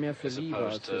love, ich bin mehr für Liebe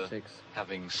als für Sex.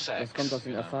 Das kommt aus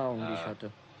den Erfahrungen, die ich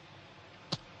hatte.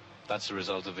 That's the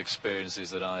result of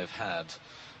experiences that I've had.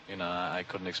 You know, I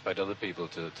couldn't expect other people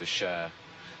to share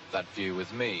that view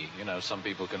with me. You know, some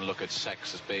people can look at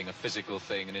sex as being a physical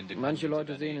thing and independent. Manche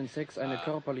Leute sehen in Sex eine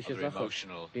körperliche Sache,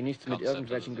 die nichts mit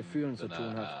irgendwelchen Gefühlen zu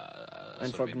tun hat.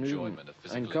 Ein Vergnügen,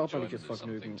 ein körperliches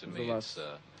Vergnügen, sowas.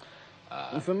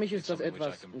 Und für mich ist das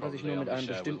etwas, das ich nur mit einem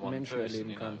bestimmten Menschen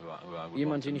erleben kann.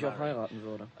 Jemand, den ich auch heiraten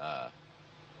würde.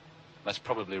 That's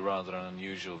probably rather an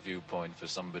unusual viewpoint for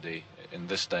somebody in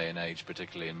this day and age,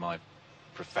 particularly in my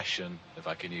profession, if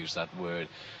I can use that word.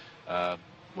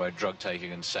 Where drug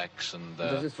taking and sex and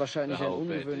das ist wahrscheinlich ein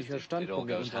ungewöhnlicher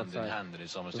Standpunkt in unserer Zeit,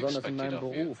 besonders in meinem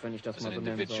Beruf, wenn ich das mal so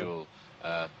nennen soll.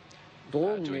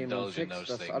 Drogen nehmen und Sex,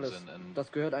 das alles,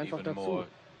 das gehört einfach dazu.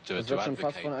 Es wird schon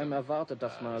fast von einem erwartet,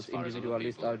 dass man als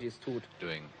Individualist all dies tut.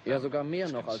 Ja, sogar mehr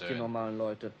noch als die normalen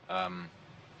Leute.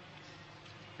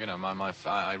 You know,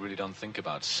 I really don't think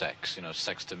about sex. You know,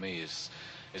 sex to me is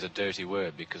a dirty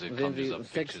word because it conjures up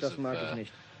Sex, das mag ich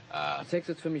nicht. Sex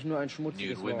ist für mich nur ein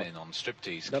schmutziges Wort.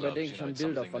 Dabei denke ich an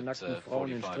Bilder von nackten Frauen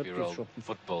in Striptease-Schuppen.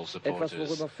 Etwas,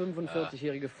 worüber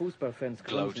 45-jährige Fußballfans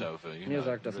grinsen. Mir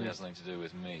sagt das nichts.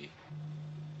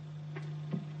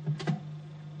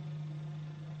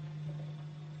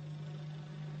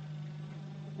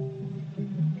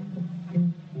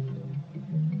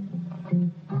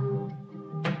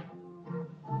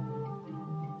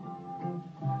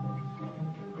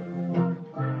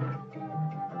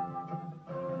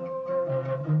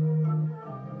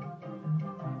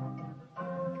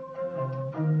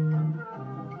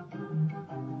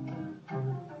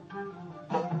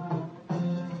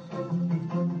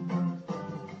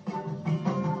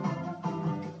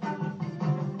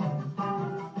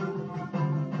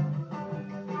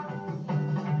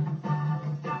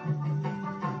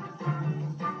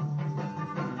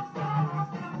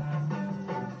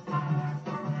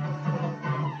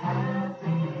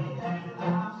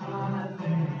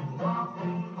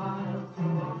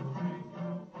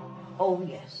 Oh,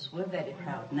 yes, we're very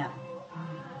proud now.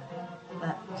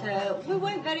 But we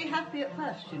weren't very happy at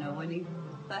first, you know, when he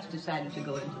first decided to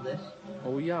go into this.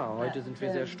 Oh ja, heute sind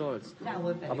wir sehr stolz.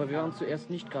 Aber wir waren zuerst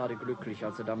nicht gerade glücklich,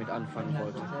 als er damit anfangen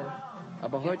wollte.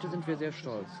 Aber heute sind wir sehr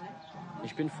stolz.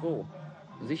 Ich bin froh.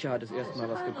 Sicher hat es erstmal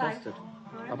was gekostet.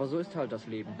 Aber so ist halt das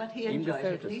Leben. Ihm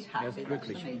gefällt es. Er ist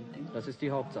glücklich. Das ist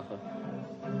die Hauptsache.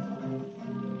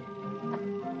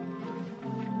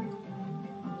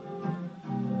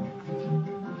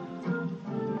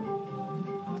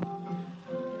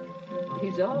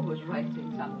 He's always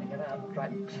writing something about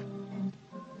drugs.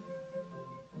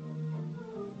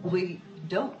 We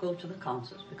don't go to the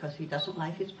concerts because he doesn't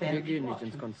like his parents. Wir gehen nicht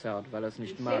ins Konzert, weil er es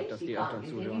nicht mag, dass die Eltern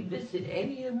zuhören.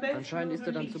 Anscheinend ist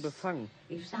er dann zu befangen.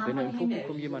 Wenn er im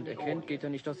Publikum jemand erkennt, geht er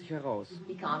nicht aus sich heraus.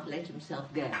 He can't let himself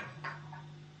go.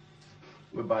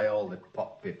 We buy all the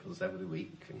pop papers every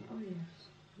week.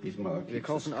 Wir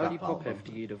kaufen all die Pop-Hefte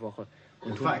jede Woche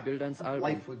und tun die Bilder ins Album.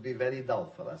 Life would be very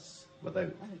dull for us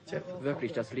without Jethro.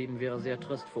 Wirklich, das Leben wäre sehr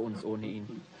trist für uns ohne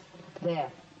ihn.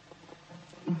 There.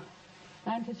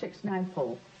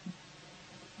 9694.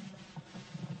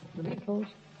 The Beatles,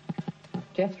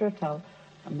 Jethro Tull,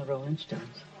 and the Rolling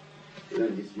Stones.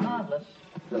 Marvellous.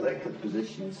 The record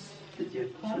positions. Did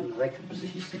you see the record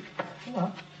positions?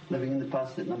 What? Living in the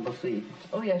past at number 3.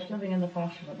 Oh yes, Living in the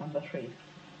Past at number 3.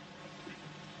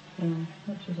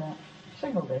 What is that?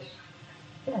 Single disc.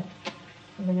 Yeah.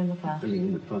 Living in the Past. Living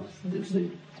in the past. It's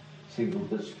the single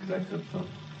disc record for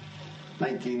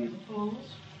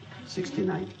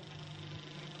 1969.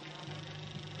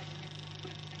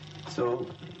 So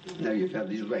now you've had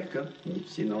his record, you've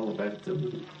seen all about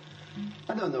him.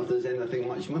 I don't know if there's anything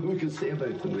much more we can say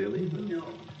about him, really. No.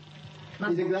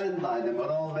 He's a grand lad, and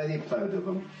we're all very proud of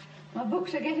him. My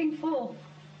books are getting full.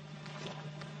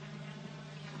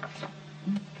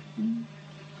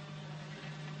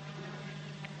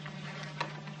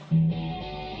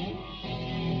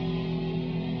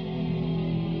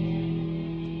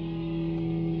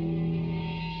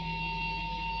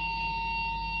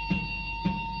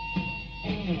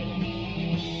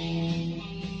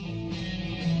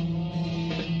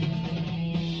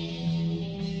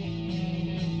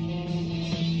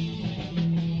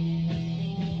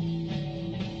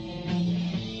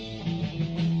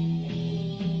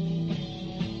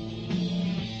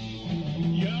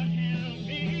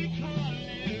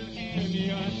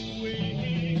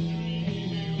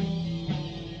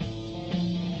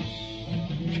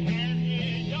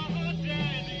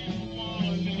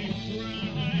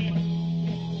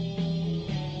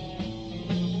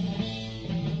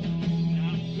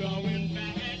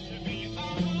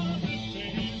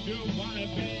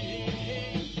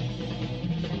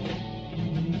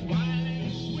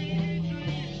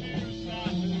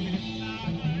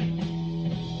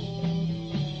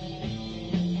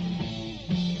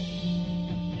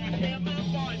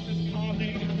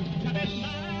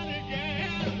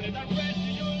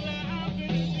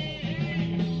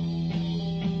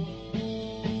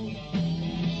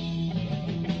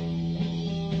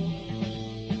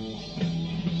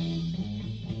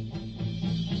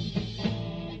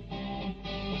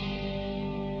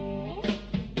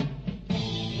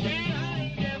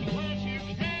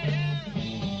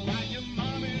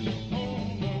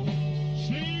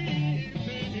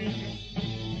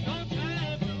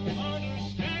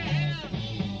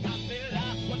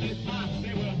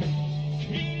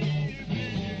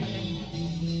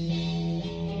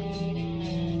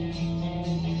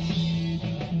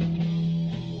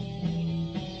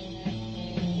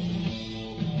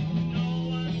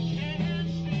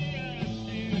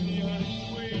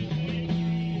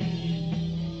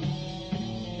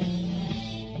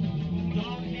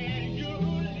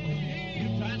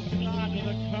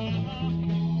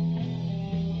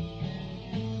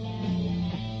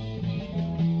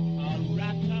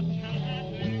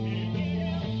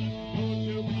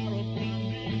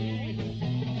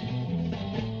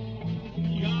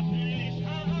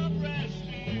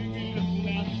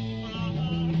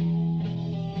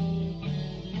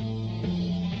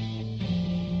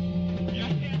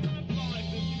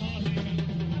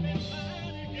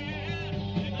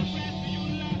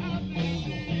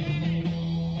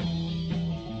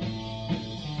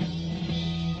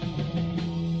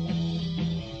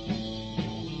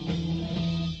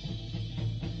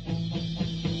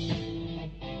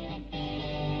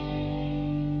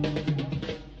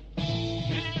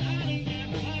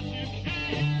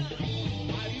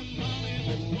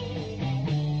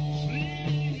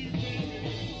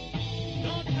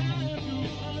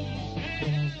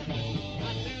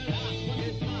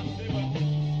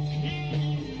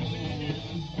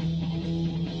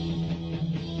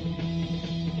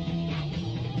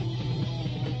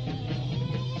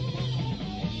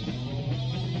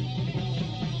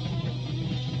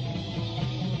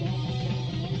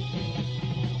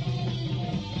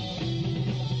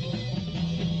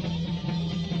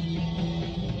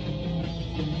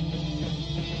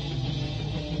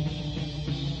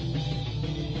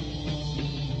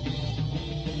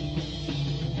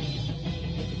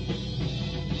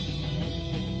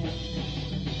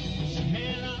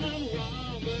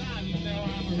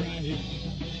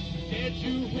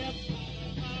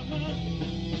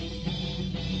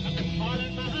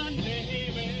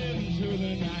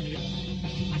 night.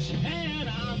 I said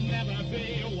I'll never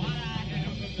be what I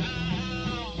am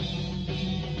now.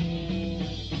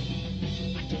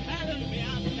 Telling me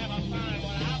I'll never find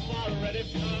what I've already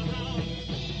found.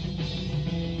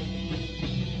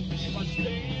 If I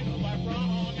stay away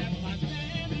wrong, if my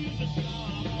name is a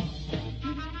song.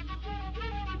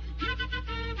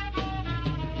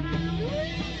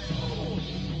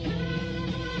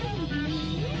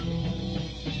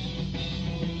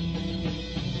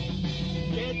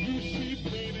 Get you see,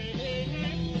 baby,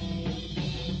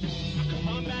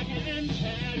 come back and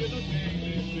tell you the things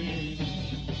they say.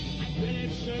 They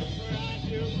surprise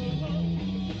you.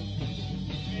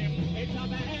 It's a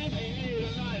bad day,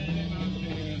 right in my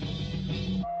bed.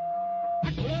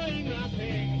 Doing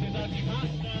nothing is a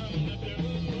custom to do.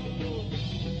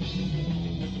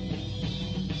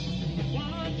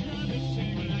 One time it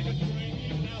seemed like a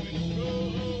dream, now it's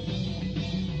true.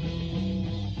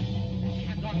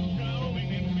 I'm not knowing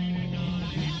and meaning all I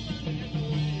happen in the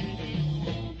way.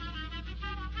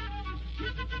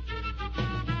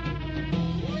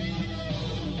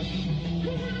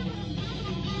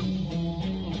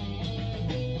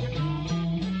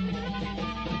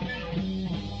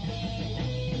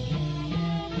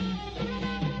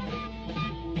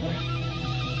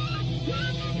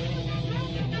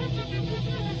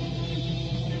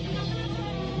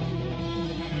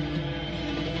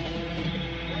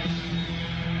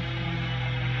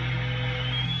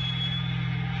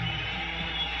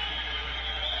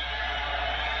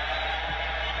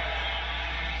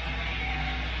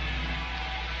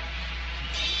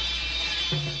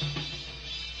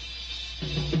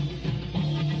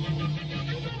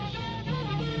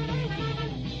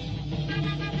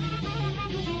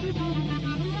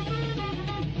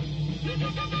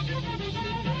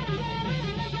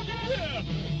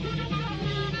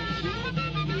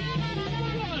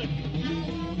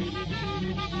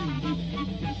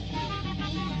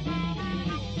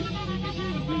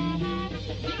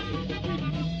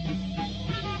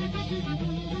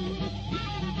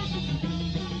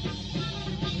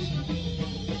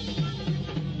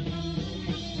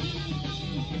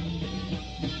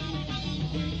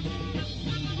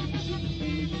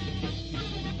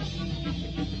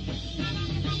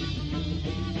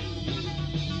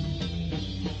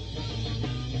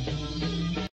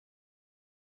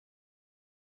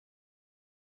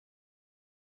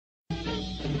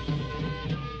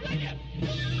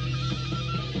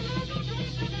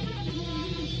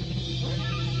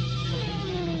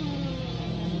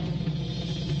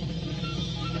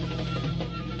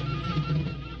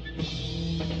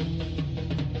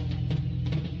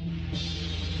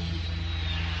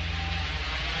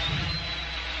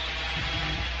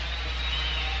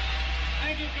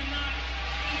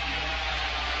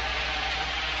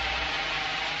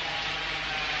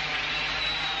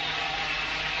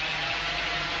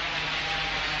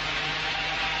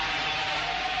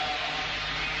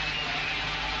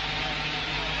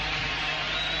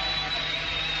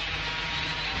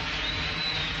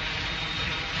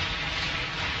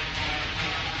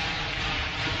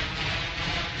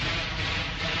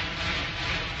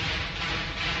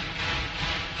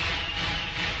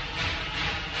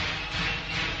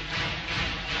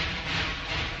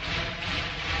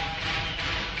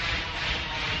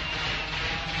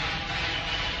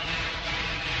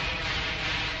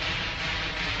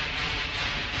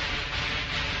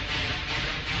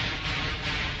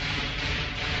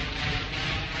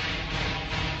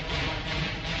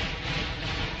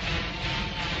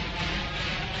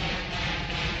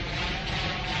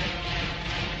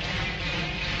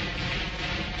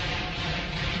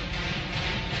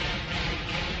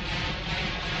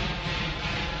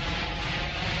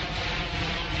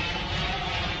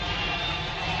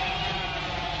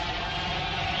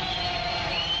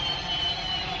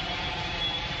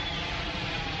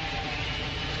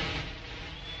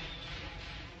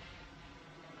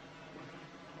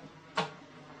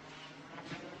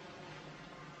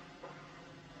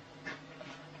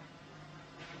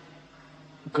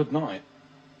 Good night.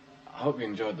 I hope you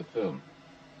enjoyed the film.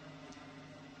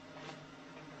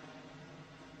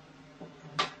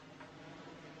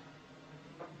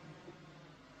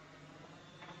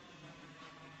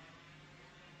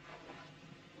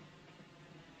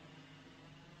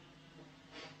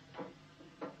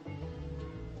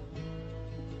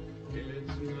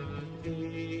 It's not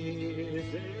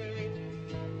easy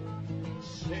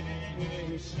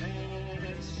singing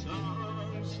sad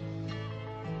songs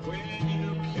when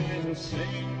you can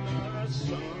sing a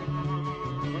song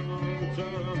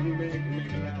to make me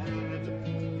glad.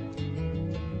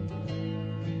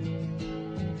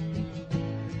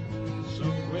 So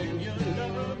when you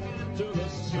look into the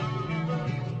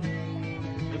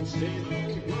Say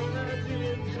the word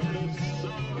into the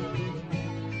sun.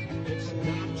 It's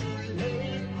not too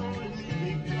late, all is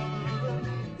begun.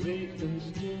 We can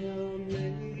still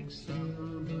make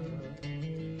summer.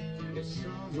 It's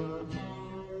summer.